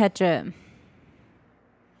didn't catch it.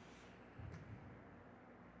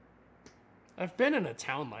 I've been in a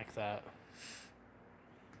town like that.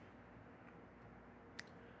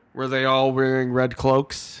 Were they all wearing red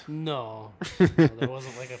cloaks? No. No, there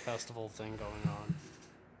wasn't like a festival thing going on.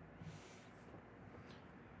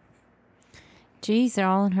 Jeez, they're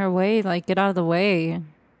all in her way. Like, get out of the way.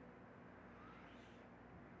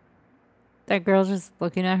 That girl's just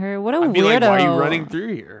looking at her. What a I'd be weirdo. like, why are you running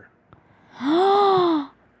through here?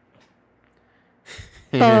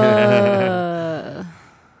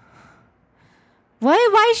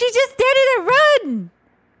 What? Why is she just standing there? Run!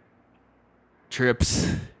 Trips.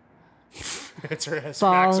 It's her smacks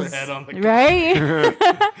Balls. her head on the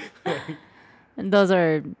Right? And those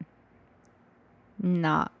are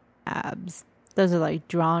not abs. Those are like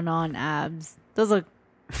drawn on abs. Those look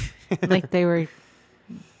like they were.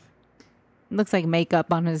 Looks like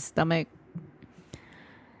makeup on his stomach.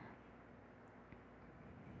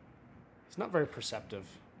 He's not very perceptive.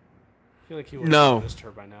 I feel like he would have No. noticed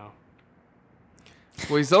her by now.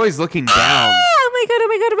 Well, he's always looking down. Oh my god, oh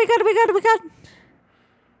my god, oh my god, oh my god, oh my god.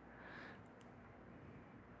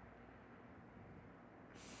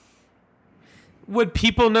 Would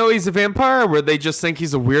people know he's a vampire, or would they just think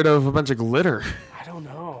he's a weirdo of a bunch of glitter? I don't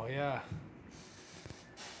know, yeah.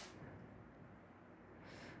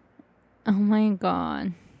 Oh my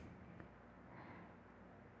god.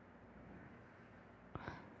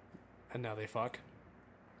 And now they fuck.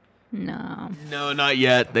 No. No, not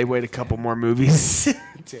yet. They wait a couple more movies.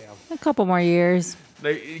 Damn. A couple more years.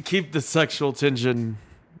 They keep the sexual tension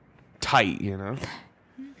tight, you know?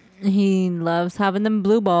 He loves having them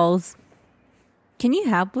blue balls. Can you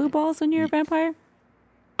have blue balls when you're a vampire?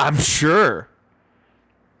 I'm sure.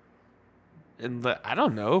 And I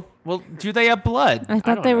don't know. Well, do they have blood? I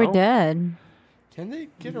thought don't they were know. dead. Can they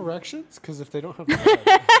get erections? Because if they don't have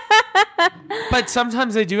blood, But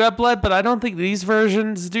sometimes they do have blood, but I don't think these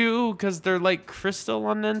versions do because they're like crystal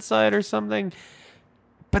on the inside or something.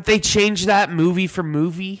 But they change that movie for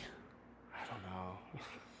movie. I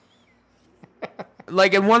don't know.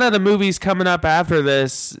 Like in one of the movies coming up after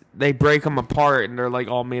this, they break them apart and they're like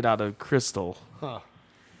all made out of crystal. Huh.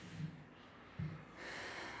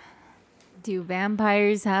 Do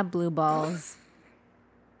vampires have blue balls?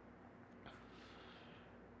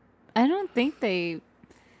 I don't think they...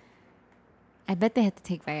 I bet they have to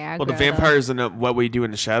take Viagra. Well, the vampires in What We Do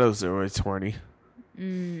in the Shadows are always horny.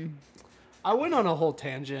 I went on a whole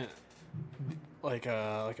tangent like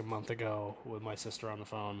a month ago with my sister on the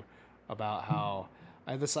phone about how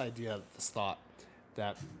I had this idea, this thought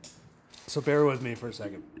that. So bear with me for a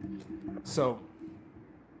second. So,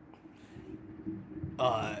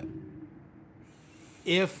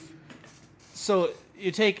 if so,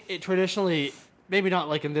 you take it traditionally, maybe not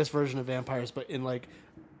like in this version of vampires, but in like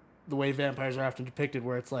the way vampires are often depicted,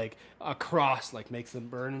 where it's like a cross like makes them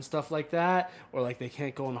burn and stuff like that, or like they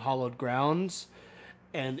can't go on hollowed grounds.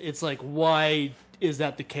 And it's like, why is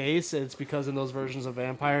that the case? And it's because in those versions of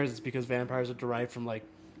vampires, it's because vampires are derived from like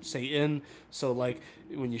Satan. So like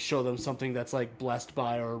when you show them something that's like blessed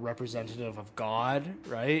by or representative of God,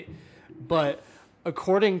 right? But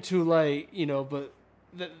according to like,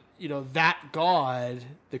 that God,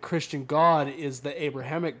 the Christian God, is the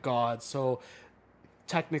Abrahamic God. So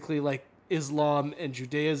technically, like Islam and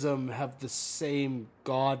Judaism have the same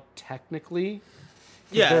God technically.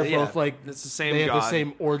 Yeah, They're both like it's the same they have God. the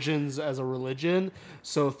same origins as a religion.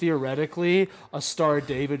 So theoretically, a Star of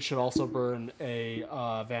David should also burn a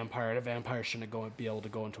vampire. And a vampire shouldn't be able to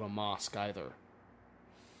go into a mosque either.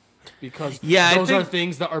 Because I those are think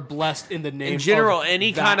things that are blessed in the name in general, of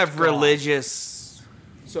any that kind of God. religious.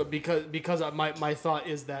 So because my thought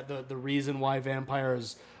is that the reason why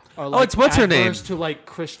vampires are like it's what's her name? adverse to like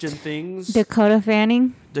Christian things. Dakota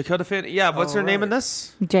Fanning, Dakota Fan. Yeah, what's her name in right.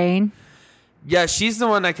 this? Jane, Yeah, she's the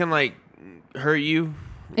one that can like hurt you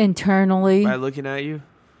internally. by looking at you.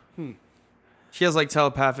 She has like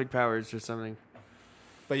telepathic powers or something.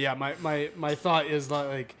 But yeah, my thought is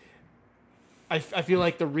like I feel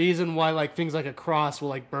like the reason why like things like a cross will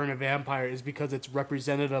like burn a vampire is because it's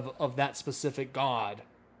representative of that specific god,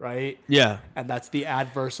 right? Yeah. And that's the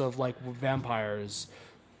adverse of like vampires.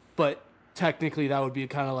 But technically that would be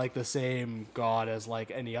kind of like the same god as like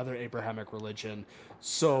any other Abrahamic religion.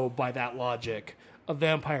 So by that logic, a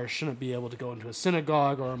vampire shouldn't be able to go into a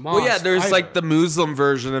synagogue or a mosque. Well, yeah, there's either. like the Muslim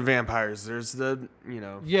version of vampires. There's the,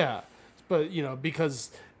 Yeah. But because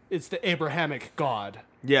it's the Abrahamic god.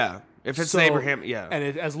 Yeah. If it's So- Abraham, yeah.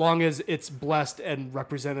 And as long as it's blessed and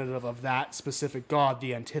representative of that specific god,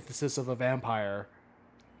 the antithesis of a vampire,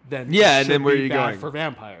 then Yeah, it and then should where be are you bad going? for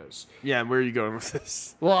vampires. Yeah, where are you going with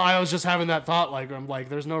this? Well, I was just having that thought, like I'm like,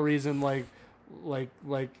 there's no reason like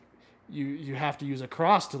you have to use a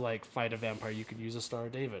cross to like fight a vampire. You could use a Star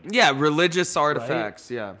of David, Yeah, religious artifacts,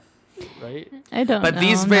 yeah. right? I don't But know.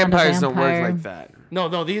 these I'm not a vampires don't work vampire. like that.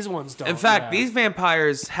 No, these ones don't. In fact, yeah. these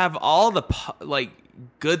vampires have all the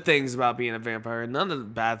good things about being a vampire, and none of the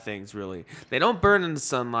bad things really. They don't burn in the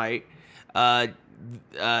sunlight. They're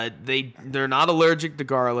not allergic to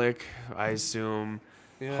garlic, I assume.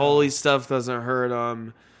 Yeah. Holy stuff doesn't hurt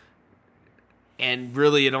them. And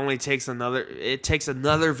really, it only takes another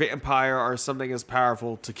vampire or something as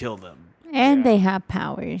powerful to kill them. And Yeah. they have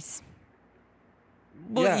powers.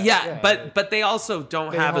 Well, Yeah. but they also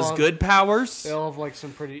don't They have as have- good powers. They all have like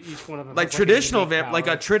some pretty. Each one of them Like has, traditional like a unique like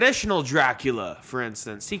a power. traditional Dracula, for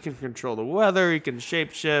instance. He can control the weather. He can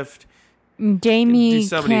shapeshift. Jamie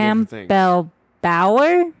so many different things. Campbell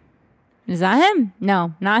Bower? Is that him?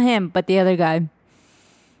 No, not him, but the other guy.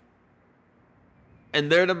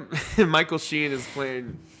 And they're Michael Sheen is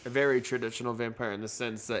playing a very traditional vampire in the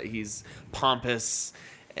sense that he's pompous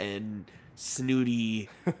and snooty,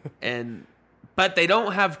 but they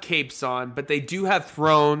don't have capes on, but they do have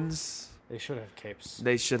thrones. They should have capes.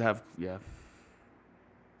 They should have, yeah.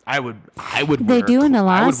 I would. They wear do in the I would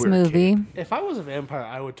last wear a movie. cape. If I was a vampire,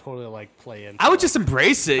 I would totally like play into I would it. just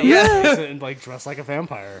embrace it. Yeah. and like dress like a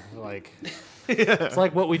vampire. Like it's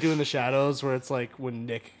like what we do in the shadows, where it's like when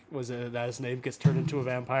Nick that his name gets turned into a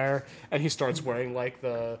vampire, and he starts wearing like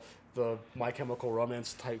the the My Chemical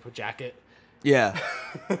Romance type of jacket. Yeah.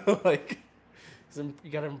 Like,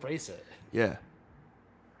 you gotta embrace it. Yeah.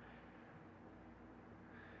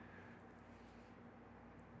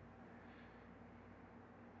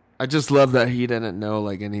 I just love that he didn't know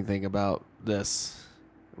like anything about this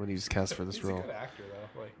when he was cast for this He's role. a good actor,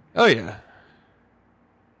 though. Like, Oh yeah.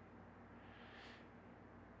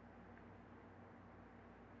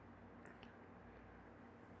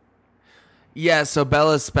 Yeah, so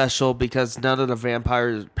Bella's special because none of the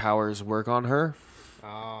vampire powers work on her.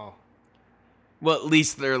 oh, Well, at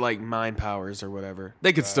least they're like mind powers or whatever.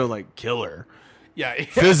 They could still like kill her yeah,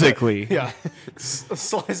 physically. yeah.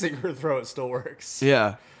 Slicing her throat still works.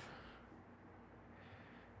 Yeah.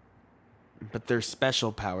 But their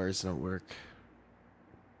special powers don't work.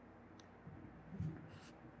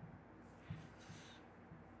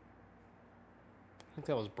 I think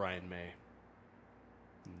that was Brian May.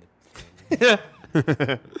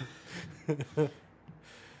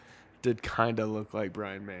 Did kind of look like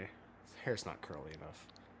Brian May. His hair's not curly enough.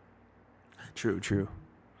 True.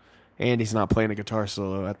 And he's not playing a guitar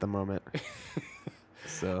solo at the moment.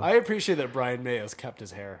 So I appreciate that Brian May has kept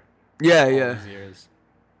his hair yeah. all these years.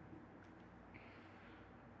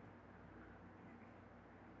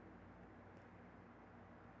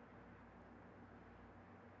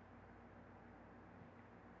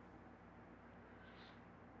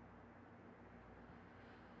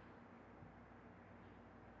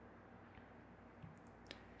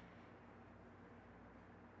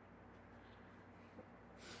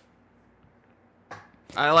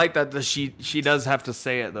 I like that she does have to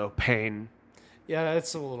say it though, pain. Yeah,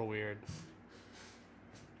 that's a little weird.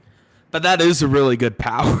 But that is a really good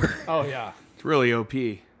power. Oh, yeah. It's really OP.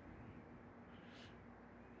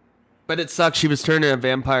 But it sucks she was turning a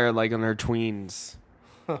vampire like on her tweens.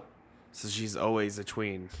 So she's always a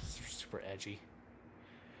tween. Super edgy.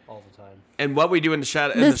 All the time. And what we do in the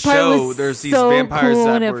This part show, was there's these so vampires cool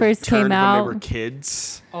that when it were first turned came when out. they were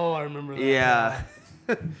kids. Oh, I remember that. Yeah.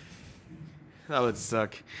 That would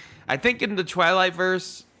suck. I think in the Twilight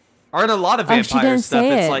verse, or in a lot of Oh, she vampire didn't stuff,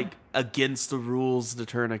 say it's it. like against the rules to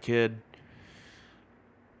turn a kid.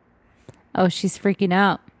 Oh, she's freaking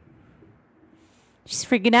out. She's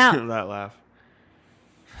freaking out. That laugh.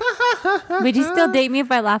 Would you still date me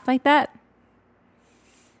if I laugh like that?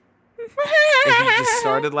 If you just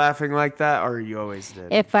started laughing like that, or you always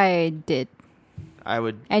did? If I did, I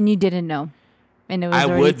would. and you didn't know, and it was I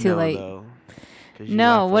already would too know late. though. 'Cause you No,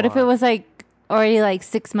 laugh a what if it lot. was like already like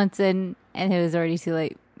 6 months in, and it was already too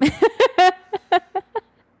late?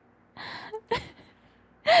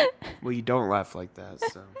 Well, you don't laugh like that,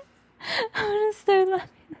 so. I'm gonna start laughing.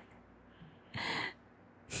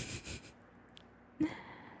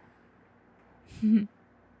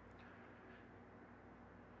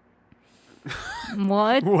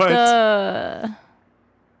 What? What? The?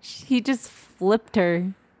 He just flipped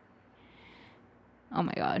her. Oh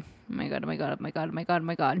my god. Oh my god. Oh my god. Oh my god. Oh my god. Oh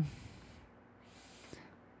my god.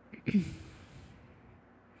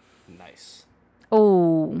 Nice.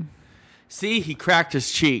 Oh. See, he cracked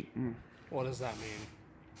his cheek. What does that mean?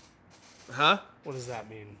 Huh? What does that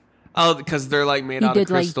mean? Oh, because they're like made He out of did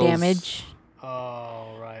like crystals. damage.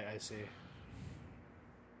 Oh, right. I see.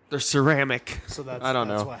 They're ceramic. So that's I don't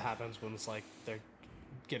that's know. what happens when it's like they're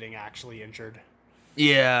getting actually injured.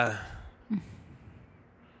 Yeah.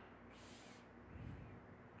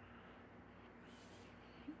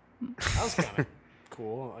 That was kind of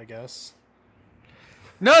cool, I guess.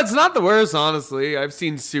 No, it's not the worst, honestly. I've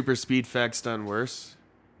seen super speed effects done worse.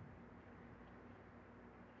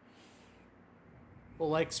 Well,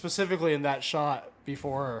 like specifically in that shot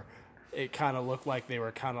before, it kind of looked like they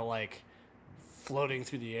were kind of like floating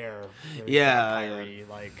through the air. Very Yeah, vampire-y,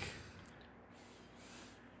 like.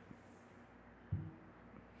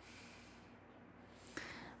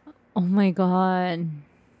 Oh my god.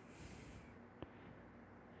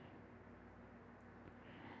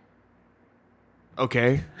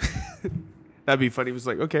 Okay. That'd be funny. He was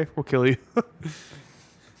like, okay, we'll kill you.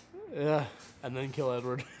 Yeah, and then kill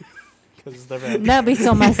Edward because they're vampires. That'd be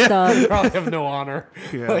so messed They up. probably have no honor.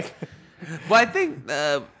 Yeah. Like, Well, I think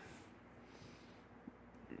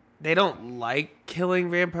they don't like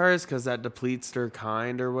killing vampires because that depletes their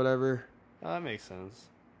kind or whatever. that makes sense.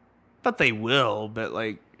 But they will, but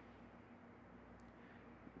like...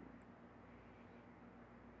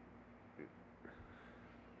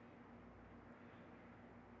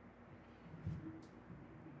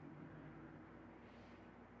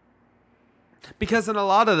 Because in a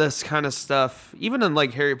lot of this kind of stuff, even in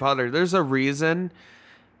like Harry Potter, there's a reason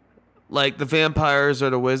like the vampires or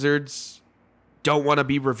the wizards don't want to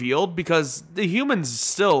be revealed because the humans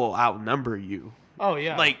still outnumber you Oh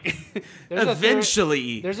yeah. Like, There's a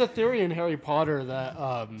eventually. There's a theory in Harry Potter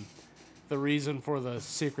that the reason for the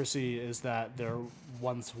secrecy is that there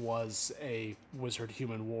once was a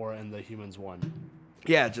wizard-human war and the humans won.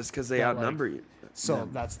 Yeah, just because they Yeah, outnumber you. So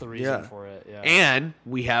that's the reason for it. Yeah. And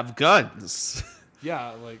we have guns.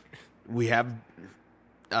 Yeah, like We have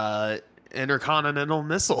intercontinental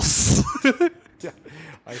missiles. yeah,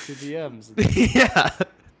 ICBMs, Yeah.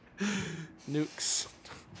 nukes,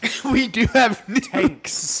 We do have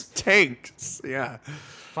tanks, Tanks. Yeah.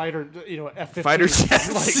 fighter, F-15s. Fighter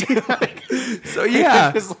jets. Like, So,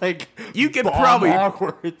 yeah. it's like You could bomb probably.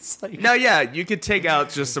 Hogwarts. Like, No, yeah, you could take out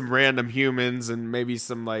just some random humans and maybe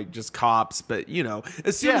some like just cops, but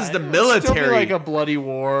as soon as the it would still be military, like a bloody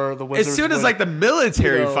war. The wizards as soon as win. like the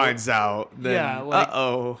military you know, finds out, then yeah, like-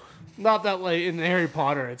 uh-oh. Not that like in Harry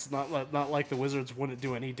Potter, it's not like the wizards wouldn't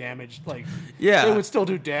do any damage. Like Yeah. they would still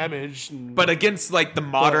do damage. But against like the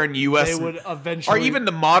modern U.S. they would eventually, or even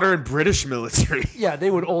the modern British military. yeah, they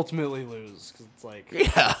would ultimately lose. 'Cause it's like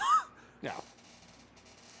Yeah. yeah.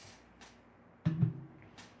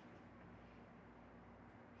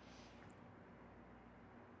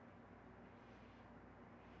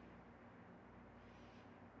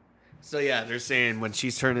 So yeah, they're saying when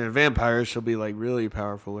she's turned into a vampire, she'll be like really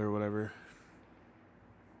powerful or whatever.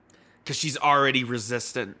 Because she's already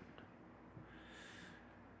resistant.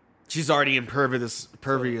 She's already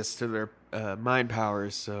impervious to their mind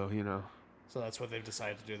powers, so So that's what they've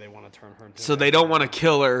decided to do. They want to turn her into. So they don't want to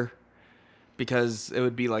kill her because it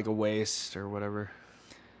would be like a waste or whatever.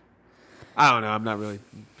 I don't know. I'm not really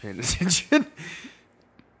paying attention.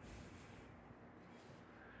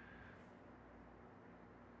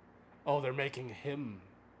 Oh, they're making him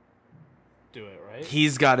do it, right?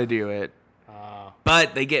 He's got to do it.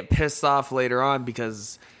 But they get pissed off later on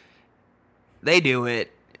because they do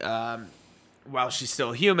it while she's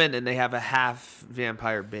still human and they have a half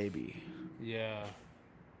vampire baby. Yeah.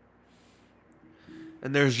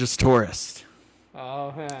 And there's just tourists.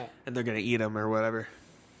 Oh, yeah. And they're going to eat them or whatever.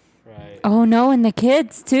 Right. Oh no, and the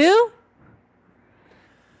kids too?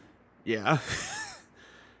 Yeah.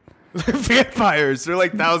 They're vampires. They're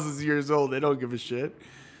like thousands of years old. They don't give a shit.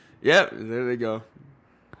 Yep, there they go.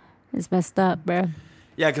 It's messed up, bro.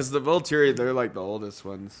 Yeah, because the Volturi, they're like the oldest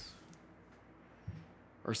ones.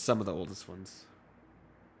 Or some of the oldest ones.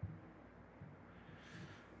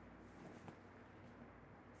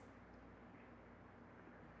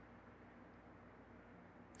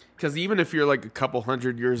 Because even if you're like a couple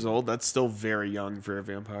hundred years old, that's still very young for a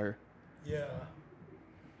vampire. Yeah.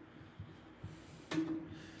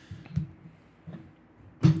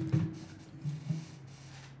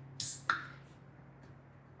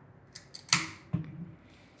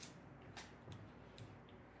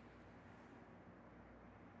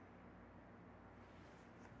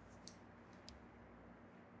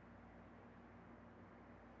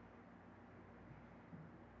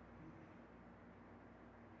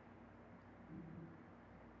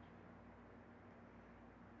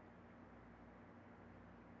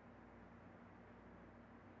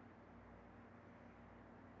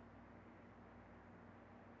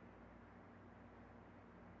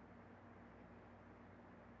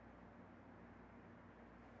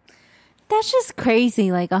 That's just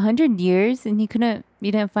crazy. Like 100 years, and you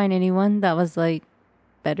didn't find anyone that was like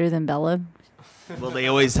better than Bella. Well, they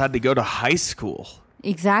always had to go to high school.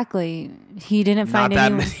 Exactly. He didn't Not find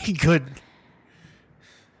that anyone. many good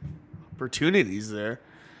opportunities there.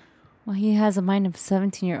 Well, he has a mind of a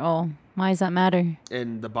 17-year-old. Why does that matter?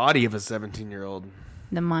 And the body of a 17-year-old.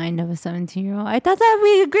 The mind of a 17-year-old. I thought that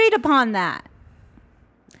we agreed upon that.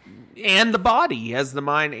 And the body. He has the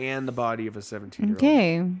mind and the body of a 17-year-old.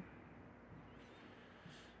 Okay.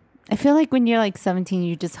 I feel like when you're like 17,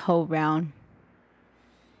 you just hoe around.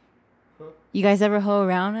 You guys ever hoe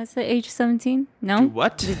around at the age of 17? No? Do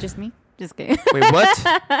what? Is it just me? Just kidding. Wait,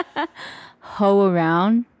 what? Hoe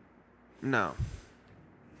around? No.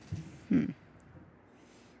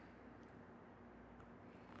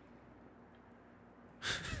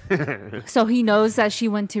 So he knows that she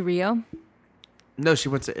went to Rio? No, she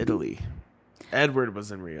went to Italy. Edward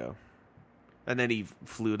was in Rio. And then he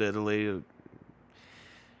flew to Italy.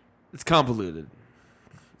 It's convoluted.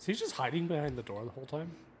 Is he just hiding behind the door the whole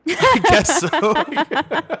time? I guess so.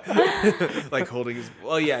 Like holding his...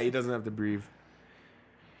 Well, yeah, he doesn't have to breathe.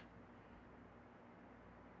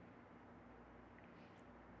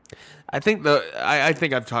 I think I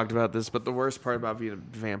think I've talked about this, but the worst part about being a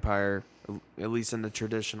vampire, at least in the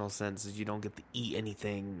traditional sense, is you don't get to eat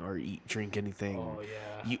anything or drink anything. Oh,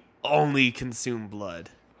 yeah. You only consume blood.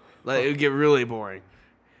 Like, it would get really boring.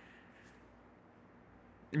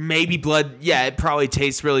 Maybe blood, yeah, it probably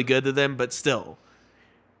tastes really good to them, but still,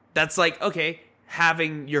 That's like, okay,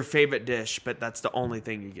 having your favorite dish, but that's the only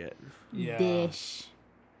thing you get. Yeah. Dish.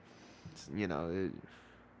 You know.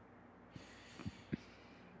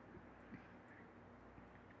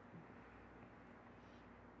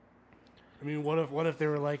 I mean, what if they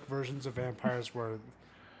were like versions of vampires where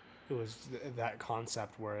it was that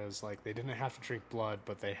concept, whereas like they didn't have to drink blood,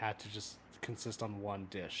 but they had to just consist on one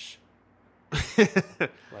dish,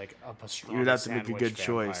 like a pastrami. You'd have to make a sandwich good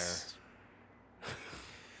vampire. choice.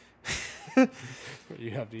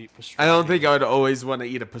 You have to eat pastrami. I don't think I would always want to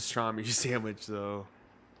eat a pastrami sandwich, though.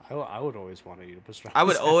 I would always want to eat a pastrami. I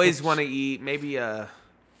would sandwich. always want to eat maybe a.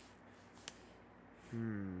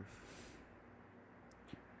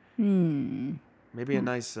 Maybe a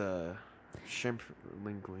nice shrimp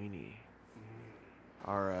linguine,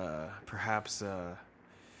 or perhaps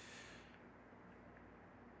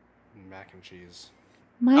mac and cheese.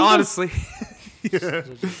 honestly. Just mac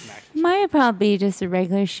and cheese. Mine would probably be just a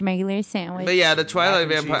regular schmegular sandwich. But yeah, the Twilight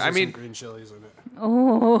Mac and Vampire. cheese I with some mean, green chilies in it.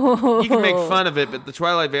 Oh. you can make fun of it, but the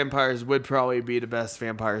Twilight Vampires would probably be the best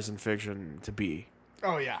vampires in fiction to be.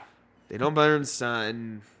 Oh yeah. They don't burn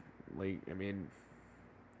sun. Like, I mean,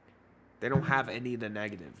 they don't have any of the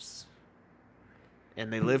negatives.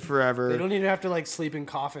 And they live forever. They don't even have to like sleep in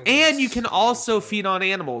coffins. And you can also feed on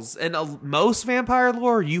animals. In most vampire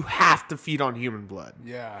lore, you have to feed on human blood.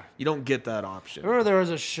 Yeah. You don't get that option. I remember there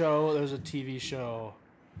was a TV show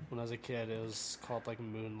when I was a kid. It was called like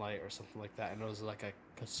Moonlight or something like that, and it was like a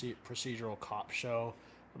procedural cop show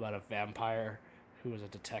about a vampire who was a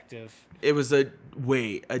detective. It was a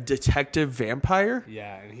detective vampire?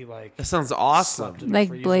 Yeah, and he like That sounds slept awesome. in the Like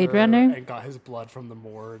freezer Blade Runner? and got his blood from the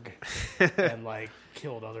morgue and like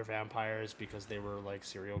killed other vampires because they were like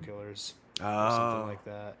serial killers or something like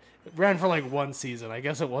that. It ran for like one season. I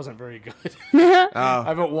guess it wasn't very good. I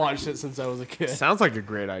haven't watched it since I was a kid. Sounds like a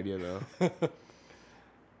great idea, though.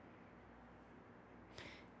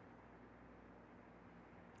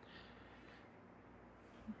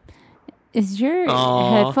 Is your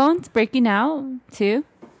Aw. headphones breaking out too?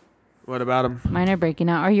 What about him? Mine are breaking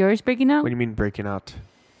out. Are yours breaking out? What do you mean breaking out?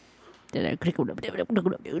 That's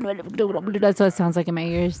what it sounds like in my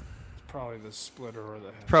ears. Probably the splitter or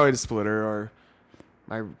the Probably the splitter or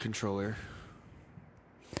my controller.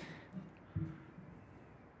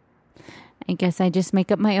 I guess I just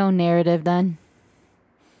make up my own narrative then.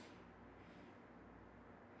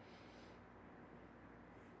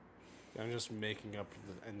 I'm just making up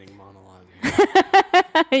the ending monologue.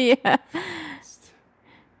 Yeah.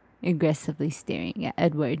 Aggressively staring at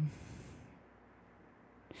Edward.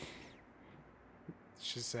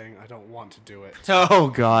 She's saying, I don't want to do it. Oh,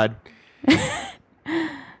 God.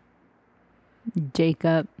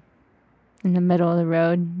 Jacob in the middle of the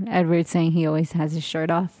road. Edward saying he always has his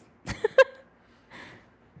shirt off.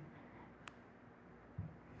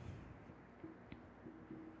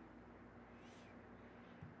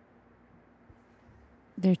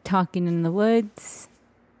 They're talking in the woods.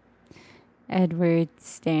 Edward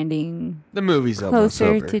standing The movie's almost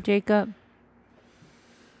closer over. to Jacob.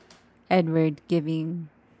 Edward giving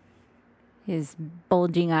his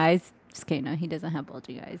bulging eyes. Just kidding, no, he doesn't have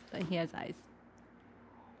bulging eyes, but he has eyes.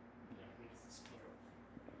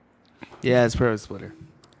 Yeah, it's probably a splitter.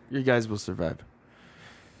 You guys will survive.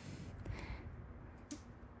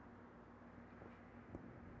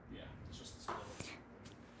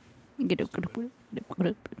 I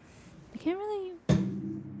can't really.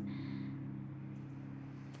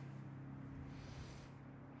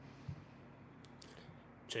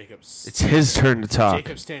 Jacob's. It's his turn to talk.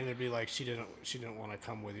 Jacob's standing there, be like, she didn't want to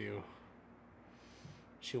come with you.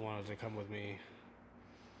 She wanted to come with me.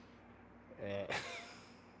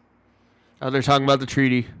 Oh, they're talking about the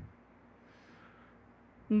treaty.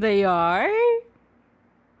 They are?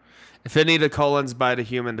 If any of the colons bite a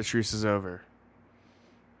human, the truce is over.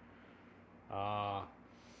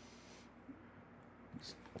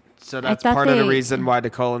 So that's thought part of the they- reason why the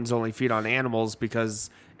colons only feed on animals, because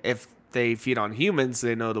if they feed on humans,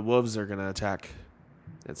 they know the wolves are going to attack.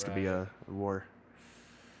 It's going to be a war.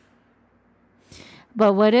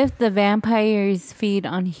 But what if the vampires feed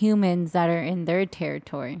on humans that are in their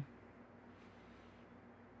territory?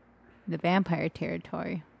 The vampire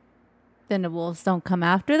territory. Then the wolves don't come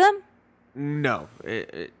after them? No,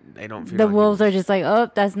 they don't feed The on wolves humans. are just like, oh,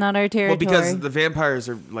 that's not our territory. Well, because the vampires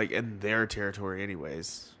are like in their territory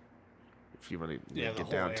anyways. If you want to the get whole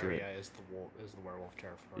down to area it. is the werewolf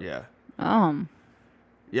territory. Yeah.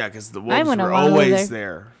 Yeah, because the I wolves wouldn't were wanna live always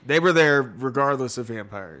there. They were there regardless of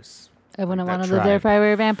vampires. I wouldn't Like want that to live there if tribe. I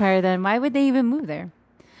were a vampire then. Why would they even move there?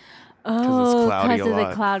 Oh, cloudy because a of the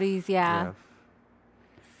lot. cloudies, yeah.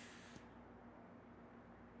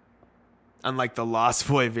 Unlike the Lost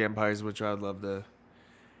Boy vampires, which I'd love to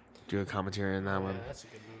do a commentary on that one. Yeah, that's a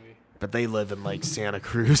good movie. But they live in like Santa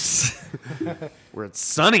Cruz, where it's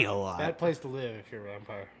sunny a lot. Bad place to live if you're a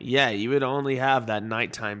vampire. Yeah, you would only have that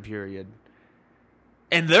nighttime period.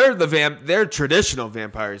 And they're traditional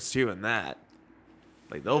vampires too in that.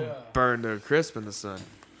 Like they'll burn to a crisp in the sun.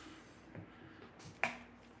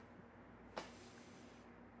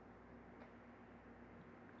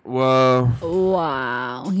 Whoa.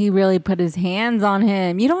 Wow. He really put his hands on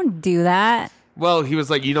him. You don't do that. Well, he was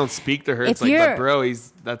like, you don't speak to her. If It's like, you're- but bro,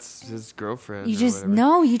 that's his girlfriend. You or just whatever.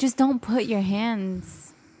 no, you just don't put your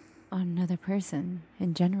hands on another person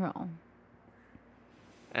in general.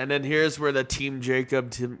 And then here's where the Team Jacob,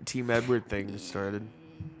 Team Edward thing started.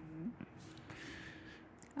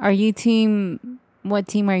 Are you team? What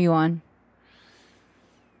team are you on?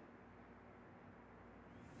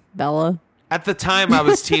 Bella. At the time, I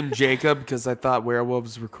was Team Jacob because I thought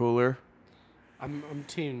werewolves were cooler. I'm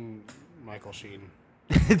team Michael Sheen.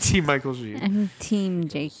 Team Michael Sheen. I'm team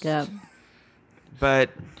Jacob. But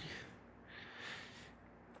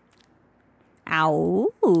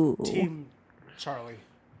Ow. Team Charlie.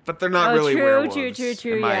 but they're not Oh, really true, werewolves.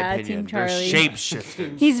 true, In my yeah, opinion. Team They're Charlie.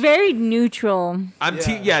 shapeshifters. He's very neutral. I'm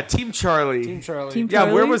Yeah. Team Charlie. Team Charlie. Team Yeah,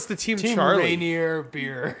 where Charlie? was the Team Team Charlie? Rainier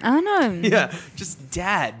beer. I don't know. Yeah, just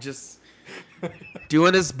dad, just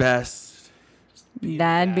doing his best.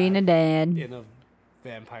 Dad being a dad. In a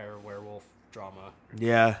vampire werewolf drama.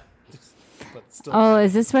 Yeah. But still. Oh,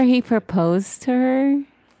 is this where he proposed to her?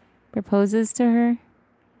 Proposes to her?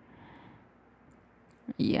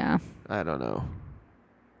 Yeah. I don't know.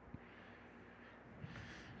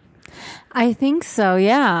 I think so,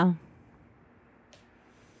 yeah.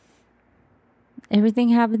 Everything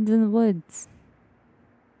happens in the woods.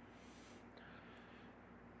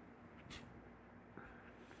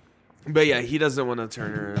 But yeah, he doesn't want to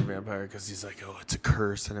turn her into a vampire because he's like, oh, it's a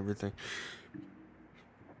curse and everything.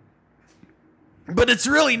 But it's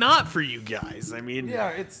really not for you guys. I mean, Yeah,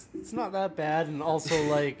 it's not that bad, and also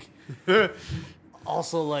like,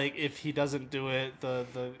 if he doesn't do it, the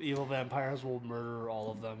evil vampires will murder all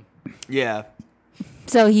of them. yeah.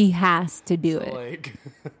 So he has to do So, it. like,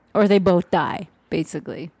 Or they both die,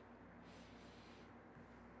 basically.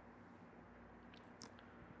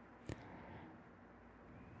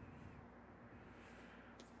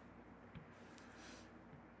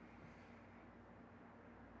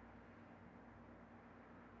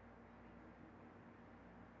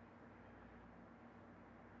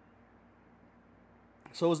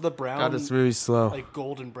 so is the brown God, this movie's slow. like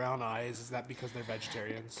golden brown eyes? Is that because they're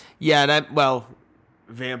vegetarians? Yeah,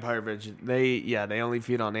 vampire they only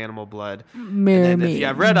feed on animal blood. Marry And then if me, you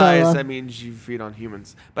have red Bella. eyes, that means you feed on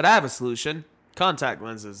humans. But I have a solution. Contact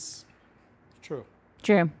lenses. True.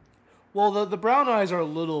 True. Well, the brown eyes are a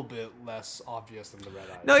little bit less obvious than the red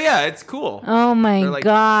eyes. No, yeah, it's cool. Oh my They're like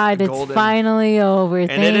God, golden. it's finally over.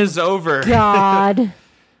 And it is over. God.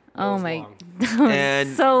 Oh was my long. That was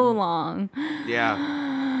And- so long.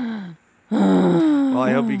 Yeah. Well,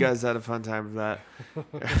 I hope you guys had a fun time with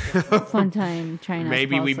that. Fun time trying to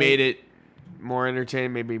Maybe we made it more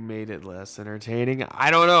entertaining. Maybe made it less entertaining. I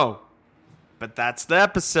don't know. But that's the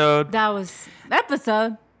episode. That was the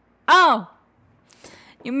episode. Oh.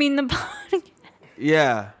 You mean the podcast?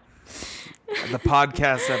 Yeah. The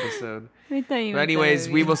podcast episode. I thought you But meant anyways,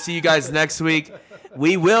 that. we will see you guys next week.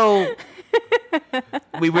 We will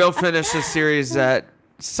finish this series at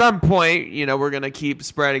some point. You know, we're gonna keep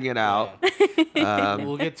spreading it out.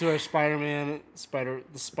 We'll get to our Spider-Man.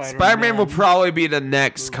 Spider-Man will probably be the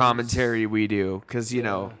next commentary we do because you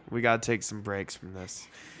know we gotta take some breaks from this.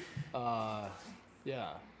 Yeah.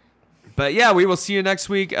 But yeah, we will see you next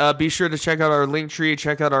week. Be sure to check out our link tree.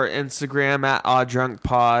 Check out our Instagram at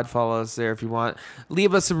OddDrunkPod. Follow us there if you want.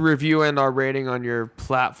 Leave us a review and our rating on your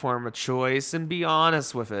platform of choice, and be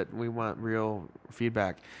honest with it. We want real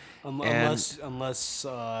feedback. Unless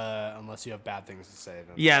you have bad things to say.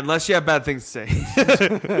 Then Yeah, unless you have bad things to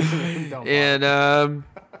say. don't bother. And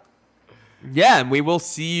yeah, and we will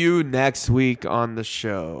see you next week on the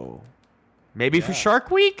show. Maybe for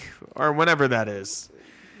Shark Week or whenever that is.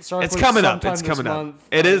 Shark It's Week coming up. sometime It's this coming up. month.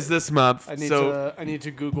 It is this month. I need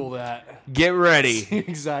to Google that. Get ready.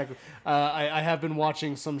 Exactly. I have been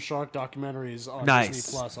watching some shark documentaries on Nice.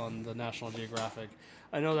 Disney Plus on the National Geographic.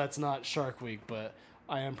 I know that's not Shark Week, but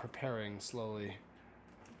I am preparing slowly,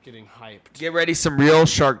 getting hyped. Get ready, some real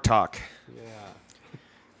shark talk. Yeah.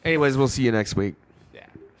 Anyways, we'll see you next week. Yeah.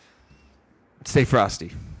 Stay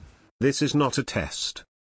frosty. This is not a test.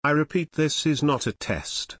 I repeat, this is not a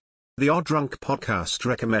test. The Odd Drunk Podcast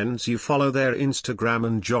recommends you follow their Instagram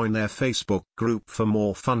and join their Facebook group for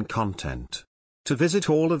more fun content. To visit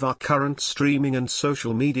all of our current streaming and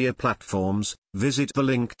social media platforms, visit the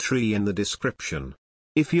link tree in the description.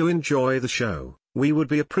 If you enjoy the show, we would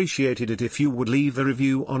be appreciated it if you would leave a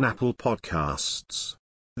review on Apple Podcasts.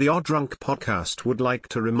 The Odd Drunk Podcast would like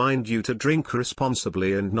to remind you to drink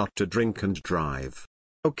responsibly and not to drink and drive.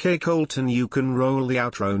 Okay, Colton, you can roll the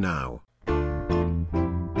outro now.